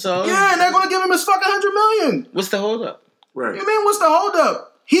 Now. That's all. Yeah, and they're gonna give him his fucking $100 million. What's the holdup? Right. You mean what's the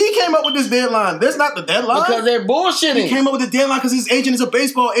holdup? He came up with this deadline. That's not the deadline. Because they're bullshitting. He came up with the deadline because his agent is a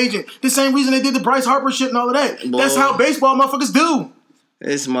baseball agent. The same reason they did the Bryce Harper shit and all of that. Boy. That's how baseball motherfuckers do.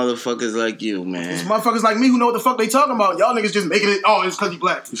 It's motherfuckers like you, man. It's motherfuckers like me who know what the fuck they talking about. Y'all niggas just making it, it's because he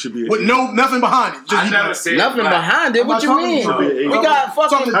black. You should be with nothing behind it. Just I never said nothing behind it. What you mean? We got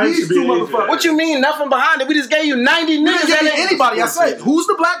fucking these two motherfuckers. What you mean nothing behind it? We just gave you 90 niggas. Anybody. I said, who's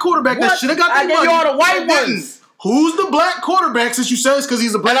the black quarterback that should have got that money? I gave you all the white ones. Who's the black quarterback since you said it's because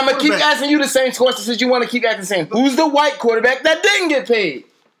he's a black quarterback? And I'm going to keep asking you the same question since you want to keep asking the same. Who's the white quarterback that didn't get paid?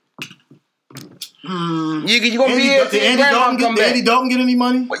 You gonna be here till Andy Dalton get any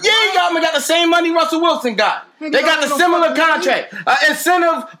money? Well, yeah, he got the same money Russell Wilson got. They got the similar contract.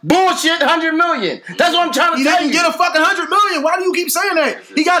 Incentive bullshit $100 million. That's what I'm trying to tell you. He didn't get a fucking $100 million. Why do you keep saying that?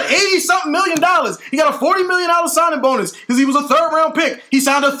 He got $80-something million. He got a $40 million signing bonus because he was a 3rd-round pick. He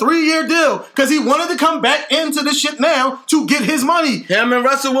signed a 3-year deal because he wanted to come back into this shit now to get his money. Him and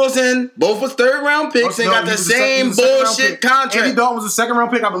Russell Wilson both was 3rd-round picks and got the same bullshit contract. Andy Dalton was a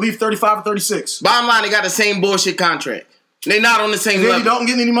 2nd-round pick, I believe 35 or 36. Bottom line, they got the same bullshit contract. They not on the same level. Andy Dalton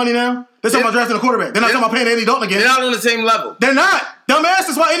getting any money now? They're talking about drafting a quarterback. They're not talking about paying Andy Dalton again. They're not on the same level. They're not. Dumbass,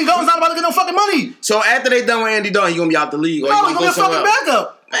 that's why Andy Dalton's not about to get no fucking money. So after they done with Andy Dalton, he gonna be out the league. No, he's gonna be a fucking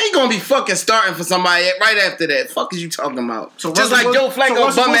backup. Man, he gonna be fucking starting for somebody right after that. Fuck is you talking about? So just like Joe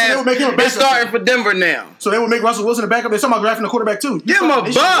Flacco, bum ass, they're starting for Denver now. So they would make Russell Wilson a backup. They're talking about drafting a quarterback too. Give him a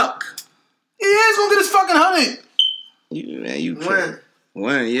buck. He is gonna get his fucking 100. You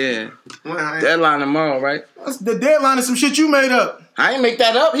when? Yeah. Deadline tomorrow, right? The deadline is some shit you made up. I ain't make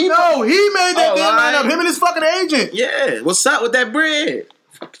that up. He made that deadline up. Him and his fucking agent. Yeah. What's up with that bread?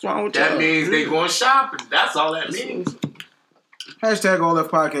 What's wrong with that? That means they going shopping. That's all that means. Hashtag All Left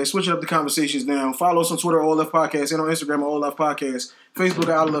Podcast. Switching up the conversations now. Follow us on Twitter, All Left Podcast, and on Instagram, All Left Podcast. Facebook,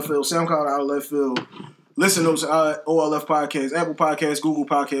 Out of Left Field. SoundCloud, Out of Left Field. Listen to OLF Podcast, Apple Podcasts, Google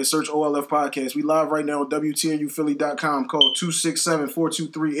Podcasts. Search OLF Podcast. We live right now at WTNUphilly.com. Call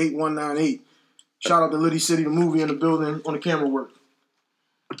 267-423-8198. Shout out to Liddy City, the movie in the building on the camera work.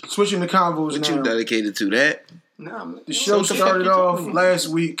 Switching the convos now. What you dedicated to that? No, the show started off last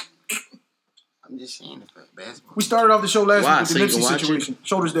week. I'm just saying for basketball. We started off the show last week with the Nipsey situation.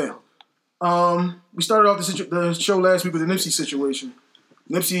 Shoulders down. We started off the show last week with the Nipsey situation.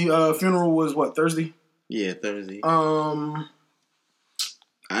 Nipsey funeral was what, Thursday? Yeah, Thursday. I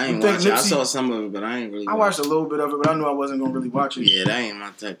ain't watch it. I saw some of it, but I ain't really. I watched a little bit of it, but I knew I wasn't gonna really watch it. Yeah, that ain't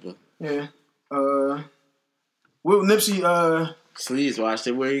my type of. Yeah. Will Nipsey Sleaze watched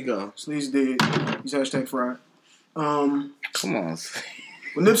it. Where you go? Sleaze did. He's hashtag fried. Come on.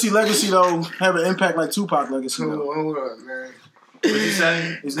 Will Nipsey legacy though have an impact like Tupac legacy? Hold up, man. What you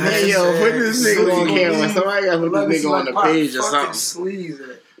say? Hey, yo, put this nigga on camera. Somebody got to put this nigga on the page or something. Sleaze.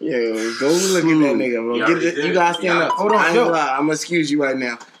 Yo, go look at that nigga, bro. You gotta stand up. Hold on, I'm gonna excuse you right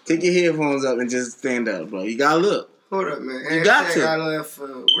now. Take your headphones up and just stand up, bro. You gotta look. Hold up, man. You got to. Yo,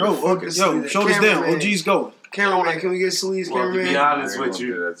 shoulders down. OG's going. Cameraman, can we get Sleaze, cameraman? To be honest with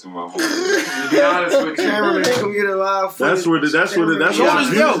you. To be honest with you. Cameraman, can we get a live footage? That's where the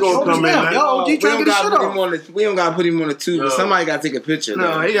views gonna come in. We don't gotta put him on the tube, but somebody gotta take a picture.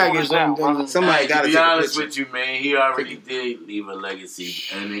 No, he gotta get something. Somebody gotta take a picture. To be honest with you, man, he already did leave a legacy,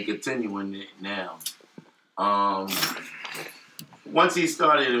 and they continuing it now. Once he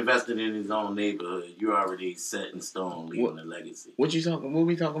started investing in his own neighborhood, you're already set in stone leaving a legacy. What we talking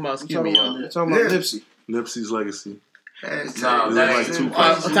about? Excuse me. Talking about Nipsey. Nipsey's legacy. No, that ain't too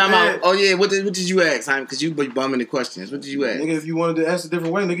time out. Oh yeah, what did you ask? Because you bumming the questions. What did you ask? Nigga, if you wanted to ask a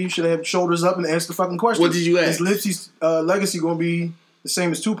different way, nigga, you should have shoulders up and asked the fucking question. What did you ask? Is Nipsey's legacy gonna be the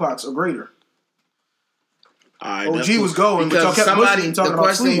same as Tupac's or greater? All right, OG was going because kept talking the about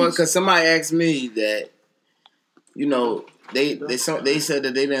question Sleaze. was because somebody asked me that, you know, they said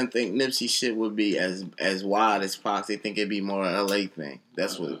that they didn't think Nipsey shit would be as wild as Pac. They think it'd be more an LA thing.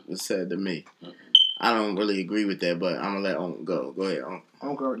 That's what was said to me. I don't really agree with that, but I'm gonna let Unc go. Go ahead, Unc.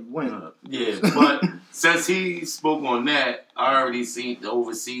 Unc already went. Yeah, but since he spoke on that, I already seen the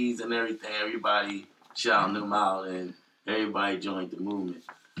overseas and everything. Everybody shouting him out, and everybody joined the movement.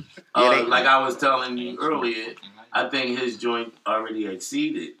 Like I was telling you earlier, I think his joint already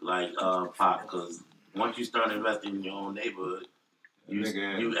exceeded like Pop, because once you start investing in your own neighborhood,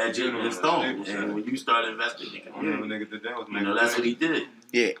 you edge it in stone. And when you start investing in the community, that's what he did.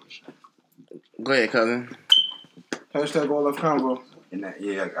 Yeah. Go ahead, cousin. Hashtag all left convo. And I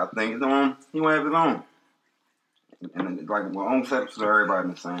think he went have his own. And like well, own setups for everybody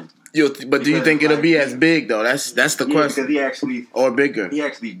the same. But do you think it'll be as big though? That's the question. Because he actually or bigger. He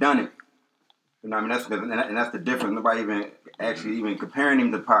actually done it. You know what I mean? That's the difference. Nobody even comparing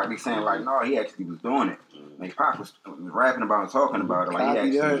him to Pac. They saying like, no, he actually was doing it. Like Pac was rapping about and talking about it.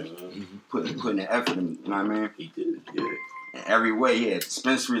 Like he actually putting the effort in. You know what I mean? He did. Yeah. In every way, he had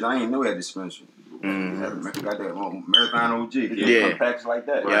dispensaries. I didn't know he had dispensaries. Mm-hmm. Got that Marathon OG. Yeah. Packs like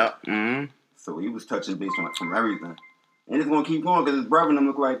that. Right? Yeah. Mm-hmm. So he was touching base from everything. And it's gonna keep going because his brother and them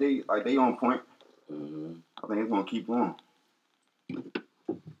look like they on point. Mm-hmm. I think it's gonna keep going.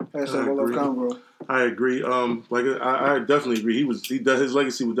 I agree. I definitely agree. His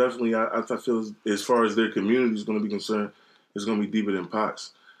legacy would definitely. I feel as far as their community is going to be concerned, is going to be deeper than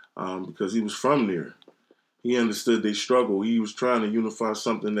Pac's, because he was from there. He understood their struggle. He was trying to unify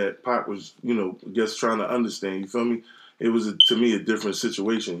something that Pac was, trying to understand. You feel me? It was to me a different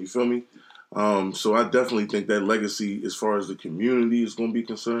situation. You feel me? So I definitely think that legacy, as far as the community is going to be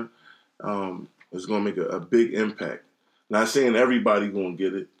concerned, is going to make a big impact. Not saying everybody going to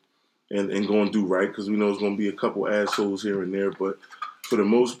get it and going to do right, because we know it's going to be a couple assholes here and there, but for the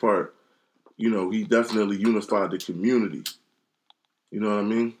most part, he definitely unified the community. You know what I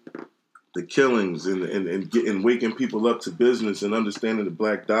mean? The killings and waking people up to business and understanding the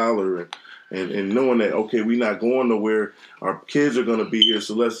black dollar and knowing that, okay, we're not going nowhere. Our kids are going to be here,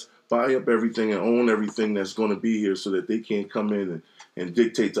 so let's buy up everything and own everything that's going to be here so that they can't come in and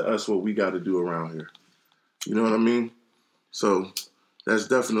dictate to us what we got to do around here. You know what I mean? So that's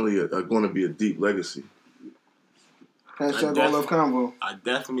definitely going to be a deep legacy. Hashtag all love convo. I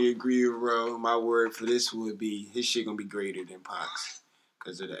definitely agree with Ro. My word for this would be his shit going to be greater than Pac's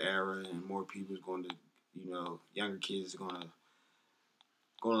because of the era, and more people's going to, younger kids are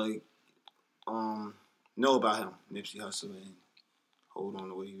going to know about him, Nipsey Hussle, and hold on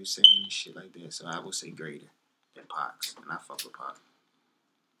to what he was saying and shit like that. So I would say greater than Pac's, and I fuck with Pac.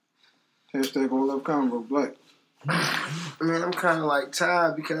 Hashtag all love convo. Black. Man, I'm kind of like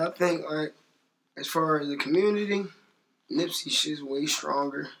tired because I think like as far as the community, Nipsey shit's way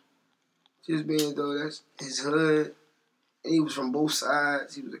stronger. Just being though that's his hood, and he was from both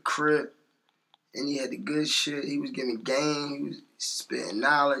sides. He was a Crip, and he had the good shit. He was giving game. He was spitting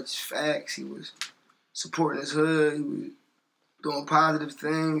knowledge, facts. He was supporting his hood. He was doing positive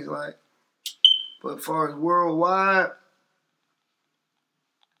things. Like, but as far as worldwide,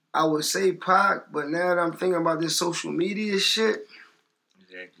 I would say Pac, but now that I'm thinking about this social media shit,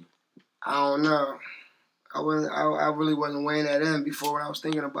 exactly, I don't know. I really wasn't weighing that in before when I was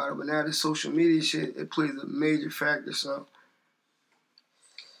thinking about it, but now this social media shit, it plays a major factor. So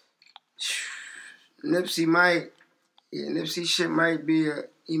Nipsey shit might be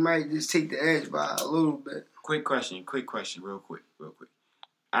he might just take the edge by a little bit. Quick question, real quick.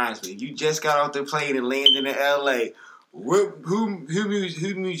 Honestly, if you just got off the plane and landed in L.A., who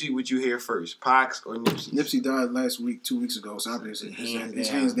music would you hear first, Pac's or Nipsey? Nipsey died last week, 2 weeks ago, so obviously it's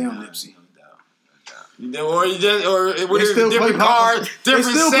hands down Nipsey. Or you just, or what is different cars, different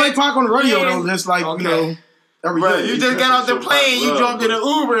They still play Pac on the radio though, just like every day. You just got off the plane, you jumped in an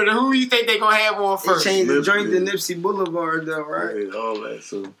Uber, and who you think they gonna have on first? They changed the joint to Nipsey Boulevard though, right? Yeah, all that.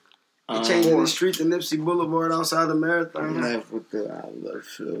 So they changing the street to Nipsey Boulevard outside the Marathon. Left with the I love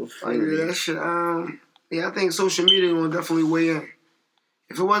Phil. That shit. Yeah, I think social media will definitely weigh in.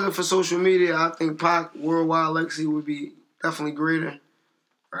 If it wasn't for social media, I think Pac worldwide legacy would be definitely greater.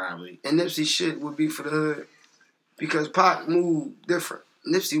 Probably. And Nipsey shit would be for the hood. Because Pac moved different.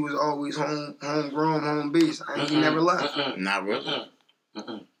 Nipsey was always homegrown, home base. He never left. Not really.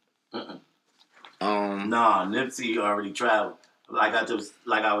 Nah, Nipsey already traveled. Like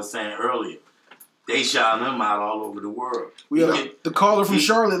I was saying earlier. They shouting him out all over the world. The caller from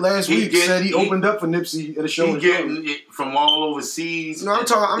Charlotte last week said he opened up for Nipsey at a show. He getting it from all overseas. No, I'm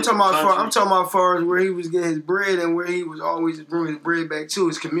talking about far as where he was getting his bread and where he was always bringing his bread back to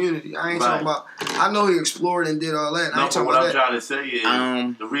his community. I ain't talking about. I know he explored and did all that. No, but what I'm trying to say is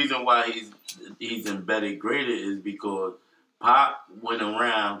the reason why he's embedded greater is because Pac went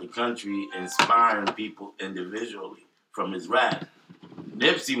around the country inspiring people individually from his rap.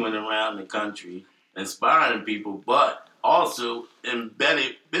 Nipsey went around the country inspiring people, but also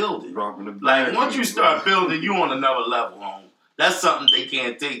embedded building. Like, once you start building, you on another level, home. That's something they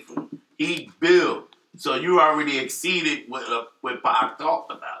can't take from you. He built. So you already exceeded what Pac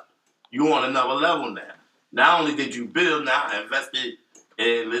talked about. You on another level now. Not only did you build, now I invested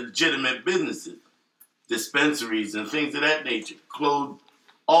in legitimate businesses, dispensaries and things of that nature. Clothes,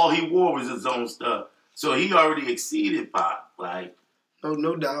 all he wore was his own stuff. So he already exceeded Pac. Like,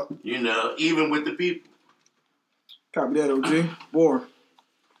 no doubt. You know, even with the people. Copy that, OG. War.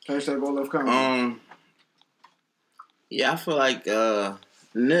 Hashtag all left comment. Yeah, I feel like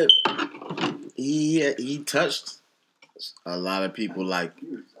Nip, he touched a lot of people, like,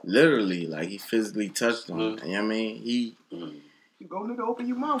 literally, like, he physically touched them. You know what I mean? You go, nigga, open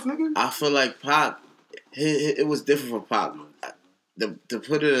your mouth, nigga. I feel like Pac, it was different for Pac. To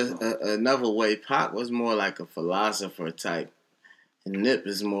put it another way, Pac was more like a philosopher type, and Nip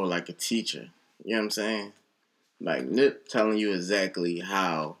is more like a teacher. You know what I'm saying? Like, Nip telling you exactly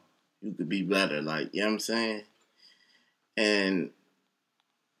how you could be better. Like, you know what I'm saying? And,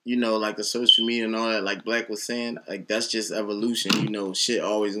 you know, like the social media and all that, like Black was saying, like, that's just evolution. You know, shit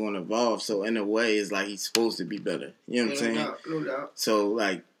always going to evolve. So, in a way, it's like he's supposed to be better. You know what I'm saying? No doubt. So,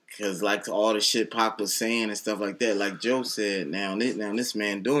 like, because, like, all the shit Pac was saying and stuff like that, like Joe said, now this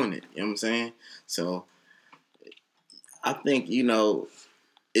man doing it. You know what I'm saying? So, I think, you know,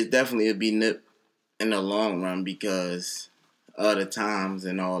 it definitely would be Nip in the long run because of the times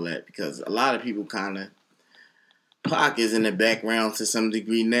and all that. Because a lot of people kind of, Pac is in the background to some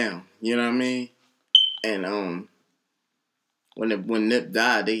degree now. You know what I mean? And when Nip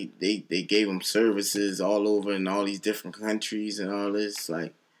died, they gave him services all over in all these different countries and all this.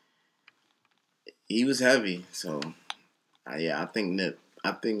 Like, he was heavy. So, I think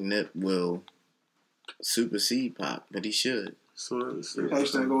Nip will supersede Pac, but he should.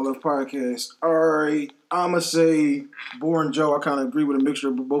 Hashtag all left podcast. All right, I'ma say Born Joe. I kind of agree with a mixture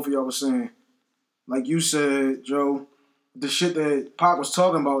of what both of y'all was saying. Like you said, Joe, the shit that Pac was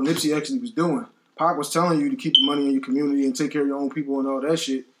talking about, Nipsey actually was doing. Pac was telling you to keep the money in your community and take care of your own people and all that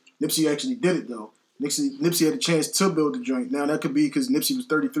shit. Nipsey actually did it though. Nipsey had a chance to build the joint. Now that could be because Nipsey was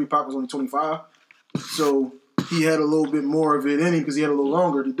 33, Pac was only 25, so he had a little bit more of it in him because he had a little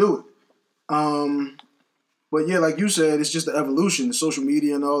longer to do it. But yeah, like you said, it's just the evolution, the social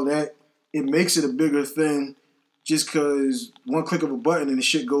media and all that. It makes it a bigger thing just because one click of a button and the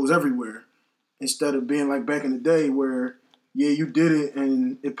shit goes everywhere. Instead of being like back in the day where, yeah, you did it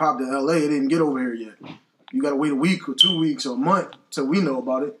and it popped in LA, it didn't get over here yet. You gotta wait a week or 2 weeks or a month till we know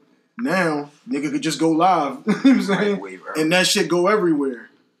about it. Now, nigga could just go live. You know what I'm saying? And that shit go everywhere.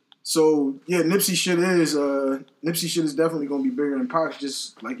 So yeah, Nipsey shit is definitely gonna be bigger than Pac.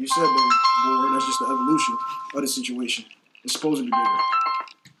 Just like you said, though, boy, that's just the evolution of the situation. It's supposed to be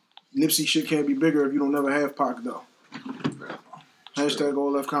bigger. Nipsey shit can't be bigger if you don't never have Pac though. Hashtag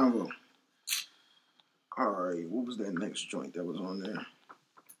all left convo. All right, what was that next joint that was on there?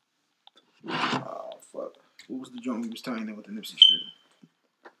 Oh fuck, what was the joint we was tying in with the Nipsey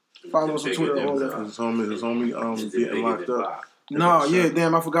shit? Follow us on Twitter. All that. His homie, getting locked up. No, yeah,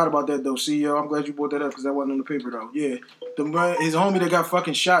 damn, I forgot about that though. See, yo, I'm glad you brought that up because that wasn't on the paper though. Yeah, his homie that got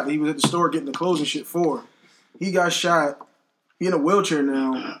fucking shot, that he was at the store getting the clothes and shit for. He got shot. He in a wheelchair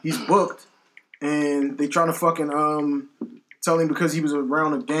now. He's booked, and they trying to fucking tell him because he was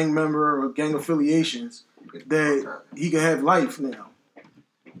around a gang member or gang affiliations that he can have life now.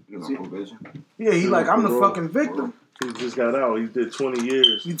 Yeah, he like, I'm the fucking victim. He just got out. He did 20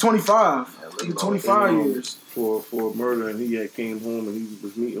 years. He's 25. He did 25 years. For murder, and he had came home and he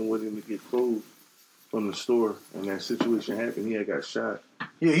was meeting with him to get clothes from the store, and that situation happened. He had got shot.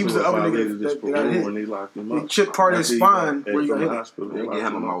 Yeah, he was the other nigga that got hit. And they locked him up. They chipped part of his spine where he got hit. Hospital, they give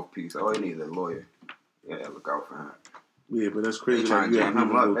him a mouthpiece. All he needs is a lawyer. Yeah, look out for him. Yeah, but that's crazy. Like, you have to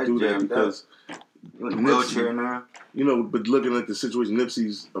go through that because in the wheelchair now. You know, but looking at the situation,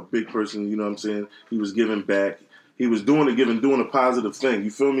 Nipsey's a big person. You know what I'm saying? He was giving back. He was doing a positive thing.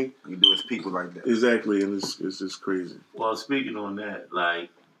 You feel me? You do his people like that. Exactly, and it's just crazy. Well, speaking on that, like,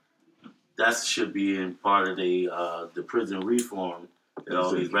 that should be in part of the prison reform that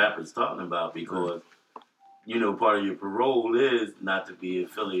all these rappers talking about because, you know, part of your parole is not to be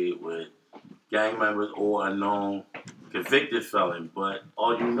affiliated with gang members or a known convicted felon. But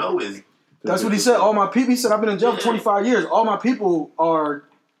all you know is... That's what he said. All my people... He said, I've been in jail for 25 years. All my people are...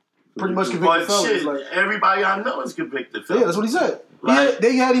 pretty much convicted felons. Shit, like, everybody I know is convicted felons. Yeah, that's what he said.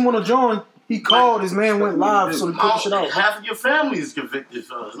 They had him on a joint. He called. His man went live, so he put the shit out. Half of your family is convicted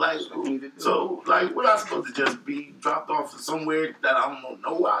felons. Like, so, like, what I supposed to just be dropped off somewhere that I don't know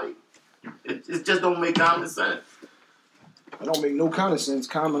nobody? It just don't make common sense. It don't make no common sense.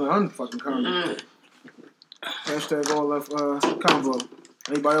 Common or unfucking common. Hashtag all left convo.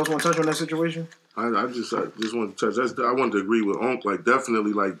 Anybody else want to touch on that situation? I just want to touch. I want to agree with Onk. Like,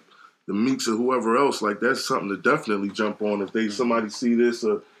 definitely, like the Meeks or whoever else. Like, that's something to definitely jump on if somebody see this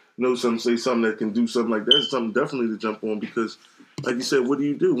or know something, say something that can do something like that, it's something definitely to jump on because, like you said, what do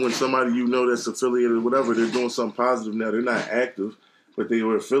you do when somebody you know that's affiliated or whatever, they're doing something positive now. They're not active, but they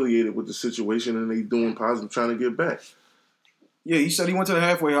were affiliated with the situation and they doing positive, trying to get back. Yeah, he said he went to the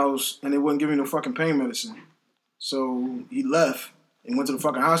halfway house and they wouldn't give him no fucking pain medicine. So he left and went to the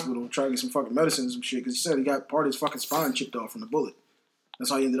fucking hospital, tried to get some fucking medicine and some shit because he said he got part of his fucking spine chipped off from the bullet. That's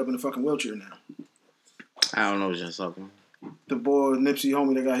how he ended up in a fucking wheelchair now. I don't know what you're talking about. The boy, Nipsey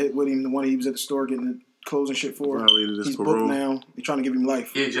homie that got hit with him, the one he was at the store getting the clothes and shit for. He's booked now. They're trying to give him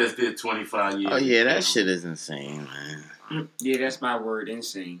life. He just did 25 years. Oh, yeah, that shit is insane, man. Yeah, that's my word,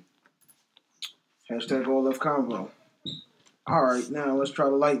 insane. Hashtag all left convo. All right, now let's try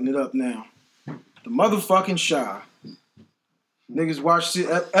to lighten it up now. The motherfucking Chi. Niggas watched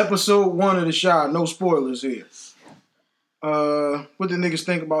episode 1 of the Chi. No spoilers here. What did niggas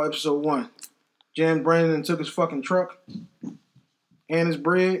think about episode 1? Jan Brandon took his fucking truck and his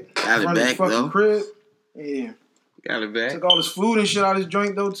bread. Got it back, his fucking though. crib. Yeah. Got it back. Took all his food and shit out of his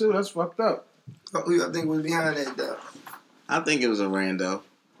joint, though, too. That's fucked up. Who y'all think was behind that, though? I think it was a rando.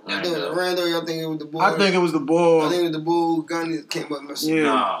 Y'all think it was Randall? Y'all think it was the boy? I think it was the boy. I think it was the bull gun that came up missing. Yeah.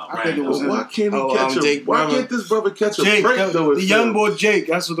 Nah, I think it was him. Why can't he catch a Jake, Why can't this brother catch a Jake, break, though? The young boy Jake.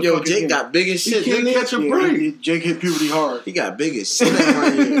 That's what the fuck Jake got big as shit. He can't catch a break. Jake hit puberty hard. He got big as shit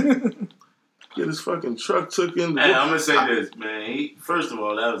right here. Get his fucking truck took in. Hey, I'm gonna say this, man. First of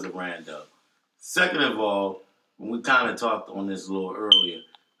all, that was a rando. Second of all, when we kind of talked on this a little earlier,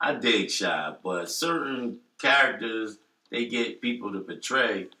 I dig Chi, but certain characters they get people to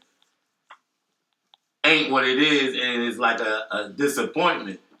portray ain't what it is, and it's like a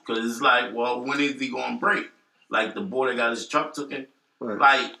disappointment because it's like, well, when is he gonna break? Like the boy that got his truck took in. Right.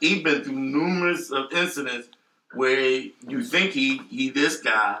 Like he's been through numerous of incidents where you think he this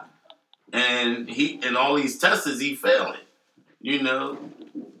guy. And he in all these tests he failing. You know,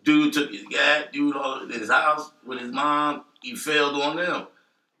 dude took his gas, dude all in his house with his mom, he failed on them.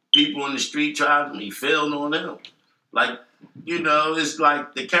 People in the street tried him, he failed on them. Like, you know, it's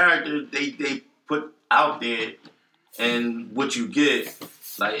like the character they put out there and what you get,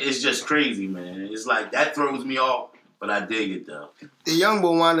 like it's just crazy, man. It's like that throws me off, but I dig it though. The young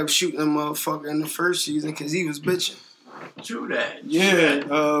boy wound up shooting a motherfucker in the first season because he was bitching. True that. Yeah.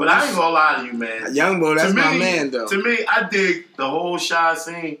 But I ain't gonna lie to you, man. Young boy, that's my man, though. To me, I dig the whole Chi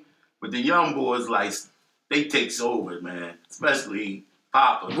scene, but the young boys, like, they takes over, man. Especially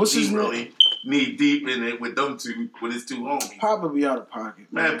Papa. What's his really name? knee deep in it with them two, with his two homies. Papa be out of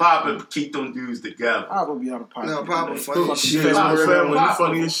pocket. Man, Papa keep them dudes together. Papa be out of pocket. No, Papa funny as shit. Papa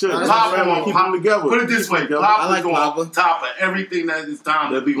funny as shit. Papa keep them together. Put it this way, Papa's on top of everything that is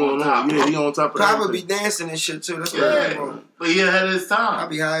time that be going on. Yeah, he on top of Papa everything. be dancing and shit too. That's what yeah. But he ahead of his time. I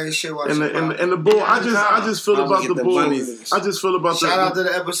be high as shit watching. And the bull, I just feel about the bull. I just feel about Shout out to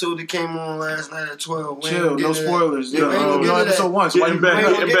the episode that came on last night at 12. Chill, no spoilers. Yeah, no episode 1. Why you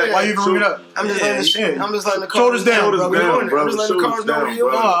bring it up? I'm just letting the shoulders down, bro. I'm just letting the cars know where you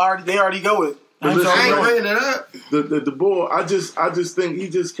are. They already go with. I ain't bringing it up. The bull, I just think he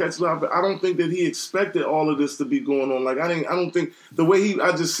just catches up. I don't think that he expected all of this to be going on. Like I don't think the way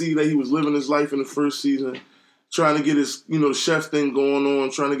I just see that he was living his life in the first season, trying to get his chef thing going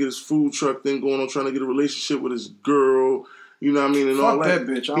on, trying to get his food truck thing going on, trying to get a relationship with his girl. You know what I mean? And fuck all that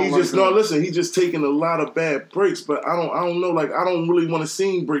bitch. He just listen. He just taking a lot of bad breaks, but I don't know. Like I don't really want to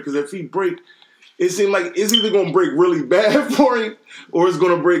see him break because if he break. It seems like it's either going to break really bad for him or it's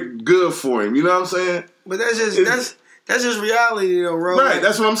going to break good for him. You know what I'm saying? But that's just reality, though, bro. Right,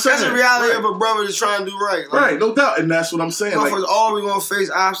 that's what I'm saying. That's the reality of a brother that's trying to do right. Like, right, no doubt. And that's what I'm saying. Motherfuckers always going to face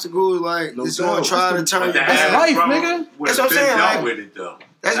obstacles. Like, it's going to try to turn you back. That's life, nigga. That's what I'm saying. Like, with it, though.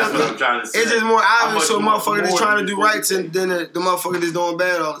 That's what I'm trying to say. It's just more obvious to a motherfucker that's trying to do right than the motherfucker that's doing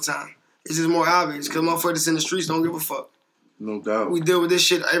bad all the time. It's just more obvious because motherfuckers that's in the streets don't give a fuck. No doubt. We deal with this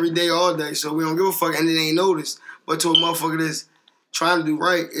shit every day, all day, so we don't give a fuck, and it ain't noticed. But to a motherfucker that's trying to do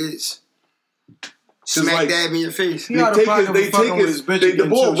right, it's smack dab in your face. The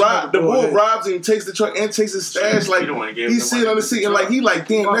bull robs him, takes the truck and takes his stash. Like he's sitting on the seat and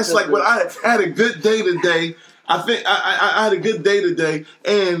damn, that's like what I had a good day today. I think I had a good day today,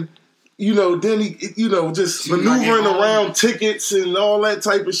 and then he just maneuvering around tickets and all that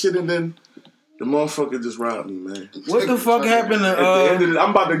type of shit, and then. The motherfucker just robbed me, man. What the fuck happened to... At the end of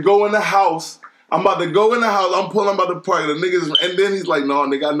I'm about to go in the house. I'm about to park. The niggas... And then he's like, no,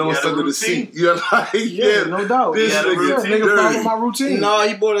 nigga, I know it's under the seat. You're like, yeah, no doubt. This nigga follow my routine. No,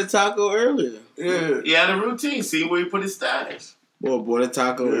 he bought a taco earlier. Yeah. He had a routine. See where he put his status. Boy, bought a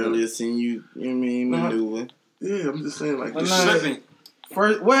taco earlier. Seen you maneuver. Yeah, I'm just saying, like,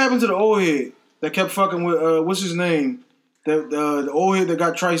 First, what happened to the old head that kept fucking with, what's his name? The old head that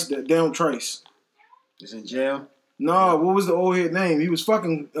got Trice, down Trice. Is in jail? No, what was the old head name? He was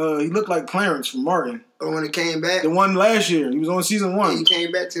fucking. He looked like Clarence from Martin. Oh, when it came back, the one last year. He was on season 1. He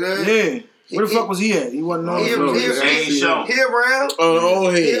came back to that. Yeah. Where the fuck was he at? He wasn't on. He around.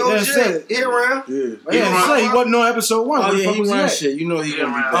 Oh, the old head. He around. Yeah. He wasn't on episode 1. Oh, Where the fuck he was run he at? shit. You know he gonna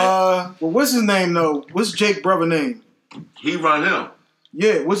be back. Well, what's his name though? What's Jake brother name? He run him.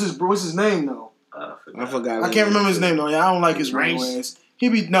 Yeah. What's his name though? I forgot. I can't remember his name though. Yeah, I don't like his real ass.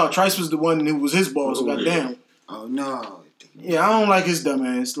 Trice was the one who was his boss. Goddamn. Oh no. Yeah, I don't like his dumb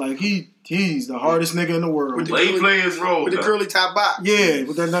ass. Like he's the hardest nigga in the world. He play his role with the curly top box. Yeah,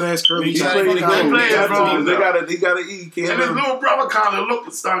 with that nut ass curly top. They gotta eat. And his little brother kind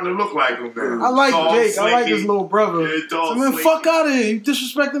of starting to look like him now. I like Tall, Jake. slinky. I like his little brother. Tall, man, fuck out of here! You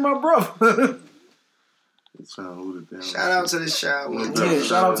disrespecting my brother. Shout out to the Shy. Yeah,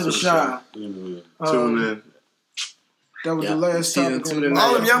 shout out to the Shy. Tune in. That was the last topic.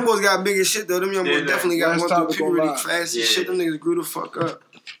 All them young boys got big as shit though. Them young boys definitely got one through puberty fast as shit. Them niggas grew the fuck up.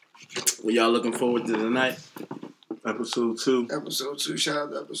 Well, y'all looking forward to tonight? Episode 2. Episode 2. Shout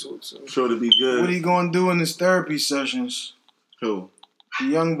out to episode 2. Sure to be good. What he gonna do in his therapy sessions? Who? The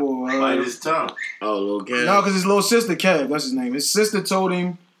young boy. Bite his tongue. Oh, little Kev. No, because his little sister, Kev, that's his name. His sister told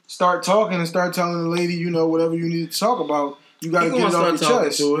him, start talking and start telling the lady, whatever you need to talk about, you got to get it off your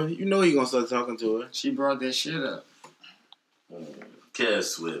chest. To her. You know he gonna start talking to her. She brought that shit up. Kev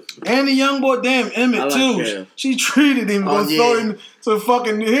Swift. And the young boy, damn Emmett, too. Kev. She treated him, throw him to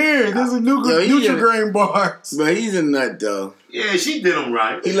fucking, here, this is Nutri-Grain bars. But he's a nut, though. Yeah, she did him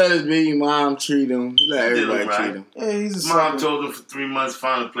right. He let his baby mom treat him. He let everybody treat him. Yeah, he's a mom told him for 3 months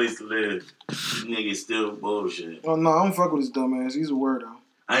find a place to live. This nigga still bullshit. Oh, no, I don't fuck with his dumb ass. He's a weirdo.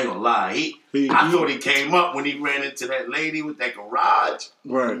 I ain't gonna lie. I thought he came up when he ran into that lady with that garage.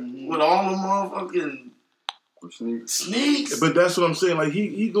 Right. With all the motherfucking sneaks. But that's what I'm saying. Like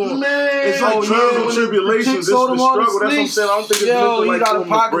he going. Man. It's like trials and tribulations. It's the struggle. That's what I'm saying. I don't think it's nothing like going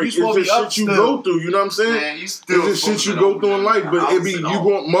to break. It's just shit you go through. You know what I'm saying? Man, it's just shit you go through in life. But it be you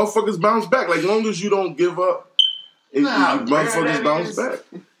going motherfuckers bounce back. Like as long as you don't give up, motherfuckers bounce back.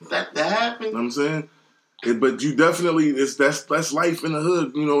 That happened. You know what I'm saying? But you definitely that's life in the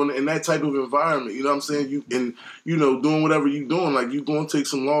hood, in that type of environment. You know what I'm saying? You doing whatever you doing, like you gonna take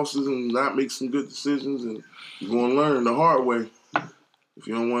some losses and not make some good decisions, and you're gonna learn the hard way. If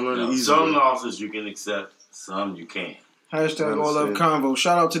you don't want to learn the easy some way. losses you can accept, some you can't. Hashtag All Love Convo.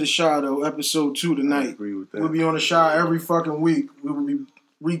 Shout out to the Shy though. Episode 2 tonight. I agree with that. We'll be on the Shy every fucking week. We will be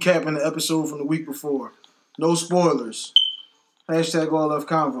recapping the episode from the week before. No spoilers. Hashtag All Love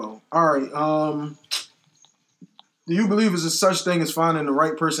Convo. All right. Do you believe there's a such thing as finding the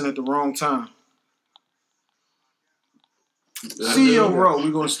right person at the wrong time? CEO Rowe, we're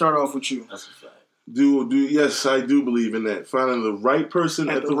going to start off with you. That's a fact. Yes, I do believe in that. Finding the right person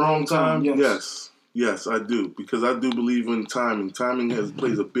at the wrong time. Yes, I do. Because I do believe in timing. Timing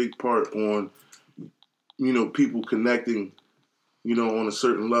plays a big part on, people connecting, on a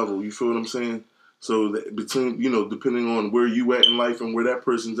certain level. You feel what I'm saying? So between, depending on where you at in life and where that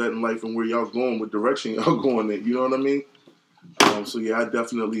person's at in life and where y'all going, what direction y'all going in, you know what I mean? So yeah, I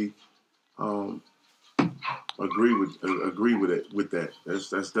definitely agree with that.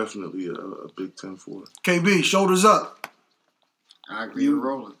 That's definitely a Big 10 for it. KB, shoulders up. I agree with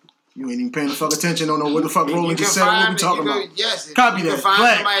Roland. You ain't even paying the fuck attention. Don't know what the fuck Roland just said. What we talking about? Yes. Copy that.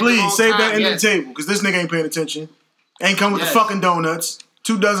 Black, please save that end of the table because this nigga ain't paying attention. Ain't come with the fucking donuts.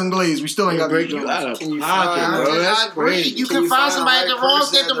 2 dozen glaze. We still ain't got the donuts. Can you find somebody at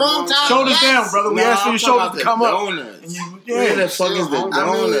the wrong time. Shoulders down, brother. We asked for your shoulders to come up. Where the fuck is the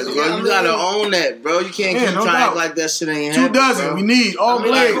donuts, bro? You gotta own that, bro. You can't keep trying to act like that shit ain't happening. 2 dozen. We need all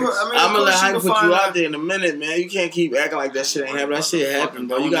glaze. I'm gonna let Hype put you out there in a minute, man. You can't keep acting like that shit ain't happening. That shit happened,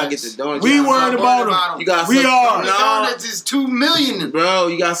 bro. You gotta get the donuts. We worried about them. You gotta we are. Donuts is $2 million. Bro,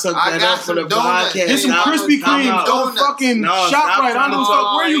 you gotta suck that up for the podcast. Get some Krispy Kreme. Go fucking shop right. I don't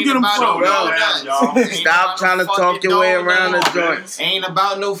know where you get them from, bro. Stop trying to talk your way around the joints. Ain't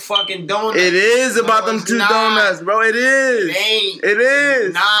about no fucking donuts. It is about them 2 donuts, bro. It is. It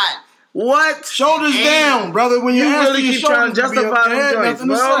is not. What? Shoulders down, brother. When you really keep trying to justify them joints,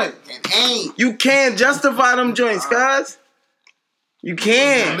 bro. It ain't. You can't justify them joints, guys. You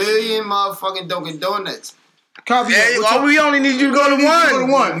can't. $1 million motherfucking Dunkin' Donuts. Copy we only need you to go to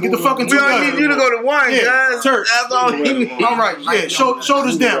 1. Get the fucking 2 We only need you to go to 1, guys. Turk. That's all we need. All right, yeah.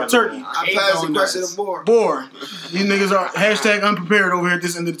 Shoulders down, Turkey. I passed the question to Boar. Boar. These niggas are hashtag unprepared over here at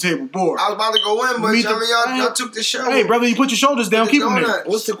this end of the table. Boar. I was about to go in, but y'all took the show. Hey, brother, you put your shoulders down. Keep them there.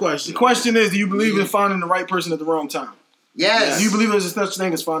 What's the question? The question is, do you believe in finding the right person at the wrong time? Yes. Do you believe there's a such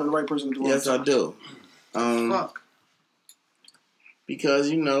thing as finding the right person at the wrong time? Yes, I do. Fuck.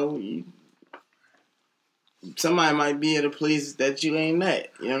 because somebody might be at a place that you ain't at.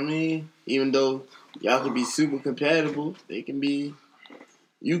 You know what I mean? Even though y'all could be super compatible, they can be.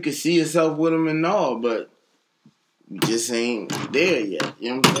 You can see yourself with them and all, but you just ain't there yet. You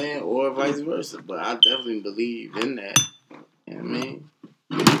know what I'm saying? Or vice versa. But I definitely believe in that. You know what I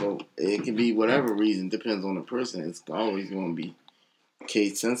mean? It can be whatever reason, depends on the person. It's always going to be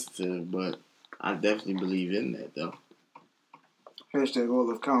case sensitive, but I definitely believe in that, though. Hashtag all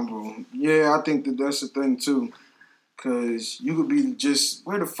of combo. Yeah, I think that's the thing, too. Because you could be just,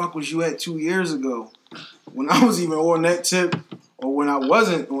 where the fuck was you at 2 years ago? When I was even on that tip, or when I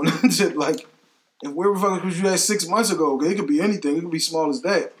wasn't on that tip, like, and where the fuck was you at 6 months ago? It could be anything. It could be small as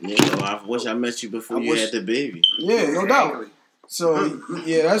that. Yeah, I wish I met you before you had the baby. Yeah, no doubt. So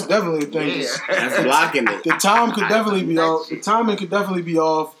yeah, that's definitely a thing. Yeah. That's blocking it. The time could definitely be off. The timing could definitely be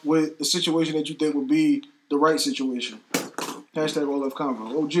off with the situation that you think would be the right situation. Hashtag all of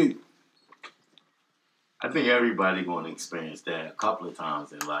convo. OG. I think everybody going to experience that a couple of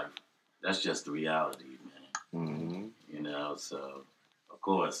times in life. That's just the reality, man. Mm-hmm. So of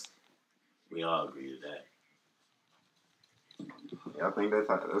course we all agree to that. Yeah, I think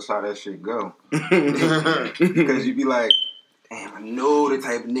that's how that shit go. Because you be like, damn, I know the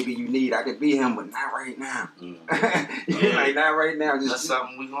type of nigga you need. I could be him, but not right now. Yeah. Like, not right now. That's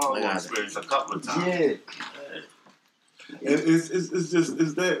something we all going to experience a couple of times. Yeah. And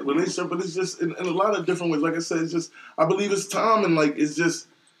it's that relationship, but it's just in a lot of different ways. Like I said, it's just, I believe it's time, and like it's just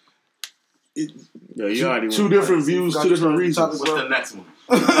two different views, two different reasons. What's the next one?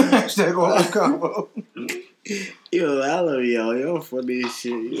 Hashtag all of combo. Yo, I love y'all. Y'all funny as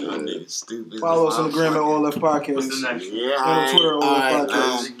shit. Stupid. Follow us on the gram at All Left Podcast. What's the next one? Yeah, on Twitter, All Left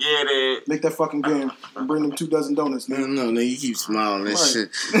Podcast. Get it. Make that fucking game. And bring them 2 dozen donuts, nigga. No, nigga, you keep smiling and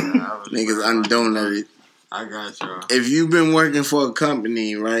shit. Niggas undonated. I got y'all. If you've been working for a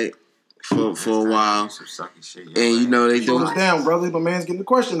company, right, for a while, and they don't... Show us down, brother. My man's getting the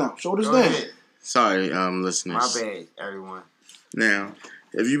question out. Show us down. Sorry, listeners. My bad, everyone. Now,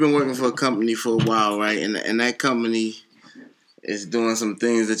 if you've been working for a company for a while, right, and that company is doing some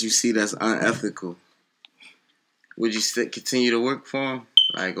things that you see that's unethical, would you continue to work for them?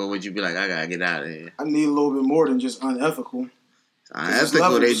 Like, or would you be like, I gotta get out of here? I need a little bit more than just unethical.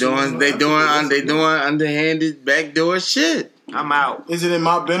 Unethical. They doing underhanded backdoor shit. I'm out. Is it in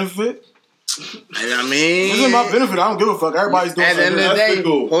my benefit? I mean, it's in my benefit. I don't give a fuck. Everybody's doing something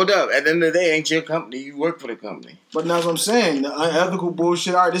unethical. Hold up. At the end of the day, ain't your company. You work for the company. But that's what I'm saying. The unethical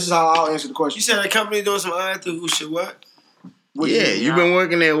bullshit. All right, this is how I'll answer the question. You said the company doing some unethical shit. What? You've been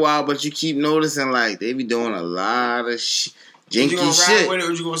working there a while, but you keep noticing like they be doing a lot of janky shit. You gonna ride with it,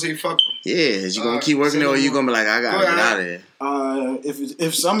 or you gonna say fuck them? Yeah, is you gonna keep working there, or you gonna be like, I gotta get out of here?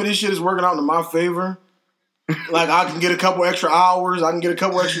 If some of this shit is working out in my favor, like I can get a couple extra hours, I can get a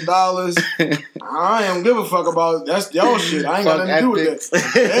couple extra dollars. I don't give a fuck about that's y'all shit. I ain't got nothing to do with that.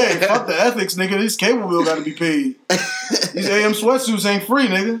 Hey, fuck the ethics, nigga. This cable bill got to be paid. These AM sweatsuits ain't free,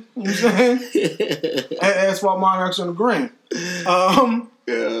 nigga. You know what I'm saying? Asphalt Monarchs on the gram.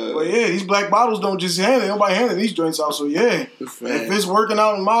 But yeah, these black bottles don't just hand it. Nobody handing these joints out. So yeah, if it's working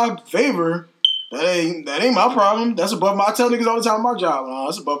out in my favor, that ain't my problem. That's above my. I tell niggas all the time my job.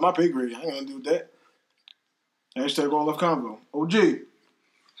 That's above my pay grade. I ain't gonna do with that. Hashtag all left convo. OG.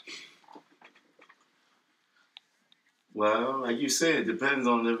 Well, like you said, it depends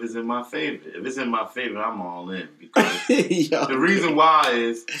on if it's in my favor. If it's in my favor, I'm all in because the reason why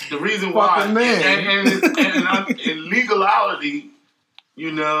and legality,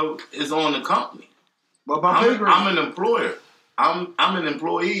 is on the company. But I'm an employer. I'm an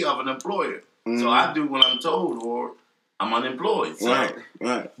employee of an employer. So I do what I'm told, or I'm unemployed. So,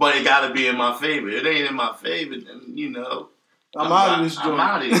 right. But it got to be in my favor. It ain't in my favor, then I'm out of this joint. I'm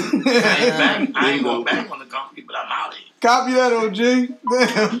out of here. I ain't gonna bang on the company, but I'm out of here. Copy that, OG.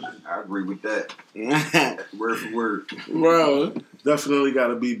 Damn. I agree with that. Word for word, bro. Definitely got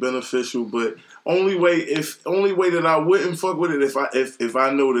to be beneficial, but only way that I wouldn't fuck with it if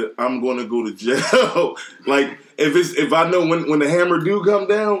I know that I'm gonna go to jail. Like if I know when the hammer do come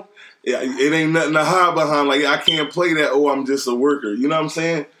down, it ain't nothing to hide behind. Like I can't play that. Oh, I'm just a worker. You know what I'm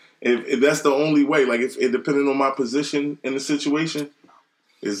saying? If that's the only way, like if it depending on my position in the situation,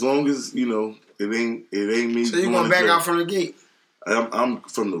 as long as it ain't me. So you gonna back out from the gate? I'm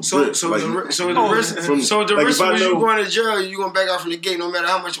from the So bricks. the risk was you going to jail, you gonna back out from the gate no matter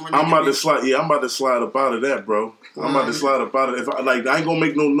how much money. I'm about to slide. Yeah, I'm about to slide up out of that, bro. I'm about to slide up out of it. If I ain't gonna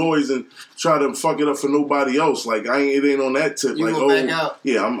make no noise and try to fuck it up for nobody else. Like it ain't on that tip. You like back out.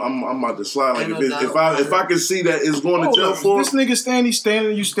 Yeah, I'm about to slide. Like if I can see that it's going to jail for this nigga standing.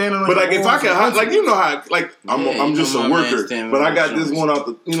 You standing on. But like if I can, like you know how, like I'm just a worker. But I got this one out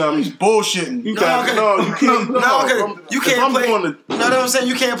the. You know what I mean? He's bullshitting. You can't. You can't play. You know what I'm saying?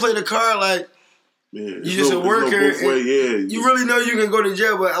 You can't play the card like. Yeah, you just a worker. You really know you can go to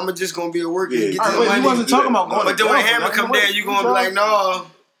jail, but I'm just gonna be a worker. Yeah. He wasn't talking about going. But then when Hammer come down, you gonna be like, no.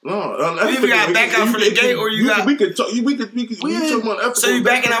 No, you got back out from the gate, or you got. We could talk about. So you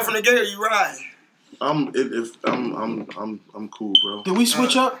backing out from the gate, or you ride? I'm cool, bro. Did we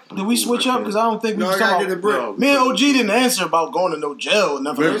switch up? Because I don't think we was talking about. Me and OG didn't answer about going to no jail or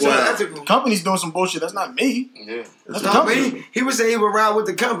nothing. The company's doing some bullshit. That's not me. Yeah, that's the company. He was saying he would ride with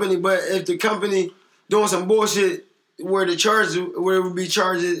the company, but if the company doing some bullshit where it would be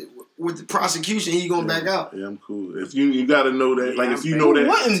charged with the prosecution, he gonna back out. Yeah, I'm cool. If you gotta know that, like if you know that,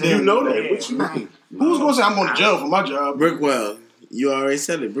 you know that. What you mean? Who's gonna say I'm going to jail for my job? Brickwell. You already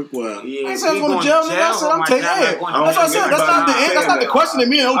said it, Brickwell. Yeah, I said I was going to jail, nigga. I said I'm taking it. That's what I said. That's not the question that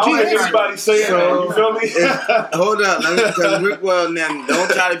me and OG answered. Everybody saying that. You feel me? Hold up. Because Brickwell, now don't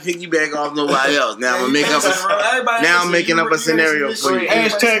try to piggyback off nobody else. Now I'm making up a scenario for you.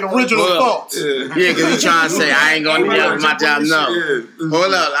 Hashtag original thoughts. Yeah, because he's trying to say I ain't going to jail for my job. No.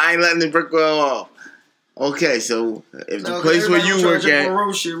 Hold up. I ain't letting the Brickwell off. Okay, so if the place where you work at.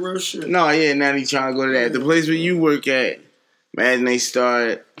 Real shit. No, yeah, now he's trying to go to that. The place where you work at. Imagine they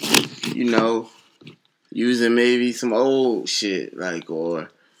start, using maybe some old shit, or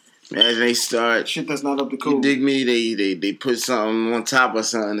imagine they start shit that's not up to code. You dig me? They put something on top of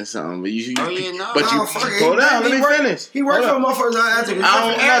something or something. But you hold on, let me finish. He worked for motherfuckers.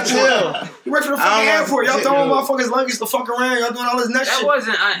 He worked for the fucking airport. Y'all throwing motherfuckers luggage the fuck around. Y'all doing all this nut shit.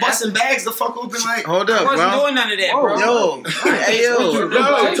 Wasn't busting bags the fuck open like. Hold up, bro. I wasn't doing none of that, bro.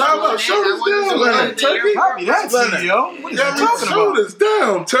 Yo, talk about shoulders down, Turkey. That's it, yo. What are you talking about? Shoulders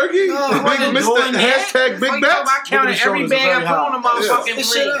down, Turkey. Big Mr. Hashtag Big Bats. I counted every bag I put on the motherfucking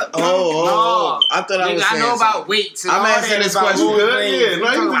plate. Oh, I thought I was saying I know about weights. I'm asking this question.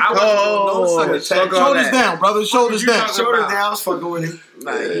 Shoulders down, brother. Shoulders down. Shoulders down. I was fucking with it.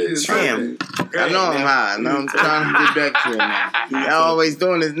 Damn. I know I'm high. Now I'm trying to get back to it now. Y'all always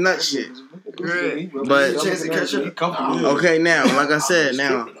doing this nut shit. But okay, now, like I said,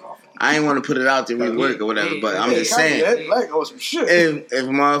 I ain't want to put it out there we work or whatever, but I'm just saying, if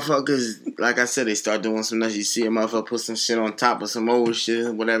motherfuckers, like I said, they start doing some nuts, you see a motherfucker put some shit on top of some old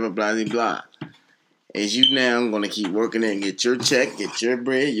shit, whatever, blah, blah, blah. Is you now going to keep working it and get your check, get your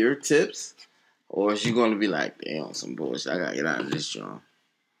bread, your tips? Or is you going to be like, damn, some bullshit, I got to get out of this joint?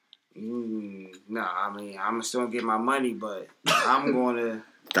 No, I mean, I'm still going to get my money, but I'm going to...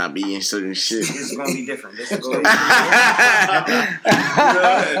 Stop eating certain shit. This is gonna be different. This is gonna be In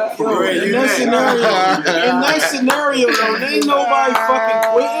that scenario, though, there ain't nobody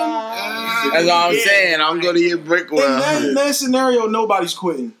fucking quitting. That's all I'm saying. I'm going to get Brickwell. In that scenario, nobody's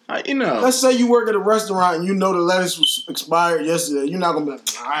quitting. Let's say you work at a restaurant and you know the lettuce was expired yesterday. You're not going to be like,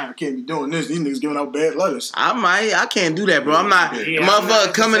 I can't be doing this. These niggas giving out bad lettuce. I can't do that, bro. I'm not.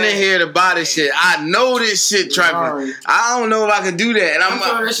 Motherfucker coming in here to buy this shit. I know this shit trifling. I don't know if I can do that. And I'm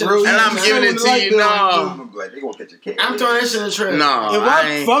giving it to you. No. I'm throwing that shit in the trash. No. If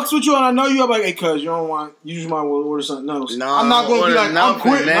I fucks with you and I know you, I'm like, hey, cuz, you just might want to order something else. No, I'm not going to be like, I'm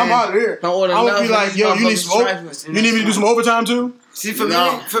quitting. Man. I'm out of here. I'm going to be like, yo, you need me to do some overtime too? See, for me,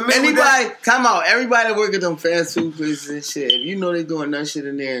 anybody, come out. Everybody that work at them fast food places and shit. If you know they doing that shit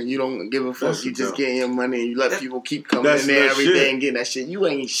in there and you don't give a fuck, you just getting your money and you let people keep coming in there every day and getting that shit. You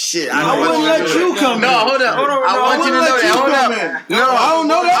ain't shit. I wouldn't let you come in. No, hold up. I want you to know that. Hold up. No, I don't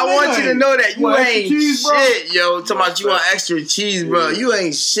know that. I want you to know that you ain't shit, yo. Talking about you want extra cheese, bro. You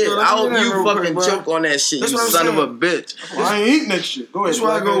ain't shit. I hope you fucking choke on that shit, you son of a bitch. I ain't eating that shit. Go ahead. That's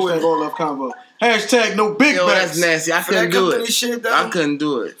why I go with All Left Convo. Hashtag no big bets. That's nasty. I couldn't do it. Shit, though, I couldn't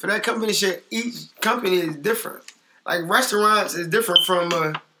do it. For that company shit, each company is different. Like restaurants is different from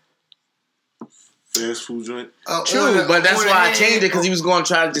fast food joint. True, but that's why I changed it because he was going to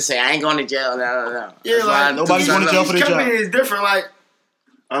try to just say I ain't going to jail. No. Yeah, like nobody's going to jail for their job. Company is different. Like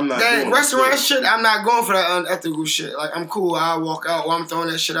I'm not that restaurant shit. I'm not going for that unethical shit. Like I'm cool. I walk out while I'm throwing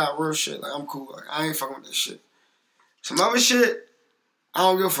that shit out. Real shit. Like I'm cool. Like I ain't fucking with that shit. Some other shit. I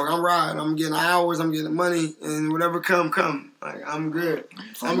don't give a fuck. I'm riding. I'm getting hours. I'm getting money, and whatever come. Like I'm good.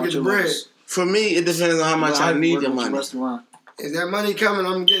 I'm gonna get the bread. For me, it depends on how much I need the money. Is that money coming?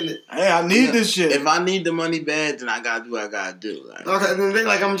 I'm getting it. Hey, I need this shit. If I need the money bad, then I gotta do what I gotta do. Like, okay, at the end of the day,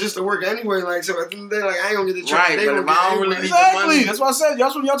 like I'm just a worker anyway. Like so, at the end of the day, like I ain't gonna get the check. Right, but if I don't really need the money, that's why I said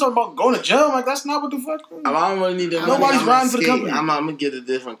y'all talking about going to jail. Like that's not what the fuck. If I don't really need the money, nobody's riding for the company. I'm gonna get a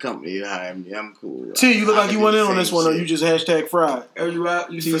different company to hire me. I'm cool. T, you look like you went in on this one, or you just hashtag fried.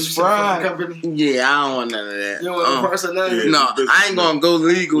 T's fried. Yeah, I don't want none of that. You don't want no person No, I ain't gonna go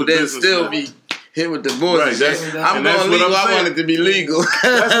legal. Then still be hit with the boys. Right, I'm going legal. I want it to be legal.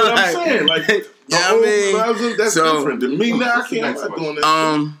 That's what I'm saying. Like, that's different. Me now, I can't doing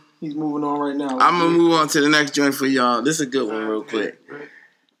this. He's moving on right now. I'm gonna move on to the next joint for y'all. This is a good one, real quick.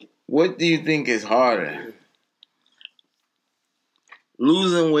 What do you think is harder?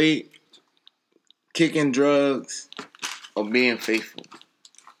 Losing weight, kicking drugs, or being faithful?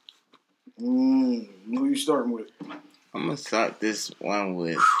 Who you starting with? I'm gonna start this one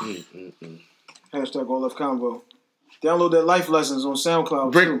with. Hashtag All Left Convo. Download that Life Lessons on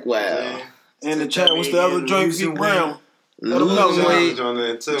SoundCloud. Brickwell. And the chat. What's the other joint? Pete Brown. Losing weight.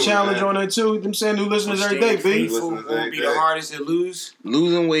 Challenge on there too. Them saying new listeners every day, B. What would be the hardest to lose?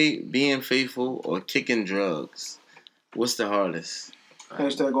 Losing weight, being faithful, or kicking drugs? What's the hardest?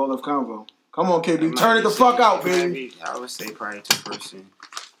 Hashtag All Left Convo. Come on, KB. Turn it the fuck out, baby. I would say probably to person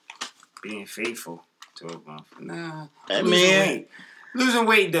being faithful to a month. Nah. Losing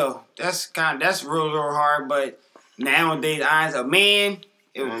weight though, that's real hard. But nowadays, as a man,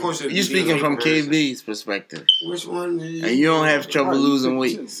 of course, you speaking from KB's perspective. Which one? And you don't have trouble losing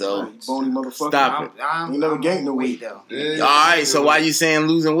weight, so bony motherfucker. Stop it. You never gained no weight though. All right, so why you saying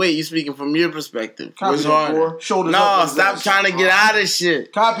losing weight? You speaking from your perspective. What's harder? No, stop trying to get out of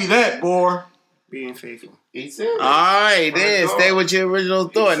shit. Copy that, boy. Being faithful. All right, then stay with your original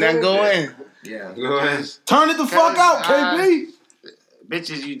thought. Now go in. Yeah, go ahead. Turn it the fuck out, KB.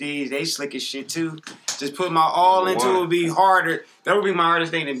 Bitches you these, they slick as shit too. Just put my all into it would be harder. That would be my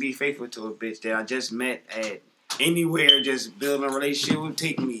hardest thing to be faithful to a bitch that I just met at anywhere. Just building a relationship would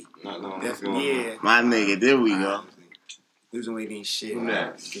take me. Yeah, my nigga, there we go. Losing weight ain't shit.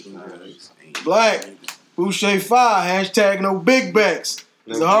 Black Boucher 5 hashtag no big backs.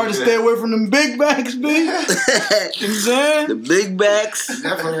 It's hard to stay away from them big backs, B. You know what I'm saying? The big backs,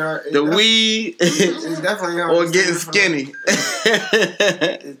 definitely hard. The weed, it's definitely hard. Or getting skinny.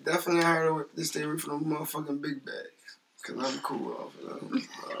 It's definitely hard to stay away from them motherfucking big bags. Because I'm cool off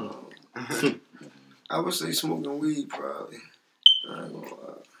of them. I would say smoking weed, probably. I ain't gonna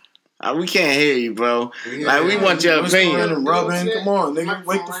lie. We can't hear you, bro. Like, we want your opinion. And rubbing. Come on, nigga.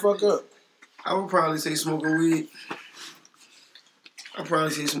 Wake the fuck up. I would probably say smoking weed. I'd probably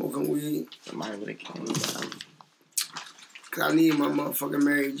say smoking weed. Cause I need my motherfucking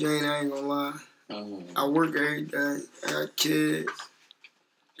Mary Jane, I ain't gonna lie. I work every day. I got kids.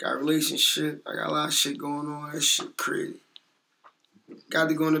 Got a relationship. I got a lot of shit going on. That shit crazy. Got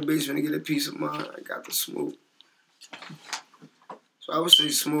to go in the basement and get a peace of mind. I got to smoke. So I would say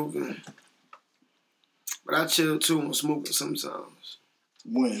smoking. But I chill too on smoking sometimes.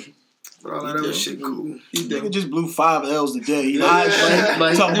 When? But all that other shit cool. He nigga just blew 5 L's today. He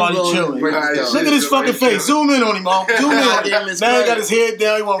talking about he chilling. Look at his fucking face. Zoom in on him, Mom. Zoom in. Now he got his head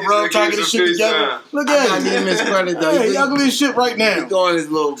down. He want to rub, try to get his shit together. Look at him. Give him his credit, though. Hey, y'all give his shit right now. He's going his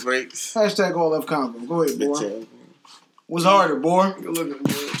little breaks. Hashtag All Left Convo. Go ahead, boy. What's harder, boy? Good looking,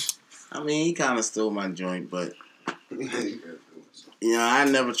 boys. I mean, he kind of stole my joint, but you know, I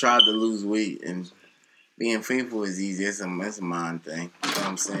never tried to lose weight, and being faithful is easy. It's a mind thing. You know what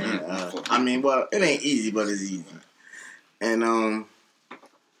I'm saying? I mean, well, it ain't easy, but it's easy. And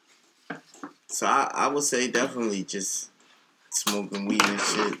so I would say definitely just smoking weed and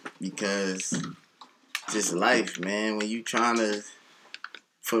shit, because just life, man. When you trying to,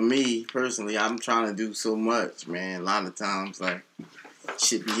 for me personally, I'm trying to do so much, man. A lot of times, like,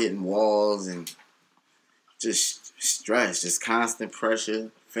 shit be hitting walls and just stress, just constant pressure,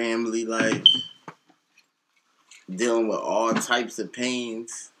 family life, dealing with all types of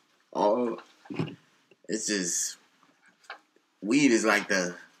pains. It's just, weed is like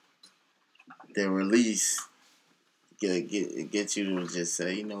the release. It gets you to just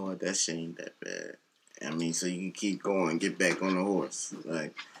say, you know what, that shit ain't that bad. I mean, so you can keep going, get back on the horse.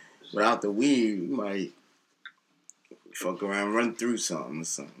 Like, without the weed, you might fuck around, run through something or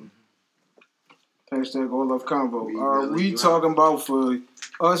something. Hashtag All Love Convo. Are we talking about for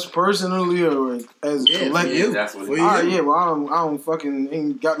us personally or as a collective? That's what well, I don't fucking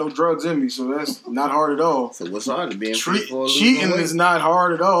ain't got no drugs in me, so that's not hard at all. So what's hard to being cheating is not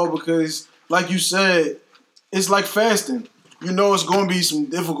hard at all, because, like you said, it's like fasting. You know it's going to be some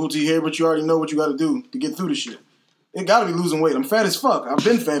difficulty here, but you already know what you got to do to get through the shit. It got to be losing weight. I'm fat as fuck. I've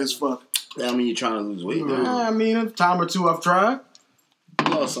been fat as fuck. That mean you're trying to lose weight, though? I mean, a time or two I've tried.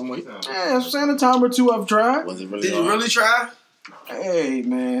 You lost some weight. Yeah, I'm saying a time or two I've tried. Was it really Did you really try? Hey,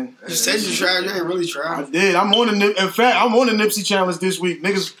 man. You said you tried. You ain't really tried. I did. I'm on the Nipsey challenge this week.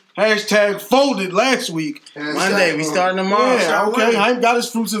 Niggas #folded last week. Monday, we starting tomorrow. Yeah, okay. Hype got his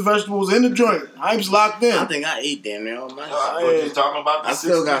fruits and vegetables in the joint. Hype's locked in. I think I ate damn near all my shit. What you talking about? I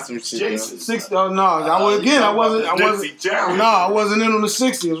still got some shit. Jason. 60. No, I wasn't in on the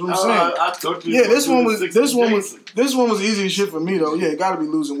 60. That's what I'm saying. I took you. Yeah, this one was easy as shit for me though. Yeah, it got to be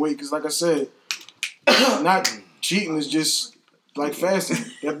losing weight because, like I said, not cheating is just like fasting.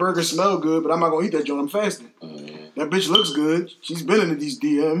 That burger smell good, but I'm not gonna eat that joint. I'm fasting. That bitch looks good. She's been into these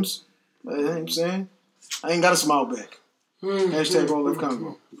DMs. You know what I'm saying? I ain't got to smile back. #all left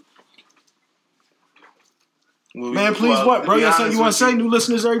combo. Man, please, what, bro? You want to say new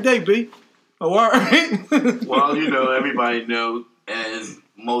listeners every day, B? Oh, all right. Well, you know, everybody know, as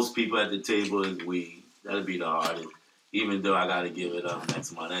most people at the table is weed. That'll be the hardest. Even though I got to give it up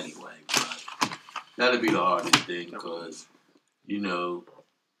next month anyway. But that'll be the hardest thing because, you know,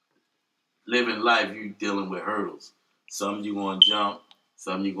 living life, you dealing with hurdles. Some you going to jump.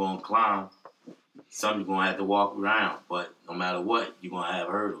 Some you going to climb. Some you going to have to walk around. But no matter what, you're going to have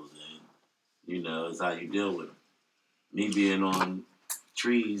hurdles. And, you know, it's how you deal with them. Me being on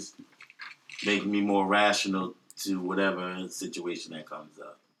trees making me more rational to whatever situation that comes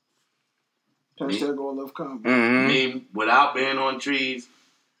up. #all left combo. Me, without being on trees,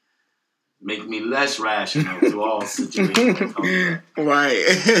 make me less rational to all situations that come up. Right.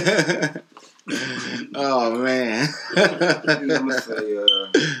 Oh, man. I'm going to say,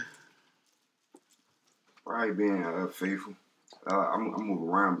 probably being faithful. I move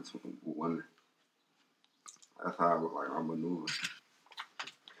around between women. That's how I maneuver.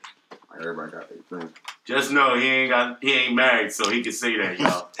 Like everybody got their thing. Just know he ain't married, so he can say that,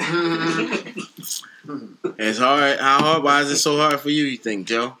 y'all. It's hard. How hard? Why is it so hard for you think,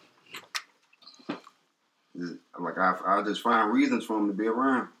 Joe? Like I just find reasons for him to be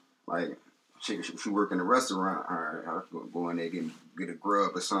around. Like she work in a restaurant. All right, I go in there get a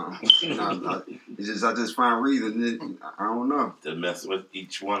grub or something. I just find reasons. I don't know to mess with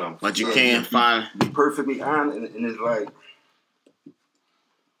each one of them. But you can't find be perfectly honest, and it's like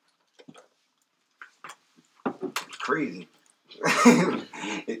it's crazy.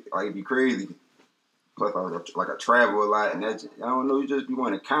 It'd be crazy. Plus, I travel a lot, and I don't know. You just be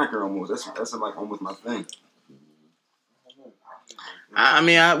wanting to conquer almost. That's like almost my thing. I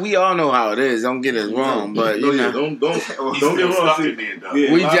mean, we all know how it is. Don't get us wrong, but you know, don't get wrong.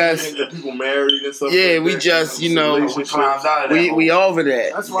 We just people married and stuff. Yeah, we just you know we over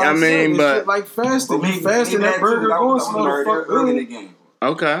that. That's why I mean, but like fasting, fasting that burger going early again.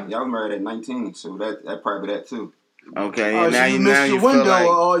 Okay. Y'all married at 19, so that probably that too. Okay, and now you missed your window,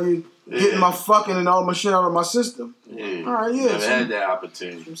 or you getting my fucking and all my shit out of my system. Yeah. All right, yeah. Never had that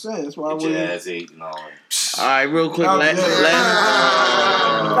opportunity. I'm saying that's why get your ass ate and all that. All right, real quick. Copy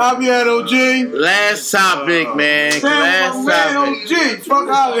that, OG. Last topic, man. Last topic. OG, fuck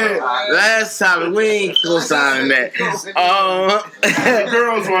out of here. Last topic. We ain't co-signing that.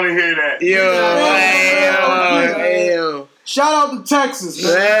 Girls want to hear that. Yo. Shout out to Texas,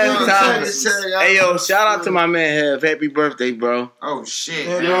 man. Last topic. Hey, yo, shout out to my man Hev. Happy birthday, bro. Oh, shit.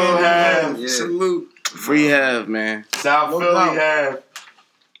 Yo, Hev. Yeah. Salute. Free Hev, man. South Philly Hev.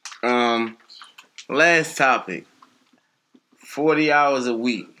 Last topic. 40 hours a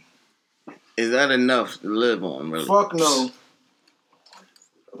week. Is that enough to live on, really? Fuck no.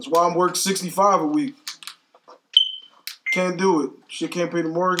 That's why I'm working 65 a week. Can't do it. Shit can't pay the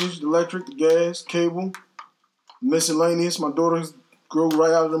mortgage, the electric, the gas, cable, miscellaneous. My daughters grow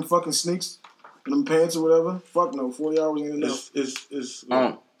right out of them fucking sneaks and them pants or whatever. Fuck no. 40 hours ain't enough.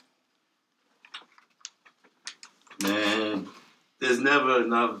 Man, there's never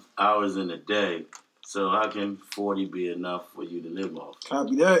enough hours in a day. So how can 40 be enough for you to live off?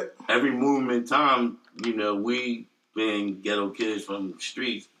 Copy that. Every movement time, you know, we being ghetto kids from the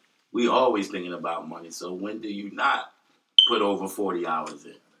streets, we always thinking about money. So when do you not put over 40 hours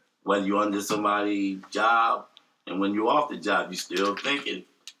in? Whether you're under somebody's job, and when you're off the job, you're still thinking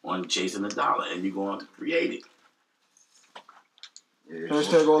on chasing a dollar, and you're going to create it. Yeah,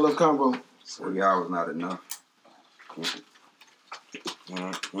 Hashtag all love combo. 40 hours not enough.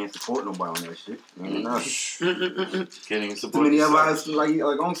 Can't support nobody on that shit. Ain't enough. Can't even support. Too many other hours,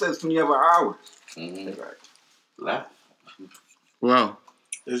 like Om says, too many other hours. Laugh. Wow.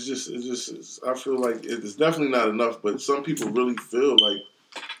 It's just. I feel like it's definitely not enough. But some people really feel like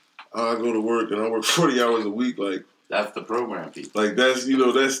I go to work and I work 40 hours a week. Like that's the program, people. Like that's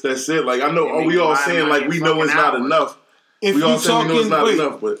it. Like I know we all saying like we know it's not enough. If we all you saying we know it's not talking,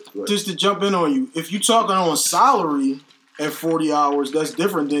 enough, but just to jump in on you, if you talking on salary at 40 hours, that's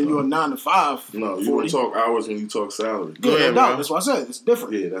different than your 9 to 5. No, you don't talk hours when you talk salary. Yeah, no doubt. That's what I said. It's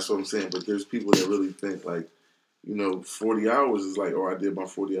different. Yeah, that's what I'm saying. But there's people that really think like, 40 hours is like, I did my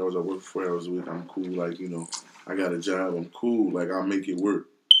 40 hours. I work 4 hours a week. I'm cool. Like, I got a job. I'm cool. Like, I'll make it work.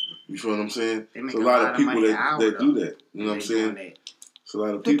 You feel what I'm saying? There's a lot of people that do that. You know what I'm saying? It's a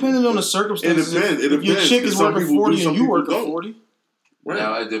lot of people. Depending on the circumstances. It depends. If your chick is working 40 and you working 40. Right.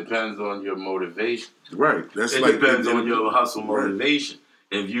 Now, it depends on your motivation. Right. It depends on your hustle motivation.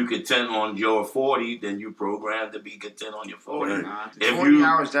 If you content on your 40, then you program to be content on your 40. Right. If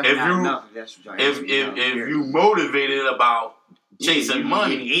you motivated about chasing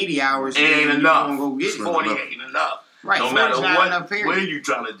money, 80 hours ain't enough. 40 ain't enough. Right. No matter what you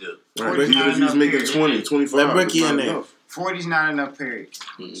trying to do. Right. But even if you was making 20, 25, it's not enough. 40's not enough, period.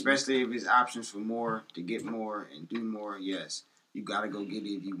 Mm-hmm. Especially if it's options for more, to get more and do more, yes. You got to go get it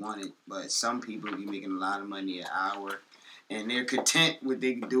if you want it. But some people be making a lot of money an hour, and they're content with what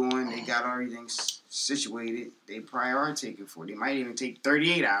they're doing. They got everything situated. They probably are taking 40. They might even take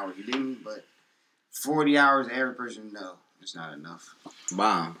 38 hours, you didn't? But 40 hours, every person, no, it's not enough.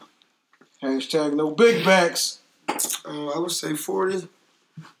 Bomb. Hashtag no big backs. I would say 40.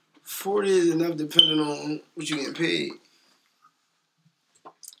 40 is enough depending on what you're getting paid.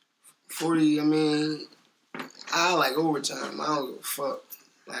 40, I mean, I like overtime. I don't give a fuck.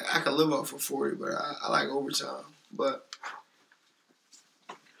 Like, I can live off of 40, but I like overtime. But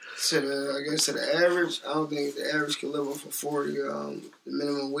to the average, I don't think the average can live off of 40. The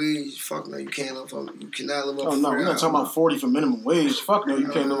minimum wage, fuck no, you can't live off. You cannot live off. Oh no, we're not talking about 40 for minimum wage. Fuck no, you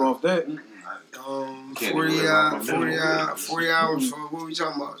can't live off that. 40 hours for what we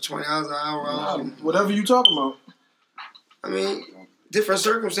talking about? 20 hours an hour. Whatever you talking about. I mean, different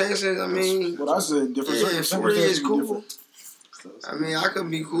circumstances. I mean, what I said, different circumstances. 40 is cool. I mean, I could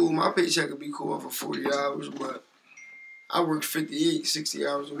be cool. My paycheck could be cool for 40 hours, but I work 58, 60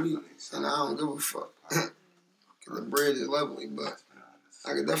 hours a week, and I don't give a fuck. The bread is lovely, but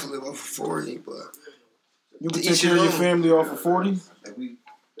I could definitely live off of 40. But you can take care of your family off of 40.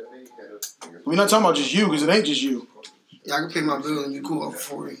 We're not talking about just you, because it ain't just you. Yeah, I can pay my bill and be cool off of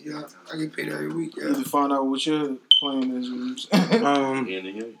 40. Yeah, I get paid every week. Yeah. You need to find out what your plan is. I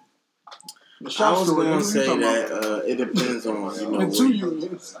was going to say that it depends on,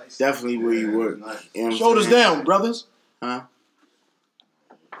 definitely where you work. Shoulders down, brothers. Huh?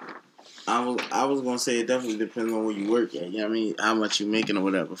 I was going to say it definitely depends on where you work at. You know what I mean? How much you making or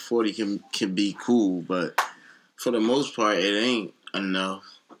whatever. 40 can be cool, but for the most part, it ain't enough.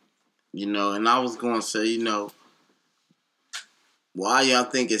 And I was going to say, why y'all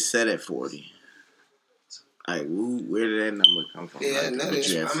think it's set at 40? Like, where did that number come from? Yeah,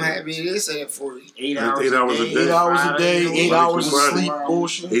 I'm happy it is set at 40. 8 hours a day. 8 hours a day, 8 hours of sleep,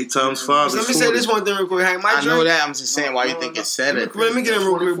 bullshit. 8 times 5 Let me say this one thing real quick. Hank, I know that. I'm just saying why you think it's set at 40. Let me get in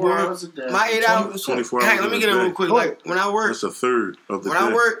real quick, bro. My 8 hours. 24 hours. Hank, let me get in real quick. Like, when I work. That's a third of the day. When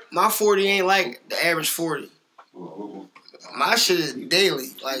I work, my 40 ain't like the average 40. My shit is daily.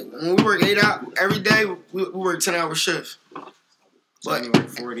 Like, when we work 8 hours every day, we work 10-hour shifts. But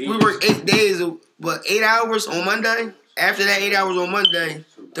we work 8 days, but 8 hours on Monday. After that 8 hours on Monday,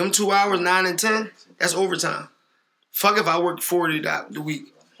 them 2 hours, 9 and 10, that's overtime. Fuck if I work 40 the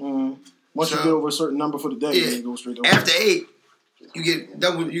week. Once you get over a certain number for the day, you go straight over. After 8, you get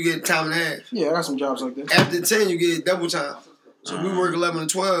double. You get time and a half. Yeah, I got some jobs like that. After 10, you get double time. So we work 11 to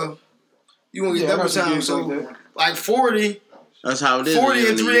 12. You won't get double time. So like 40. That's how it is. 40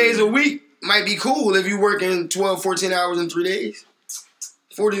 in 3 days a week might be cool if you working 12, 14 hours in 3 days.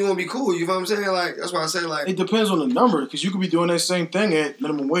 40 won't be cool. You know what I'm saying? Like, that's why I say, like, it depends on the number, because you could be doing that same thing at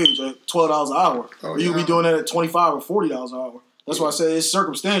minimum wage at $12 an hour. Or you could be doing that at $25 or $40 an hour. That's why I say it's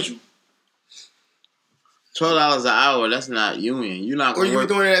circumstantial. $12 an hour, that's not union. You're not going to work.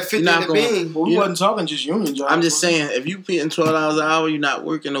 Or you be doing it at 50 in the bean. Well, we wasn't talking just union jobs. I'm just saying, if you getting $12 an hour, you're not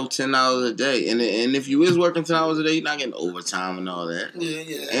working no 10 hours a day. And if you is working 10 hours a day, you're not getting overtime and all that.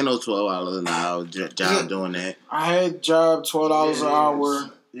 Yeah. Ain't no $12 an hour job doing that. I had job $12 an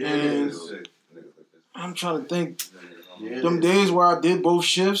hour, and I'm trying to think. Them days where I did both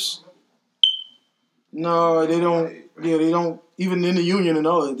shifts, no, they don't. Yeah, they don't. Even in the union and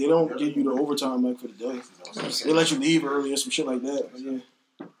all that, they don't give you the overtime like for the day. They let you leave early or some shit like that. But yeah.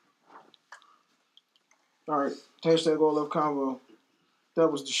 All right. Hashtag All Left Convo.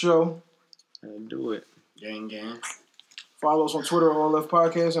 That was the show. Do it. Gang. Follow us on Twitter at All Left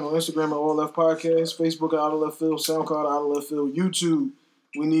Podcast and on Instagram at All Left Podcast, Facebook at Out of Left Field, SoundCloud at Out of Left Field, YouTube.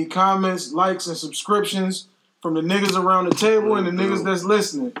 We need comments, likes, and subscriptions from the niggas around the table and the niggas that's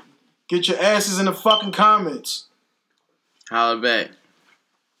listening. Get your asses in the fucking comments. Holla back.